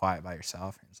 like it's quiet by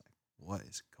yourself, and it's like, what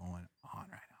is going on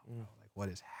right now, bro? Like what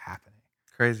is happening?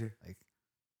 Crazy. Like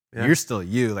Yeah. You're still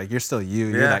you. Like, you're still you.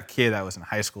 You're Yeah. that kid that was in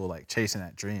high school, like, chasing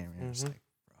that dream. You're just like,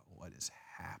 bro, what is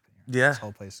happening? Yeah. This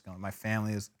whole place is going. My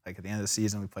family is, like, at the end of the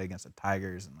season, we play against the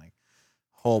Tigers, and, like,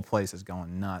 whole place is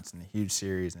going nuts in a huge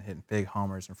series and hitting big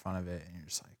homers in front of it. And you're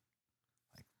just like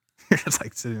you're just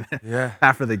like sitting there Yeah.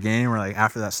 after the game or like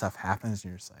after that stuff happens,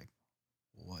 and you're just like,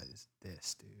 what is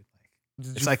this, dude?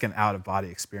 Like, it's like an out of body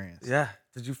experience. Yeah.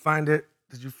 Did you find it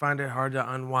hard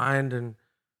to unwind and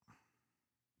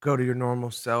go to your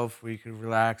normal self where you could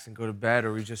relax and go to bed,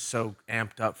 or were you just so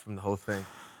amped up from the whole thing?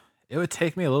 It would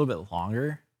take me a little bit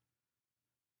longer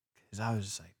because I was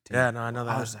just like, dude, Yeah, no, I know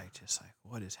that. I was like, just like,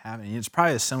 what is happening? It's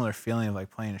probably a similar feeling of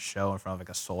like playing a show in front of like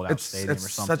a sold out stadium or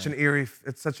something.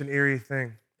 It's such an eerie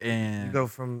thing. And You go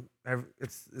from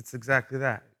it's exactly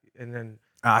that, and then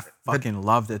I fucking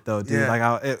loved it though, dude. Yeah.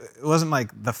 Like, it wasn't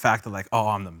like the fact that like, oh,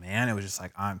 I'm the man. It was just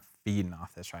like, I'm feeding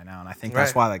off this right now, and I think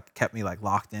that's Right. why like kept me like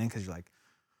locked in, because you're like,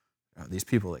 oh, these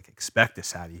people like expect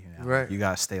this out of you now. Right. Like, you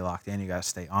gotta stay locked in. You gotta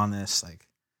stay on this. Like,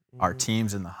 our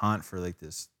team's in the hunt for like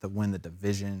this to win the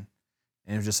division,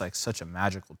 and it was just like such a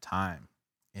magical time.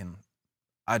 And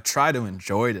I try to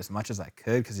enjoy it as much as I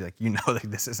could, because like, you know, like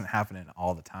this isn't happening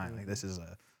all the time. Like, this is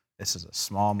a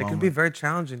small moment. It can be very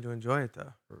challenging to enjoy it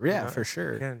though. Yeah, You know, for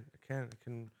sure.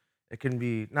 It can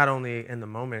be not only in the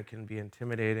moment, it can be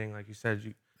intimidating. Like you said,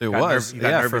 you It got was. you got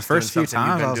Yeah, for the nervous first few doing something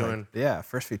times, you've I been was doing. like, yeah,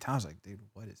 first few times, like, dude,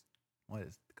 what is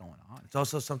going on? It's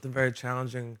also something very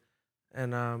challenging,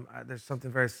 and there's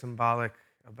something very symbolic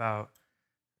about,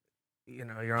 you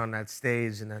know, you're on that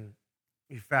stage, and then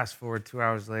you fast forward 2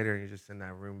 hours later, and you're just in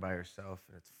that room by yourself,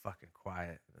 and it's fucking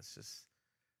quiet. It's just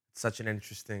such an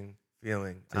interesting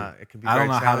feeling. It can be. I don't very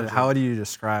know challenging. how do you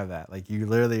describe that? Like, you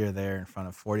literally are there in front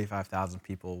of 45,000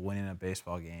 people winning a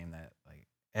baseball game that like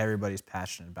everybody's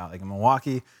passionate about. Like in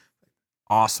Milwaukee,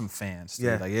 awesome fans, dude.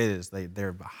 Yeah. Like, it is.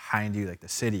 They're behind you. Like, the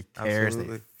city cares.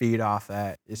 Absolutely. They feed off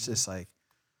that. It's just like,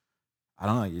 I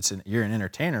don't know. You're an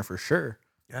entertainer for sure.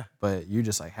 Yeah. But you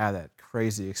just like have that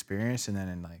crazy experience, and then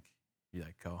you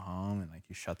like go home, and like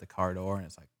you shut the car door, and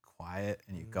it's like quiet,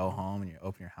 and you go home and you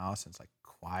open your house, and it's like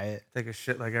quiet. Take a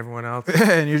shit like everyone else.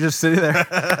 And you're just sitting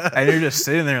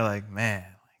there, like, man,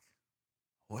 like,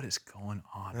 what is going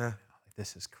on? Yeah. Right now? Like,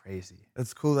 this is crazy.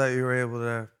 It's cool that you were able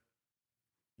to,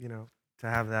 you know, to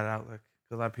have that outlook.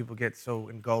 'Cause a lot of people get so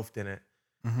engulfed in it,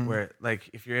 where like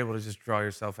if you're able to just draw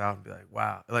yourself out and be like,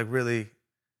 wow, like really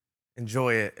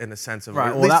enjoy it in the sense of, Right, or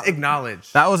at well, least that-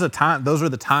 acknowledge. That was a time. Those were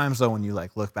the times though when you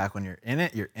like look back, when you're in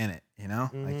it. You know,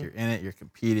 like you're in it. You're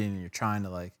competing, and you're trying to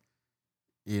like,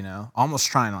 you know, almost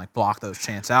trying to like block those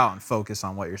chants out and focus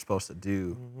on what you're supposed to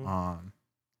do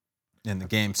in the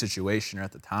game situation or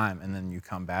at the time. And then you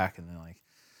come back, and then like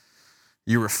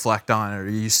you reflect on it, or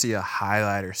you see a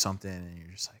highlight or something, and you're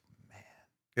just like, man,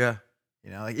 Yeah.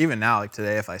 you know, like even now, like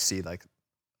today, if I see like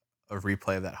a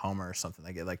replay of that homer or something,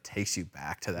 like it like takes you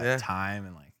back to that Yeah. time,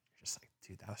 and like you're just like,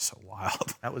 dude, that was so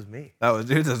wild. That was me. That was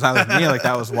me. Like,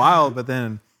 that was wild. But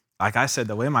then, like I said,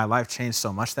 the way my life changed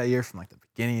so much that year, from like the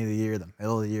beginning of the year, the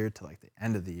middle of the year, to like the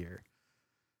end of the year.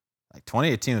 Like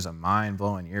 2018 was a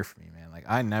mind-blowing year for me, man. Like,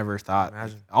 I never thought like,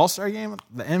 Imagine. All-Star game,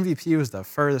 the MVP was the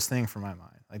furthest thing from my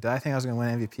mind. Like, did I think I was gonna win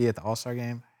MVP at the All-Star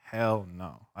game? Hell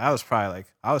no. I was probably like,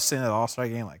 I was sitting at the All-Star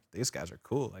game like, these guys are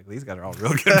cool. Like, these guys are all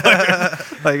real good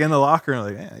players. Like, in the locker room,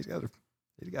 like, man, these guys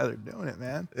are doing it,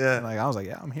 man. Yeah. And like, I was like,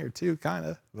 yeah, I'm here too, kind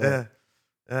of. Yeah.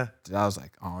 Yeah. I was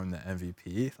like, oh, I'm the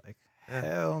MVP. Like, Yeah.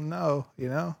 hell no, you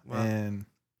know? Wow. And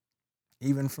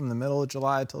even from the middle of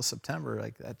July till September,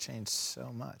 like, that changed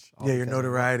so much. all Yeah, your because of that.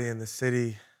 notoriety in the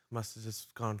city must have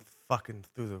just gone fucking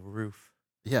through the roof.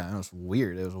 Yeah, and it was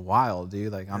weird. It was wild,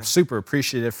 dude. Like, I'm super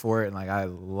appreciative for it, and like, I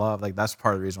love, like, that's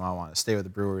part of the reason why I want to stay with the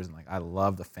Brewers, and like, I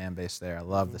love the fan base there. I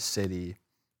love the city.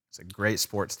 It's a great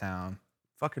sports town.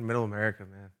 Fucking Middle America,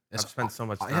 man. It's I've spent so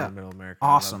much time yeah, in Middle America. I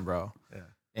love Awesome, it. bro. Yeah.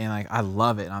 And like, I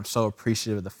love it, and I'm so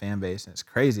appreciative of the fan base, and it's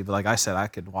crazy. But like I said, I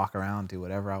could walk around, do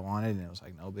whatever I wanted, and it was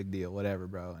like no big deal, whatever,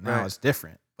 bro. And now Right. it's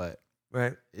different, but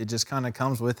Right. it just kind of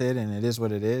comes with it, and it is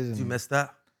what it is. Did And, you miss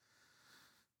that?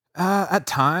 at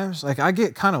times, like, I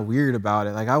get kind of weird about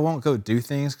it. Like, I won't go do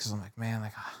things because I'm like, man,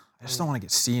 like, I just don't want to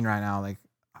get seen right now. Like,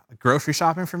 grocery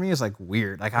shopping for me is like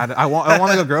weird. Like, I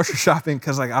want to go grocery shopping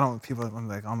because like I'm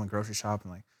like, I'm a grocery shop,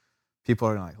 and like people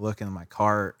are gonna like look in my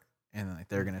cart, and like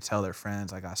they're gonna tell their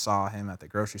friends, like, I saw him at the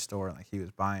grocery store, and like he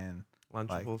was buying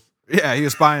Lunchables. yeah, he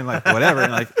was buying like whatever,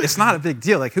 and like it's not a big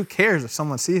deal. Like, who cares if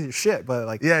someone sees your shit? But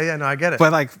like, Yeah, no, I get it.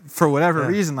 but like for whatever Yeah.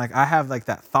 reason, like I have like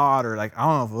that thought, or like I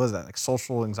don't know if it was that like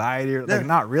social anxiety, or Yeah. like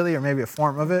not really, or maybe a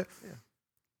form of it. Yeah.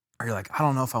 Or you're like, I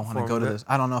don't know if I want to Form go of to it. this.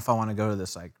 I don't know if I want to go to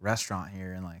this like restaurant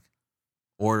here and like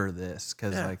order this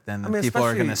because Yeah. like then I mean, people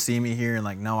are gonna especially- see me here and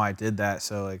like, no, I did that.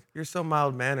 So like, You're so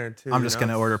mild mannered too. I'm you just know?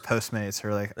 gonna order Postmates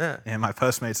or like, Yeah. and my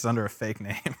Postmates is under a fake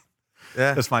name.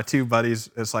 Yeah. It's my two buddies.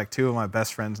 It's like two of my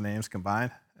best friends' names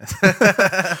combined.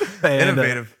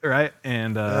 Innovative. Right?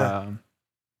 And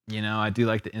you know, I do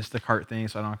like the Instacart thing,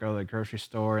 so I don't go to the grocery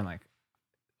store and like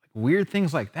weird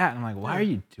things like that. And I'm like, why are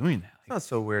you doing that? It's not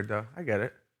so weird though. I get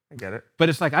it. But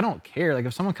it's like I don't care. Like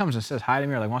if someone comes and says hi to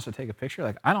me or like wants to take a picture,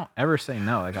 like I don't ever say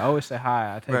no. Like I always say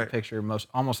hi. I take a picture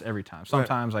almost every time.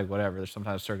 Sometimes like whatever. There's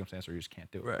sometimes circumstances where you just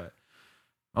can't do it. Right. But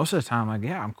most of the time, like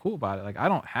yeah, I'm cool about it. Like I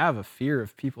don't have a fear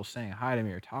of people saying hi to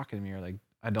me or talking to me or like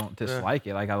I don't dislike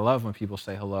it. Like I love when people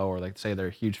say hello or like say they're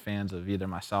huge fans of either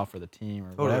myself or the team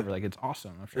or whatever. Like it's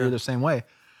awesome. I'm sure you're the same way.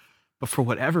 But for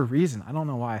whatever reason, I don't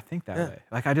know why I think that way.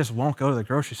 Like I just won't go to the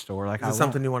grocery store. Like Is it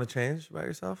something you want to change about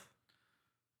yourself?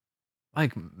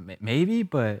 Like maybe,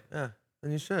 but Yeah,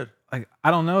 then you should. like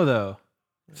I don't know though.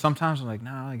 Sometimes I'm like,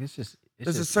 nah, like it's just.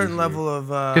 There's a certain level of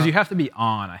because you have to be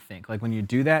on. I think like when you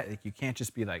do that, like you can't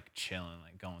just be like chilling,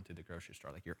 like going through the grocery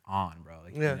store. Like you're on, bro.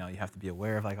 Like you know, you have to be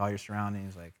aware of like all your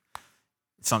surroundings. Like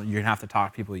you're gonna have to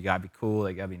talk to people. You gotta be cool.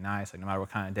 Like you gotta be nice. Like no matter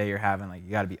what kind of day you're having, like you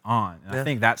gotta be on. And I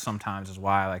think that sometimes is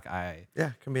why like I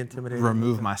can be intimidating.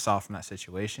 remove myself from that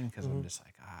situation because I'm just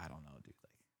like I don't know, dude.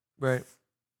 Like Right.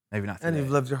 maybe not. And Today.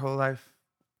 you've lived your whole life,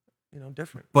 you know,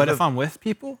 different. But if I'm with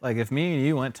people, like if me and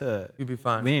you went to, you'd be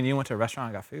fine. me and you went to a restaurant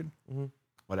and got food,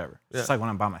 whatever. It's just like when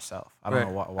I'm by myself. I don't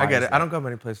know why. I get is it. I that? don't go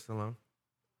many places alone.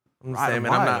 I'm the Right, same,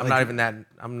 and why? I'm Like, not even that.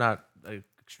 I'm not like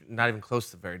not even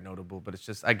close to very notable. But it's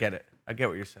just I get it. I get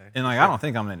what you're saying. And like I don't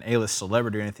think I'm an A-list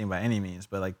celebrity or anything by any means,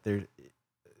 but like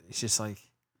it's just like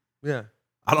Yeah.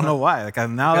 I don't know why. Like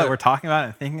now Yeah. that we're talking about it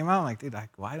and thinking about it, I'm like, dude, like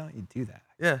why don't you do that?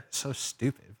 Yeah. It's so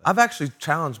stupid. But, I've actually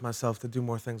challenged myself to do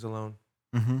more things alone.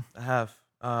 mm-hmm. I have,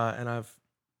 and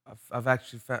I've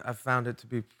actually I've found it to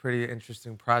be a pretty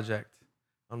interesting project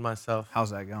on myself. How's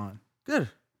that going? Good.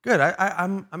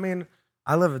 I mean,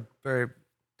 I live a very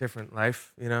different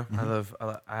life. You know,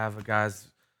 I have a guys.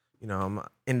 You know, I'm an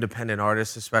independent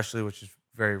artist, especially, which is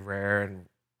very rare. And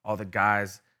all the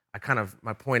guys,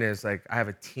 my point is like I have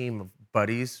a team of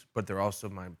buddies, but they're also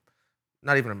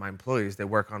not even my employees. They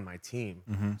work on my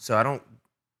team. So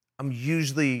I'm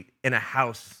usually in a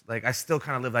house. Like I still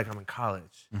kind of live like I'm in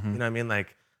college. You know what I mean?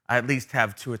 Like I at least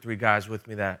have 2 or 3 guys with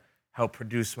me that help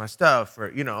produce my stuff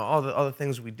or, you know, all the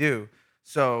things we do.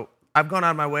 So I've gone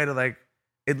out of my way to like,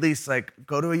 at least like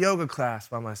go to a yoga class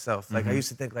by myself. Like I used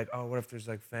to think like, oh, what if there's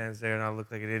like fans there and I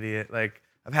look like an idiot? Like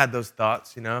I've had those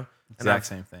thoughts, you know? Exact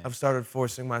same thing. I've started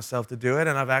forcing myself to do it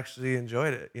and I've actually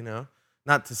enjoyed it, you know?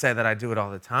 Not to say that I do it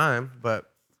all the time, but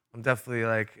I'm definitely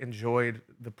like enjoyed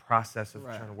the process of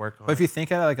trying to work on But it. if you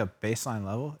think at like a baseline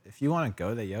level, if you want to go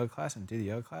to the yoga class and do the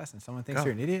yoga class and someone thinks Go.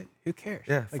 you're an idiot, who cares?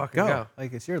 Yeah, like, fucking go.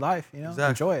 Like it's your life, you know? Exactly.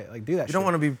 Enjoy it. Like do that You don't shit.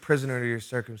 want to be prisoner to your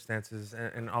circumstances,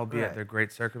 and albeit Right. they're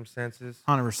great circumstances.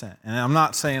 100%. And I'm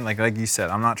not saying like you said,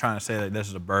 I'm not trying to say that this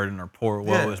is a burden or poor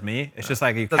woe Yeah. is me. It's just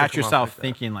like you Doesn't catch come off yourself like that.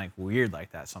 thinking like weird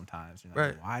like that sometimes. You know,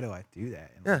 Right. like, why do I do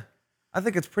that? And, Yeah, like, I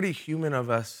think it's pretty human of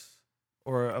us,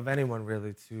 or of anyone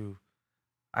really, to.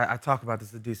 I talk about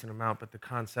this a decent amount, but the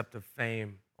concept of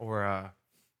fame, or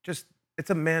just it's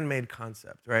a man-made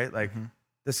concept, right? Like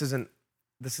this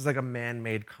is like a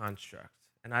man-made construct,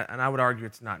 and I would argue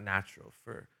it's not natural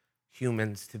for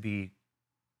humans to be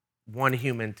one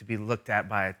human to be looked at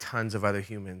by tons of other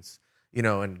humans, you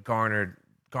know, and garner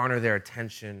their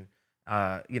attention,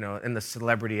 you know, in the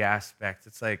celebrity aspect.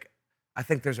 It's like I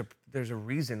think there's a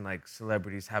reason like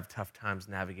celebrities have tough times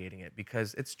navigating it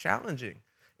because it's challenging.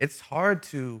 It's hard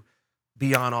to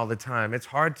be on all the time. It's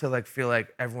hard to like feel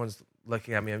like everyone's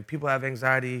looking at me. And people have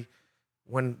anxiety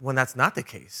when that's not the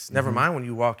case. Never mind when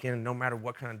you walk in, no matter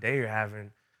what kind of day you're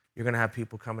having, you're gonna have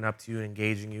people coming up to you,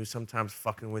 engaging you, sometimes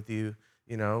fucking with you,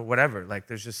 you know, whatever. Like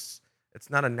it's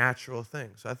not a natural thing.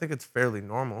 So I think it's fairly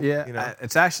normal. yeah, You know?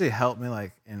 it's actually helped me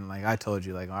like, and like I told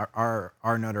you, like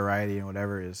our notoriety and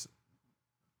whatever is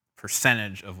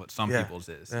percentage of what some people's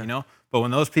is, you know? But when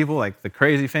those people, like the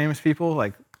crazy famous people,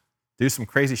 like do some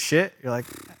crazy shit, you're like,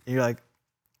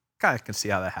 kind of can see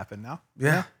how that happened now. Yeah.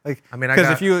 You know? Like, I mean, because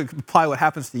if you apply what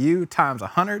happens to you times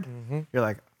 100, Mm-hmm. you're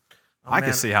like, I can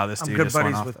man, see how this I'm dude good just went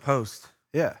buddies off. with Post.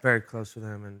 Yeah. Very close with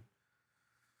him, and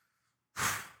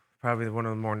probably one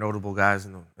of the more notable guys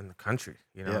in the country,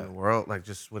 you know, in the world. Like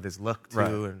just with his look too, Right.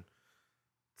 and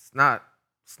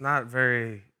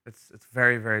it's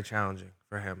very, very challenging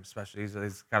for him. Especially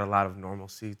he's got a lot of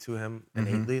normalcy to him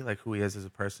innately, like who he is as a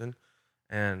person,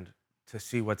 and to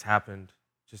see what's happened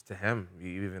just to him.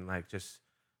 You even like just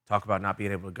talk about not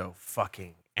being able to go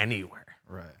fucking anywhere.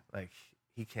 Right. Like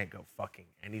he can't go fucking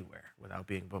anywhere without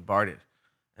being bombarded.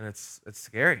 and it's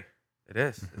scary. It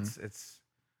is.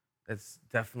 It's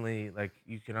definitely like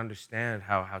you can understand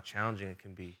how challenging it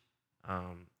can be,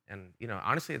 and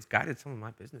honestly, it's guided some of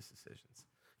my business decisions.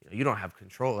 You don't have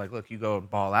control. Like, look, you go and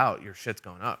ball out, your shit's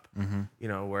going up.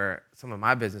 Where some of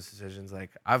my business decisions, like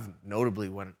I've notably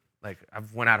went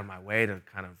out of my way to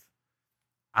kind of.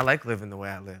 I like living the way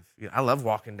I live. I love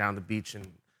walking down the beach and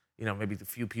maybe the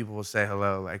few people will say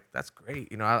hello. Like that's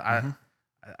great. I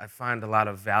find a lot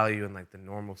of value in like the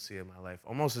normalcy of my life,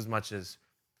 almost as much as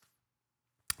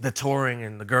the touring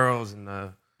and the girls and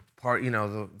the part,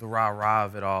 the rah-rah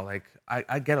of it all. Like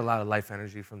I get a lot of life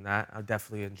energy from that. I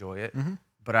definitely enjoy it.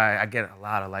 But I get a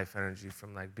lot of life energy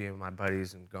from like being with my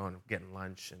buddies and going and getting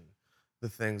lunch and the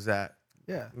things that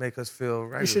make us feel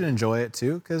right. You should enjoy it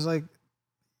too, because like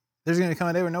there's gonna come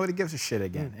a day where nobody gives a shit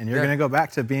again, and you're gonna go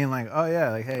back to being like, oh yeah,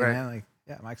 like hey man, like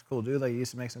yeah, Mike's a cool dude. Like he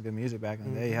used to make some good music back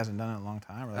in the day. He hasn't done it in a long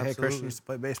time. Or like hey, Christian used to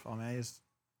play baseball, man.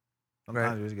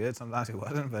 Sometimes he was good, sometimes he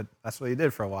wasn't, but that's what he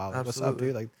did for a while. Like, what's up,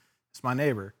 dude? Like it's my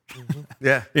neighbor.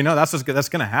 Yeah, that's what's good. That's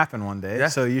gonna happen one day. Yeah.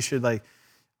 So you should like.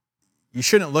 You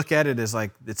shouldn't look at it as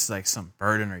like it's like some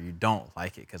burden or you don't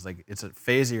like it, because like it's a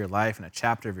phase of your life and a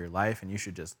chapter of your life, and you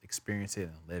should just experience it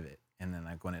and live it. And then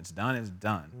like when it's done,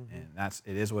 and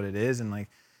it is what it is. And like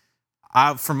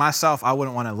for myself, I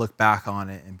wouldn't want to look back on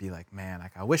it and be like, man,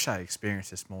 like I wish I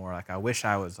experienced this more. Like I wish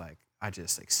I was like I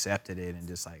just accepted it and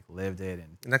just like lived it.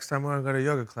 And next time we're gonna go to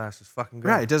yoga class, just fucking go.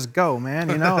 Right, just go, man.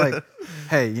 Like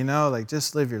hey, like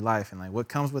just live your life, and like what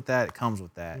comes with that, it comes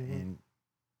with that. And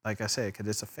like I said, because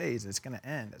it's a phase, it's gonna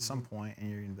end at some point,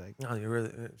 and you're gonna be like, no, you're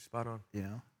really spot on.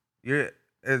 It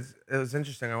was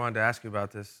interesting. I wanted to ask you about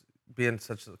this, being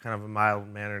such a kind of a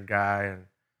mild-mannered guy,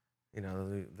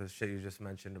 and the shit you just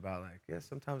mentioned about like,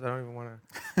 sometimes I don't even want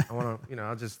to. I want to,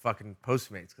 I'll just fucking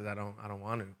Postmates because I don't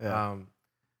want to. Yeah.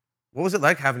 What was it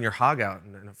like having your hog out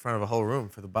in front of a whole room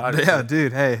for the body? Yeah,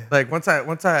 dude. Hey. Like once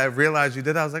I realized you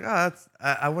did that, I was like,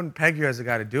 I wouldn't peg you as a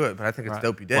guy to do it, but I think it's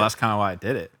dope you did. Well, that's kind of why I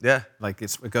did it. Yeah. Like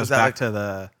it goes back to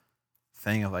the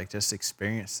thing of like just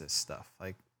experience this stuff.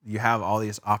 Like you have all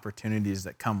these opportunities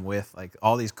that come with like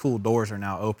all these cool doors are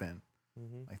now open,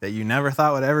 like that you never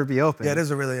thought would ever be open. Yeah, it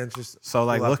is a really interesting. So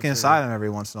like look inside them every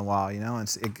once in a while,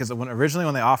 and because originally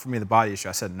when they offered me the body issue,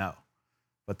 I said no.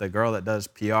 But the girl that does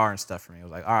PR and stuff for me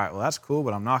was like, all right, well, that's cool,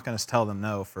 but I'm not going to tell them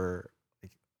no for,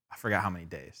 like, I forgot how many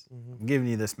days. I'm giving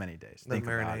you this many days. Think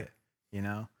about it,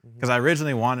 Because I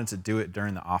originally wanted to do it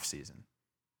during the off season.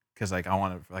 Because, like, I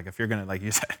want to, like, if you're going to, like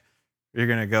you said, you're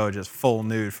going to go just full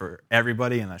nude for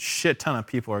everybody and a shit ton of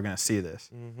people are going to see this.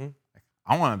 Like,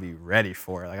 I want to be ready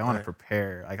for it. Like, I want to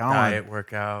prepare. Like, I don't want to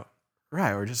workout.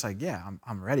 Right. Or just like, yeah,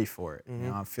 I'm ready for it.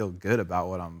 I feel good about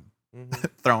what I'm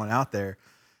throwing out there.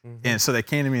 And so they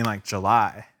came to me in like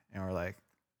July and were like,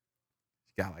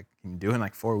 you got like, can you do it in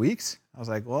like 4 weeks? I was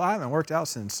like, well, I haven't worked out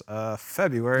since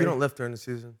February. You don't lift during the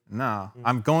season? No,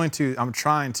 I'm trying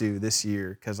to this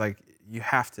year. Cause like you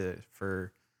have to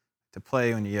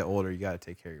play when you get older, you got to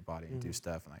take care of your body and do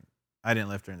stuff. And like, I didn't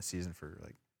lift during the season for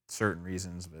like certain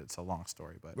reasons, but it's a long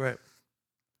story. But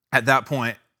at that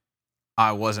point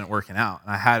I wasn't working out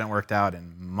and I hadn't worked out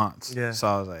in months. Yeah. So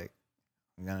I was like,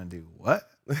 I'm going to do what?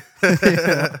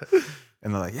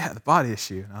 And they're like, yeah, the body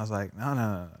issue. And I was like,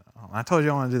 no. When I told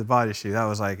you I want to do the body issue, that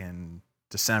was like in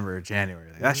December or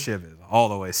January. Like, that ship is all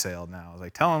the way sailed now. I was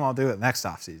like, tell them I'll do it next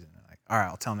off season. They're like, all right,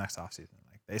 I'll tell them next off season.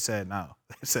 Like, they said no.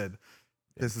 They said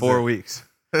 4 weeks.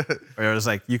 Or it was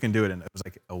like, you can do it in, it was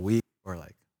like a week or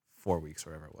like 4 weeks,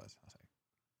 whatever it was. I was like,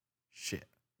 shit.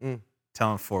 Tell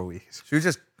them 4 weeks.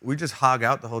 So we just hog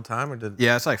out the whole time, or did?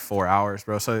 Yeah, it's like 4 hours,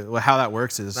 bro. So how that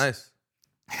works is nice.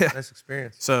 Nice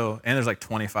experience. So, and there's like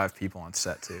 25 people on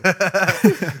set too.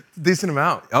 Decent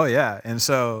amount. Oh yeah, and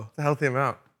so it's a healthy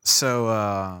amount. So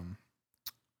I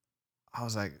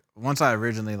was like, once I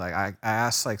originally like I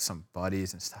asked like some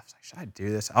buddies and stuff. I was like, should I do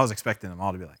this? I was expecting them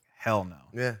all to be like, hell no.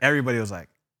 Yeah. Everybody was like,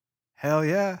 hell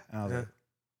yeah, and I was like,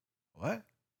 what?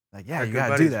 Like, yeah, you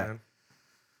gotta buddies, do that. Man.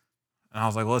 And I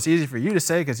was like, well, it's easy for you to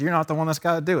say because you're not the one that's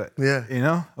got to do it.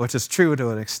 Yeah. Which is true to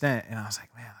an extent. And I was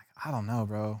like, man, like, I don't know,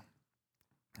 bro.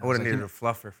 I would have needed a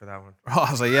fluffer for that one. I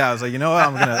was like, you know what?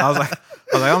 I'm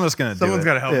just gonna do it. Someone's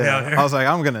gotta help me out here. I was like,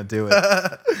 I'm gonna do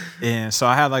it. And so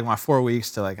I had like my 4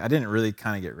 weeks to like, I didn't really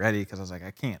kind of get ready because I was like,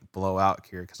 I can't blow out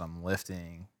here because I'm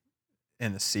lifting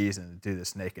in the season to do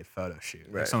this naked photo shoot.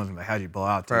 Right. Like, someone's gonna be like, how'd you blow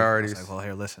out? Priorities. I was like, well,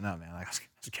 here, listen up, man. Like, let's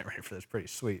get ready for this pretty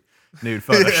sweet nude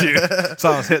photo shoot. So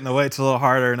I was hitting the weights a little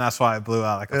harder, and that's why I blew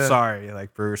out. Like, I'm sorry,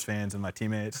 like Brewers fans and my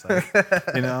teammates. Like,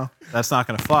 that's not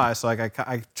gonna fly. So like,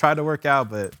 I tried to work out,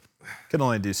 but could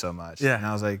only do so much. Yeah. And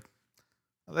I was like,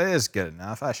 well, that is good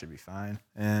enough. I should be fine.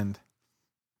 And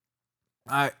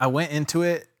I went into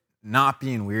it not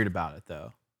being weird about it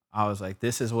though. I was like,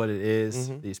 this is what it is.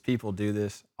 Mhm. These people do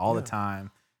this all the Yeah.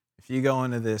 time. If you go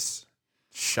into this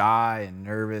shy and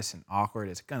nervous and awkward,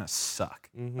 it's gonna suck.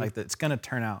 Mhm. Like it's gonna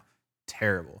turn out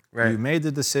terrible. Right. You made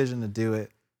the decision to do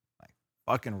it, like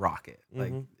fucking rock it.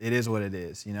 Like Mhm. it is what it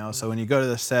is, you know. So when you go to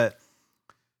the set,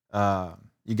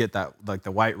 you get that like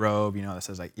the white robe, you know, that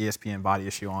says like ESPN Body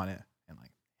Issue on it, and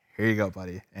like here you go,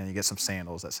 buddy, and you get some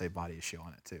sandals that say Body Issue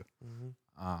on it too.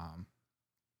 Mhm.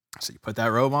 So you put that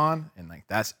robe on, and like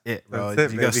that's it, bro.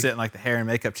 That's it, you go baby. sit in like the hair and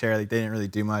makeup chair. Like they didn't really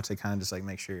do much. They kind of just like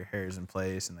make sure your hair is in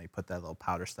place, and they put that little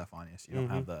powder stuff on you, so you don't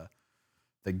have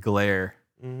the glare.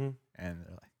 Mhm. And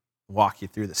they're like walk you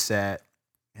through the set,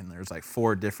 and there's like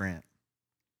 4 different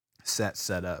sets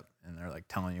set up, and they're like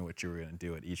telling you what you were gonna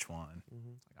do at each one.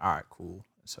 Mhm. Like, all right, cool.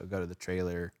 So go to the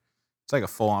trailer. It's like a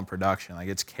full-on production. Like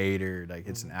it's catered. Like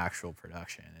it's an actual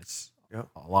production. It's Yep.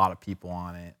 a lot of people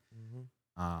on it. Mhm.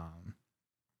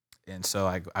 And so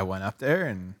I went up there,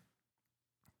 and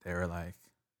they were like,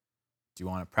 "Do you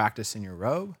want to practice in your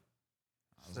robe?"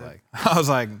 I was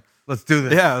like, Let's do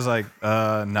this. yeah. I was like,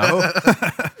 no.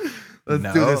 Let's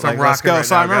No, do this. I'm like, let's rocking go. right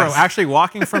So now, I remember guys. actually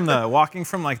walking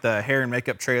from like the hair and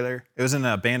makeup trailer. It was in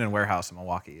an abandoned warehouse in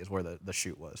Milwaukee, is where the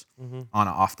shoot was Mhm. on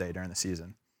an off day during the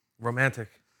season. Romantic.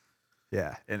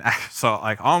 Yeah, and so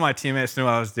like all my teammates knew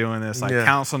I was doing this. Like Yeah.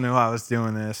 council knew I was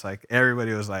doing this. Like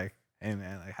everybody was like, "Hey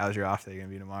man, like how's your off day gonna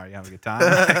be tomorrow? You having a good time?"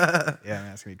 Like, yeah,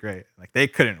 man, it's gonna be great. Like they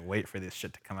couldn't wait for this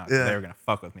shit to come out. 'Cause Yeah. They were gonna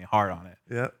fuck with me hard on it,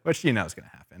 Yeah. which you know is gonna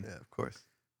happen. Yeah, of course.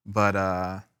 But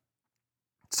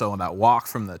so on that walk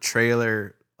from the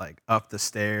trailer like up the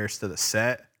stairs to the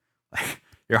set, like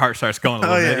your heart starts going a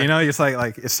little bit. yeah. You know, it's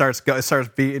like it starts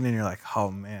beating, and you're like,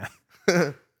 oh man,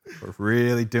 we're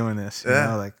really doing this. You Yeah.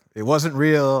 know, like it wasn't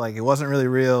real. Like it wasn't really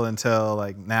real until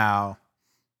like now.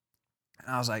 And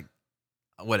I was like,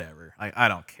 whatever. Like I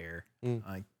don't care. Mm.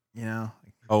 Like you know,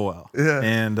 like, oh well. Yeah.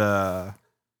 And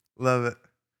Love it.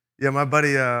 Yeah, my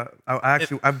buddy.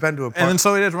 I've been to a park. and then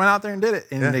so we just went out there and did it.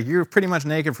 And Yeah. like, you're pretty much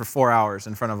naked for 4 hours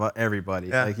in front of everybody.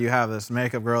 Yeah. Like you have this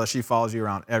makeup girl that she follows you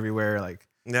around everywhere. Like,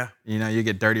 yeah. you know, you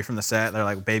get dirty from the set. They're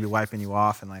like baby wiping you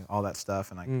off and like all that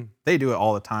stuff. And like Mm. they do it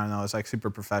all the time though. It's like super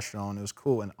professional and it was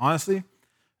cool. And honestly,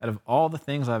 out of all the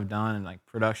things I've done in like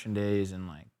production days and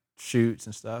like shoots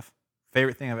and stuff,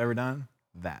 favorite thing I've ever done,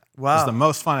 that. Wow. It's the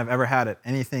most fun I've ever had at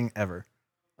anything ever.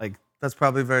 Like, That's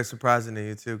probably very surprising to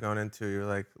you too. Going into, you're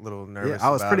like a little nervous. yeah, I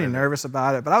was about pretty it. nervous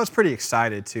about it, but I was pretty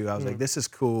excited too. I was like, this is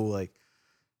cool. Like,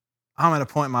 I'm at a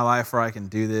point in my life where I can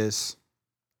do this.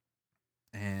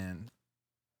 And,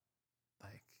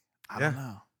 like, I don't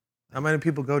know. How many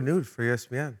people go nude for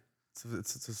ESPN?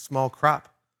 It's a small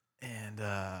crop. And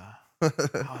I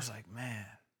was like, man,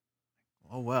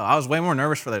 oh well. I was way more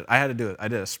nervous for that. I did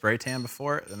a spray tan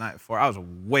before the night before. I was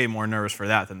way more nervous for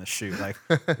that than the shoot. Like,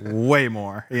 way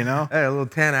more, you know? Hey, a little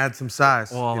tan adds some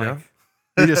size. Well, you like, know?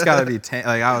 you just gotta be tan.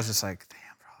 Like, I was just like, damn,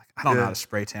 bro. Like, I don't know Yeah. how to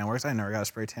spray tan works. I never got a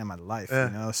spray tan in my life, Yeah.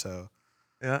 you know? So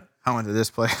Yeah. I went to this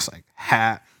place, like,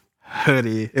 hat,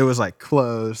 hoodie. It was, like,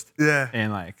 closed. Yeah.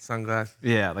 And, like, Sunglasses.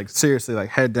 yeah, like, seriously, like,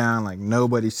 head down. Like,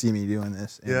 nobody see me doing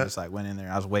this. And Yeah. just, like, went in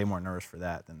there. I was way more nervous for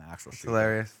that than the actual It's shoot.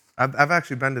 hilarious. I've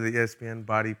actually been to the ESPN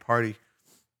body party.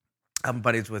 I'm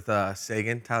buddies with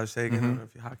Sagan, Tyler Sagan. I don't know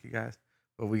if you hockey guys,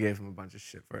 but we gave him a bunch of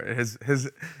shit for it.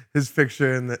 His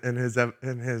picture in his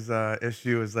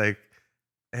issue was like,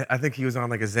 I think he was on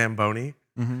like a Zamboni,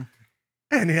 Mm-hmm.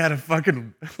 and he had a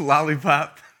fucking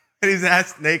lollipop, and he's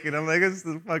ass naked. I'm like, this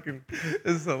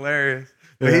is hilarious.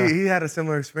 But Yeah. he had a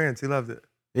similar experience. He loved it.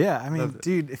 Yeah, I mean, Loved it.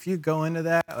 dude, if you go into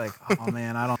that, like, oh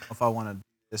man, I don't know if I want to do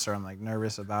this or I'm like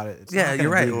nervous about it. It's Yeah, not gonna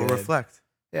you're right. be It will good. reflect.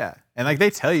 Yeah, and like they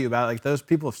tell you about it, like those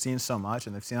people have seen so much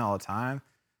and they've seen it all the time.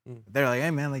 Mm. They're like,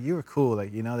 hey man, like you were cool,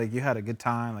 like you know, like you had a good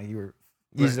time, like you were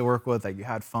easy Right. to work with, like you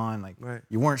had fun, like Right.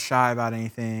 you weren't shy about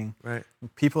anything. Right.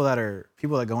 People that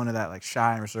go into that like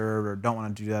shy and reserved or don't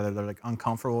want to do that, or they're like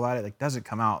uncomfortable about it, like doesn't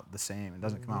come out the same. It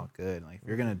doesn't come out good. Like if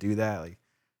you're gonna do that, like,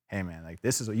 hey man, like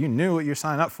this is what you knew what you're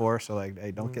signing up for, so like,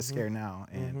 hey, don't get scared now.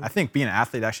 And I think being an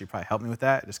athlete actually probably helped me with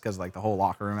that, just because like the whole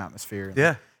locker room atmosphere, and, like,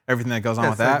 Yeah. everything that goes on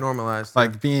Yeah, with it's like that. normalized.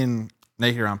 Like being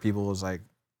naked around people was like,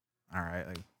 all right,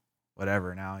 like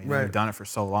whatever now. You know, Right. you've done it for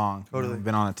so long. You know, Totally. you've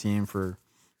been on a team for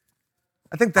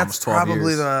I think that's almost 12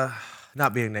 probably years.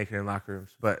 not being naked in locker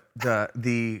rooms, but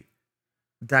the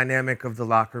dynamic of the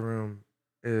locker room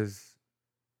is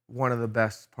one of the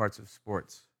best parts of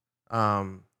sports.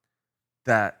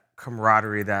 That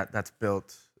camaraderie that's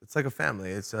built. It's like a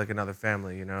family. It's like another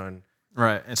family, you know. And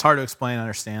right. It's hard to explain and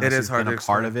understand. It unless is you've hard been to a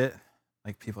part explain. of it.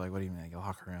 Like people are like, what do you mean like a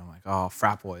locker room? Like, oh,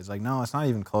 frat boys. Like, no, it's not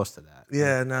even close to that.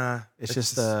 yeah, Like, nah. it's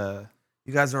just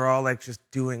you guys are all like just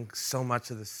doing so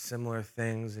much of the similar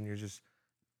things, and you're just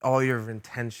all your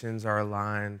intentions are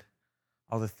aligned.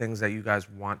 All the things that you guys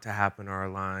want to happen are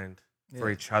aligned for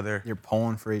each other. You're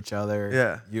pulling for each other.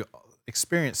 Yeah. You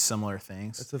experience similar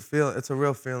things. It's a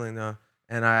real feeling though.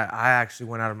 And I actually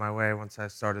went out of my way once I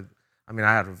started. I mean,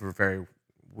 I had a very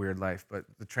weird life, but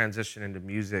the transition into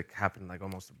music happened like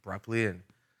almost abruptly, and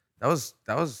that was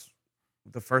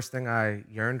the first thing I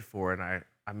yearned for, and I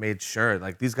made sure,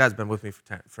 like, these guys have been with me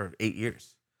for 8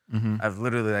 years. I've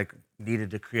literally like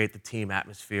needed to create the team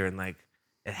atmosphere, and like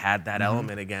it had that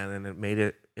element again, and it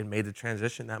made the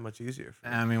transition that much easier for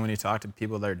me. I mean, when you talk to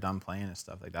people that are done playing and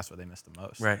stuff, like that's what they miss the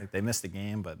most. Right. Like, they miss the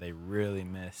game, but they really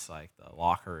miss like the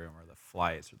locker room or the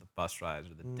flights or the bus rides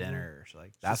or the dinners.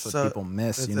 Like that's what people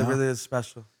miss. You know, it really is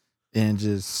special. And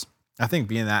just, I think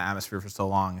being in that atmosphere for so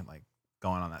long and like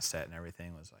going on that set and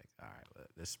everything was like, all right,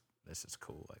 this is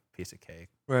cool. Like, piece of cake.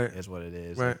 Right. Is what it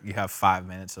is. Right. Like, you have 5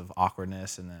 minutes of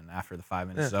awkwardness, and then after the 5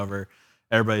 minutes is over,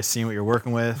 everybody's seeing what you're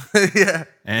working with. Yeah.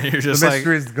 And you're just the like,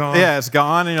 mystery's gone. yeah, it's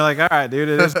gone. And you're like, all right, dude,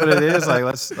 it is what it is. Like,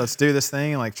 let's do this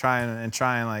thing and like try and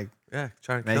like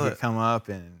try and make kill it come up.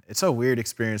 And it's a weird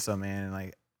experience though, man. And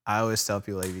like, I always tell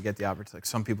people, like, if you get the opportunity, like,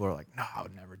 some people are like, no, I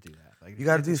would never do that. Like, You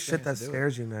got to do shit that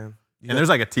scares you, man. And there's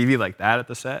like a TV like that at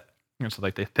the set. And so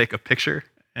like they take a picture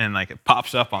and like it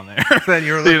pops up on there. Then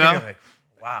you're looking like,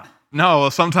 wow. No,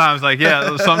 well, sometimes like,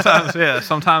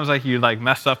 sometimes like you like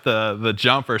mess up the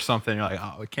jump or something. You're like,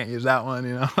 oh, we can't use that one,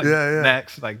 you know? Like,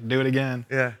 next, like, do it again.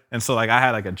 Yeah. And so like I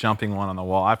had like a jumping one on the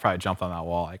wall. I probably jumped on that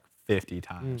wall like 50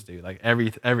 times, dude. Like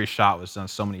every shot was done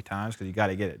so many times because you got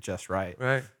to get it just right.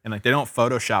 Right. And like they don't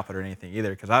Photoshop it or anything either,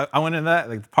 because I went into that,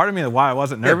 like, part of me why I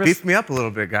wasn't nervous. Beef me up a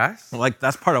little bit, guys. Like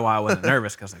that's part of why I wasn't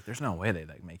nervous, because like there's no way they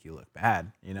like make you look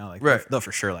bad, you know? Like they'll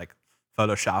for sure like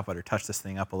Photoshop it or touch this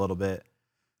thing up a little bit.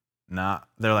 Nah,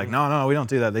 they're like, no, we don't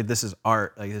do that. This is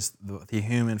art. Like the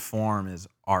human form is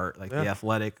art. Like the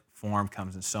athletic form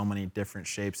comes in so many different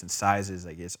shapes and sizes.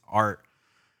 Like it's art.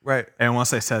 Right. And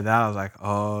once they said that, I was like,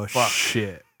 oh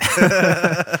shit.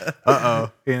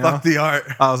 Uh-oh. You know? Fuck the art.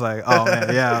 I was like, oh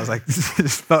man, yeah. I was like,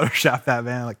 just Photoshop that,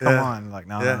 man. Like, come on. Like,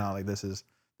 no. Like this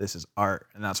is art.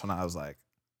 And that's when I was like,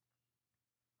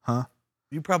 huh?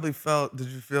 Did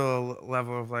you feel a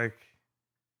level of like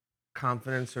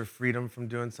confidence or freedom from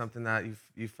doing something that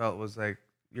you felt was like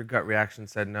your gut reaction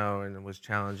said no and it was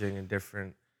challenging and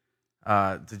different?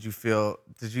 Did you feel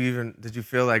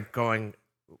like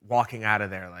walking out of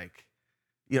there like,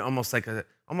 you know, almost like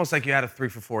you had a 3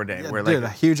 for 4 day, where dude,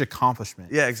 like a huge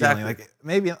accomplishment. Yeah, exactly. Feeling. Like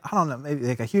maybe, I don't know, maybe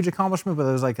like a huge accomplishment, but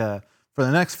it was like for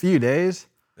the next few days.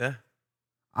 Yeah.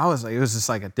 I was like, it was just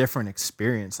like a different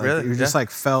experience. Like Really? you just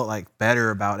like felt like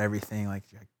better about everything. Like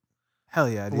hell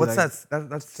yeah, dude. What's like, that?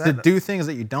 That's to do things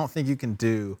that you don't think you can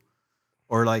do,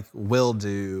 or like will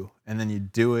do, and then you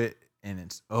do it and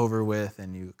it's over with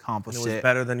and you accomplish it. Was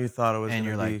better than you thought it was. And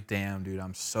gonna you're be. like, damn, dude,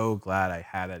 I'm so glad I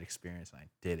had that experience and I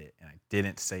did it and I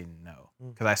didn't say no,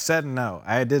 because I said no.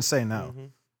 I did say no. Mm-hmm.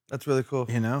 That's really cool.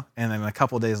 You know, and then a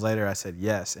couple of days later, I said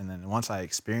yes, and then once I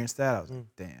experienced that, I was like,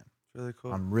 damn. Really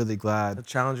cool. I'm really glad.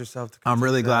 Challenge yourself. I'm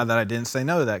really glad that I didn't say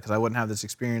no to that, because I wouldn't have this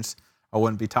experience. I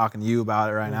wouldn't be talking to you about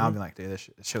it right now. I'd be like, dude, this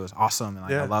shit was awesome, and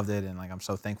like I loved it, and like I'm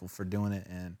so thankful for doing it.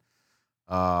 And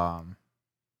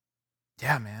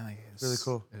yeah, man, like it's really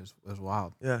cool. It was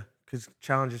wild. Yeah, because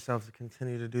challenge yourself to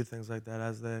continue to do things like that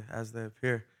as they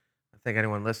appear. I think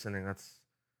anyone listening,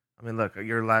 look,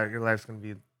 your life's gonna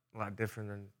be a lot different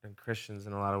than Christians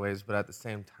in a lot of ways, but at the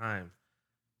same time,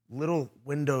 little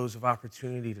windows of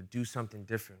opportunity to do something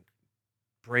different,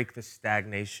 break the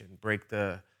stagnation, break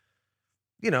the,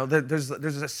 you know, there's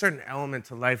a certain element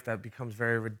to life that becomes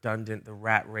very redundant, the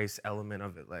rat race element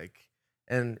of it, like,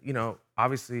 and you know,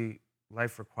 obviously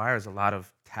life requires a lot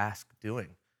of task doing.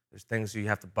 There's things you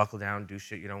have to buckle down, do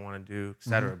shit you don't want to do,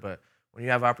 etc. But when you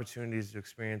have opportunities to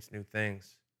experience new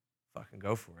things, fucking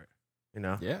go for it. You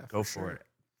know, go for it.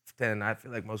 Then I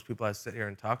feel like most people I sit here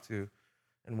and talk to,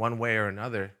 in one way or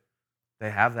another, they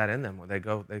have that in them where they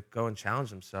go and challenge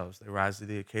themselves. They rise to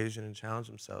the occasion and challenge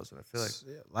themselves. And I feel like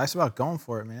life's about going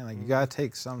for it, man. Like you gotta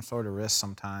take some sort of risk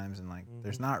sometimes, and like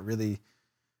there's not really,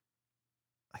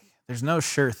 like, there's no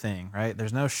sure thing, right?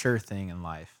 There's no sure thing in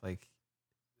life. Like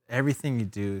everything you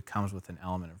do comes with an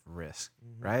element of risk,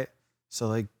 right? So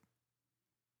like,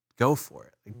 go for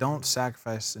it. Like don't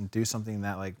sacrifice and do something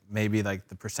that like maybe like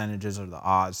the percentages or the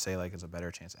odds say like is a better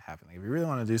chance of happening. Like if you really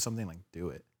want to do something, like do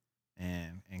it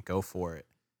and go for it.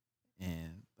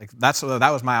 And like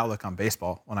that was my outlook on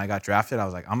baseball. When I got drafted, I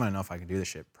was like, I'm gonna know if I can do this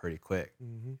shit pretty quick.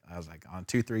 I was like, on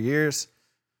 2-3 years,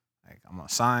 like I'm gonna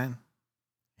sign,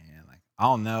 and like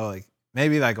I'll know like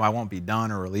maybe like I won't be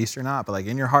done or released or not, but like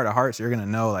in your heart of hearts, you're gonna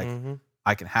know like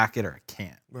I can hack it or I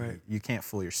can't. Right. You can't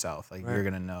fool yourself. Like you're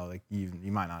gonna know. Like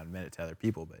you might not admit it to other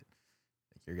people, but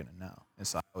like, you're gonna know. And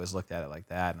so I always looked at it like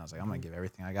that, and I was like, I'm gonna give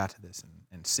everything I got to this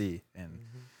and see. And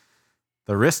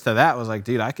the risk to that was like,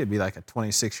 dude, I could be like a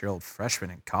 26-year-old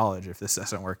freshman in college if this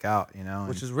doesn't work out, you know?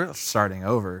 Which is real. Starting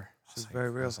over. Which is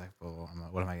very real. I was like, well,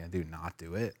 what am I going to do? Not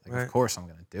do it? Like, Right. Of course I'm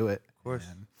going to do it. Of course.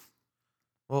 And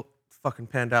Well, fucking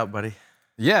panned out, buddy.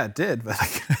 yeah, it did. But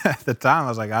like, at the time, I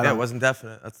was like, I don't. It wasn't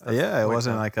definite. That's Yeah, the it point,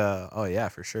 wasn't though. like oh, yeah,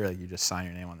 for sure. Like, you just sign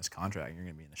your name on this contract and you're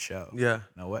going to be in the show. Yeah.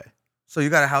 No way. So you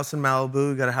got a house in Malibu.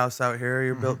 You got a house out here.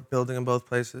 You're building in both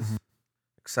places.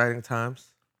 Exciting times.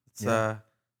 It's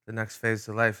the next phase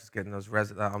of life is getting those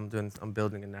residents. I'm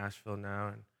building in Nashville now,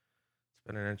 and it's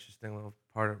been an interesting little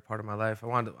part of my life.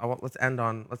 Let's end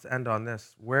on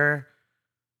this.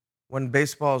 When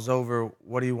baseball's over,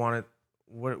 what do you want it?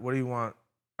 What do you want?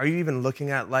 Are you even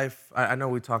looking at life? I know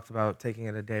we talked about taking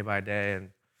it a day by day,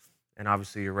 and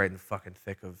obviously you're right in the fucking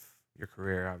thick of your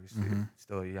career. Obviously, you're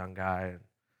still a young guy and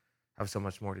have so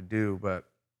much more to do. But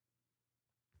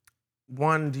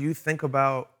one, do you think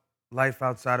about life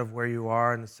outside of where you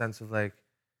are in the sense of like,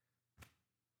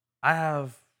 I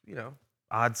have,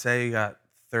 I'd say you got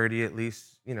 30 at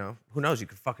least, who knows, you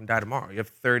could fucking die tomorrow. You have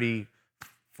 30,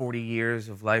 40 years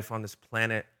of life on this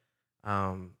planet.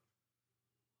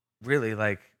 Really,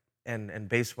 like, and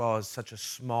baseball is such a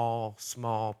small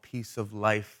piece of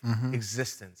life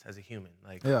existence as a human.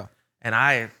 Like,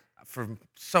 and for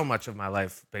so much of my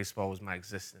life, baseball was my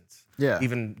existence. Yeah.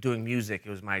 Even doing music, it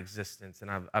was my existence.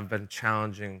 And I've been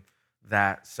challenging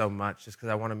that so much just because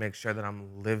I want to make sure that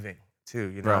I'm living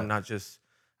too. Right. I'm not just,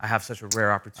 I have such a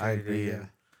rare opportunity. I agree, yeah.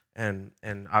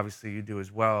 And obviously you do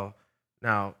as well.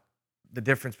 Now, the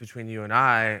difference between you and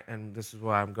I, and this is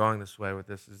why I'm going this way with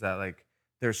this, is that like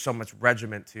there's so much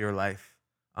regiment to your life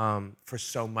for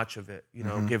so much of it,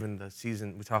 given the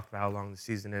season. We talked about how long the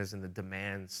season is and the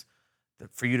demands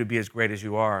for you to be as great as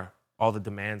you are, all the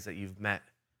demands that you've met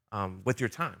with your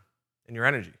time and your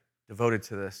energy devoted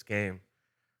to this game.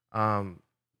 Are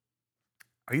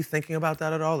you thinking about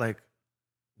that at all? Like,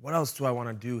 what else do I want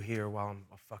to do here while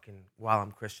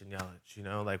I'm Christian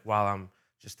Yelich? Like while I'm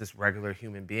just this regular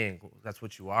human being. That's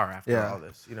what you are after all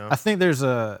this. I think there's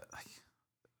I'm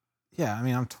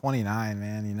 29,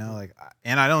 man.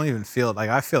 And I don't even feel like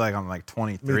I feel like I'm like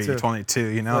 23,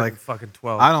 22. Like fucking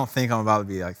 12. I don't think I'm about to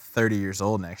be like 30 years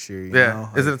old next year. You know?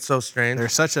 Like, isn't it so strange?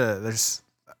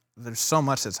 There's so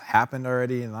much that's happened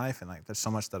already in life, and like there's so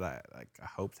much that I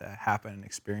hope to happen and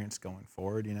experience going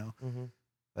forward.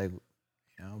 Like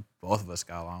both of us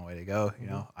got a long way to go.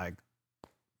 I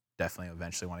definitely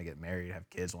eventually want to get married, have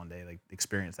kids one day, like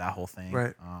experience that whole thing.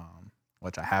 Right.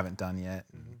 Which I haven't done yet.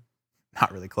 And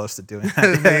not really close to doing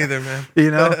that. Me either, man.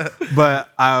 But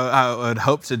I would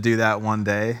hope to do that one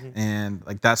day, and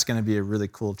like that's going to be a really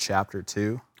cool chapter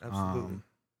too. Absolutely.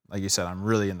 Like you said, I'm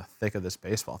really in the thick of this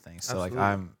baseball thing. So Absolutely. like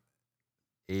I'm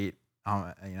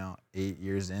 8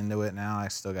 years into it now. I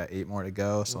still got 8 more to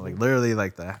go. So like literally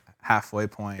like the halfway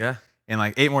point. Yeah. And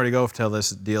like 8 more to go till this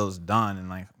deal is done, and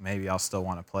like maybe I'll still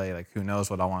want to play. Like who knows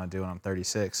what I want to do when I'm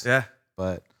 36. Yeah.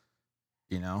 But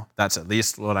that's at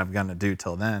least what I'm gonna do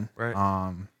till then. Right.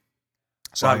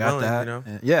 So God I got willing, that.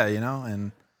 And, yeah,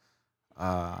 and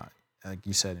like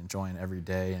you said, enjoying every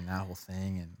day and that whole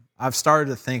thing. And I've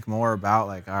started to think more about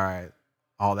like, all right,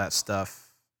 all that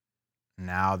stuff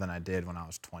now than I did when I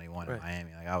was 21 in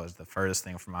Miami. Like I was the furthest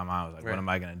thing from my mind was like, what am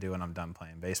I gonna do when I'm done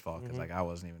playing baseball? Because like I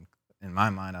wasn't even in my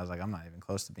mind. I was like, I'm not even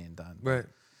close to being done. Right.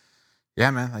 Yeah,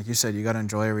 man. Like you said, you got to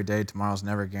enjoy every day. Tomorrow's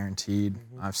never guaranteed.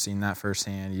 I've seen that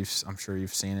firsthand. I'm sure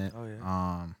you've seen it. Oh,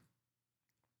 yeah.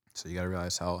 So you got to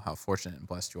realize how fortunate and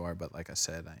blessed you are. But like I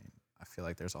said, I feel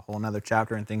like there's a whole nother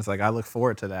chapter and things like I look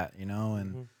forward to that,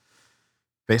 and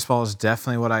baseball is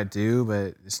definitely what I do,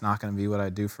 but it's not going to be what I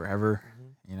do forever.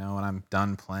 When I'm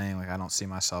done playing, like I don't see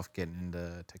myself getting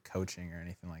into coaching or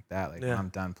anything like that. Like when I'm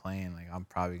done playing, like I'm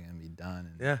probably going to be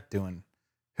done and doing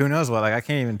who knows what. Like I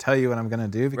can't even tell you what I'm gonna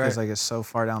do because like it's so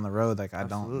far down the road. Like I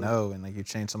don't know, and like you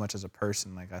change so much as a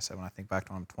person. Like I said, when I think back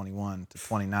to when I'm 21 to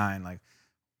 29, like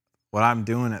what I'm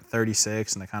doing at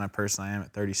 36 and the kind of person I am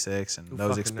at 36, and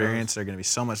those experiences are gonna be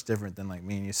so much different than like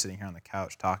me and you sitting here on the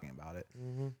couch talking about it.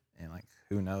 And like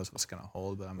who knows what's gonna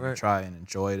hold, but I'm gonna try and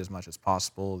enjoy it as much as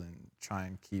possible and try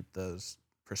and keep those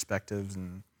perspectives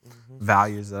and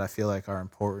values that I feel like are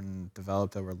important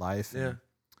developed over life. And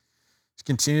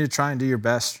continue to try and do your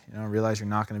best. Realize you're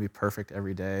not going to be perfect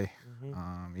every day,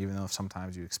 even though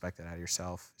sometimes you expect that out of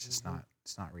yourself. It's just not.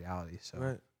 It's not reality.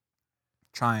 So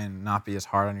try and not be as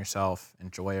hard on yourself.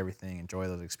 Enjoy everything. Enjoy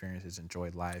those experiences.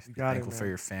 Enjoy life. Be thankful for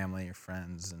your family, your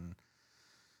friends, and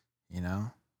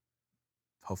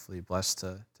hopefully blessed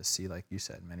to see, like you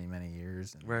said, many, many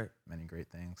years and many great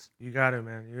things. You got it,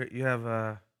 man. You have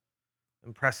a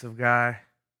impressive guy,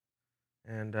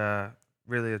 and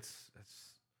really,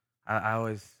 I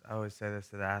always say this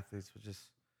to the athletes, but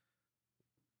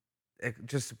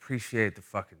just appreciate the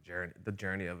fucking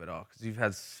journey of it all, because you've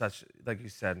had such, like you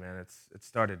said, man. It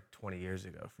started 20 years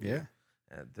ago for you.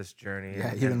 This journey.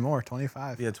 Yeah, even more,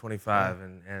 25. Yeah, 25,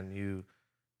 and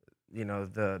you know,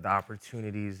 the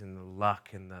opportunities and the luck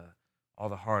and all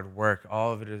the hard work,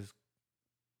 all of it is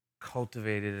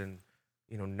cultivated and,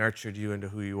 you know, nurtured you into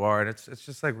who you are. And it's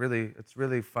just like it's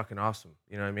really fucking awesome.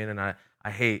 You know what I mean? And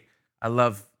I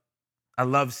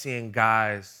love seeing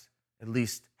guys at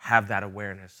least have that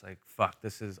awareness, like, fuck,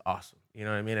 this is awesome. You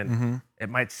know what I mean? And it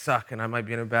might suck and I might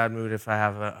be in a bad mood if I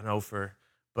have an offer,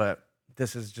 but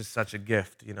this is just such a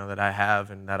gift, you know, that I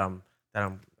have and that I'm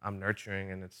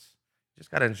nurturing, and it's, you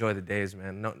just got to enjoy the days,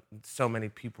 man. So many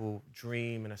people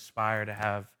dream and aspire to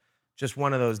have just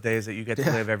one of those days that you get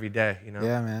to live every day, you know?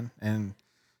 Yeah, man. And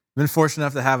been fortunate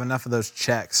enough to have enough of those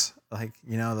checks, like,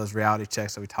 you know, those reality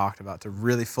checks that we talked about, to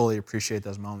really fully appreciate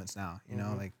those moments now, you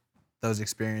know, like those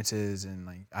experiences, and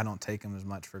like, I don't take them as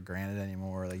much for granted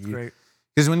anymore. Like,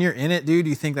 because when you're in it, dude,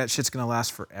 you think that shit's going to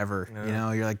last forever. Yeah. You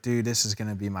know, you're like, dude, this is going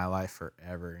to be my life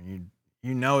forever. And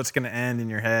you know it's going to end in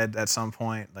your head at some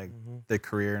point, like the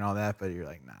career and all that, but you're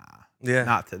like, nah,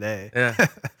 not today. Yeah.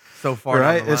 So far,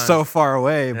 right? It's so far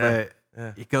away, but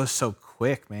it goes so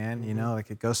quick, man. You know, like,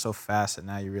 it goes so fast that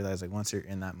now you realize, like, once you're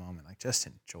in that moment, like, just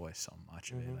enjoy so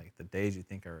much of it. Like, the days you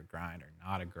think are a grind are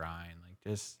not a grind. Like,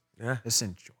 just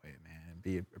enjoy it, man, and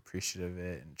be appreciative of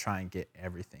it, and try and get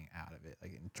everything out of it.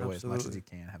 Like, enjoy as much as you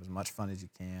can, have as much fun as you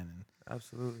can,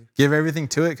 and give everything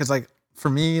to it. Because, like, for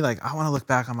me, like, I want to look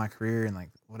back on my career and, like,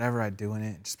 whatever I do in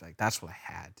it, and just be like, that's what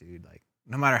I had, dude. Like,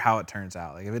 no matter how it turns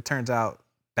out. Like, if it turns out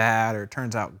bad or it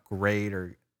turns out great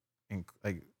or,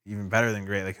 like, even better than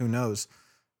great, like, who knows?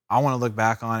 I want to look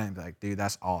back on it and be like, dude,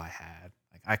 that's all I had.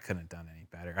 Like, I couldn't have done any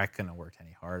better. I couldn't have worked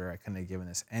any harder. I couldn't have given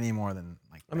this any more than,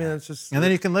 like, I mean, that's just... And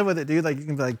then you can live with it, dude. Like, you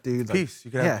can be like, dude, like, peace.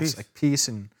 You can have peace. Like, peace.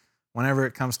 And whenever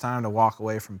it comes time to walk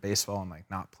away from baseball and, like,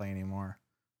 not play anymore,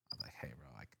 I'm like, hey, bro,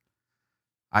 like,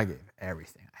 I gave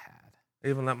everything I had. I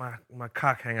even let my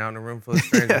cock hang out in a room full of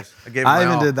strangers. I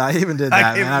even did that,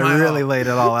 man. I really laid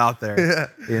it all out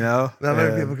there. You know? Not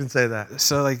many people can say that.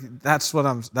 So, like, that's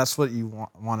what you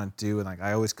want to do. And, like,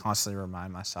 I always constantly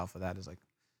remind myself of that, is, like,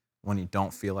 when you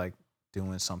don't feel like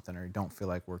doing something, or you don't feel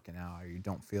like working out, or you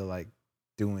don't feel like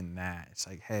doing that, it's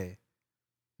like, hey,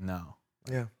 no.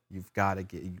 Like, you've got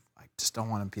to I just don't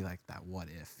want to be like that what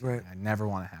if. Right. I never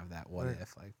want to have that what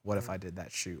if. Like, what if I did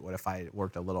that shoot? What if I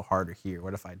worked a little harder here?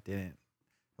 What if I didn't?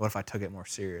 What if I took it more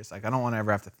serious? Like, I don't want to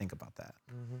ever have to think about that.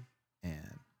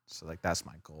 And so, like, that's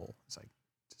my goal. It's like,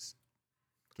 just.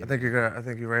 I think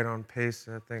you're right on pace,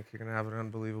 and I think you're gonna have an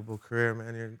unbelievable career,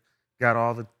 man. You got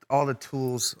all the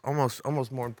tools.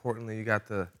 Almost more importantly, you got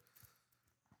the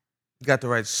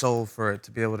right soul for it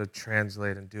to be able to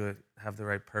translate and do it. Have the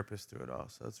right purpose through it all.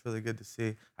 So it's really good to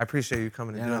see. I appreciate you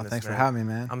coming and doing this. Thanks for having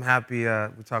me, man. I'm happy.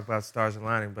 We talk about stars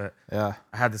aligning, but I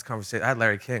had this conversation. I had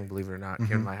Larry King, believe it or not, came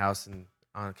to my house and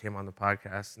came on the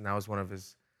podcast, and that was one of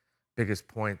his biggest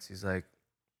points. He's like,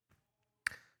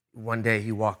 one day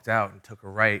he walked out and took a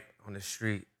right on the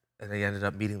street, and he ended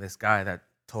up meeting this guy that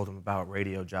told him about a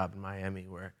radio job in Miami,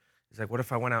 where he's like, what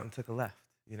if I went out and took a left?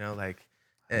 You know, like,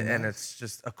 and it's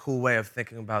just a cool way of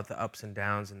thinking about the ups and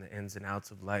downs and the ins and outs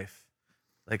of life.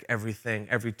 Like, every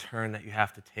turn that you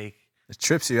have to take. It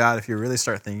trips you out if you really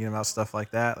start thinking about stuff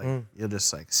like that. Like, you'll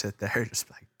just, like, sit there, just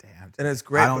like, damn. And it's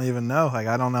great. I don't even know. Like,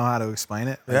 I don't know how to explain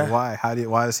it. Like, why? How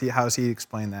does he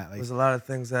explain that? Like, there's a lot of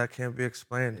things that can't be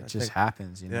explained. It just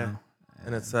happens, you know?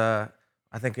 And it's, I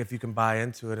think if you can buy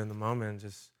into it in the moment,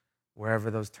 just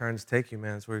wherever those turns take you,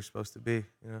 man, it's where you're supposed to be,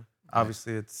 you know?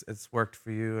 Obviously, it's worked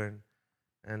for you,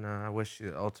 and I wish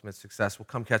you ultimate success. We'll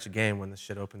come catch a game when the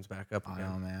shit opens back up again. I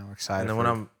know, man. We're excited.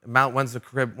 And then when's the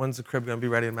crib gonna be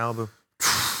ready in Malibu?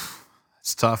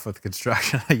 It's tough with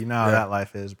construction. You know how that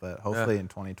life is, but hopefully in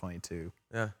 2022.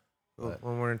 Yeah. Cool.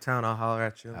 When we're in town, I'll holler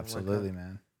at you. Absolutely,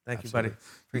 man. Thank you, buddy.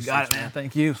 You got it, man.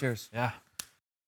 Thank you. Cheers. Yeah.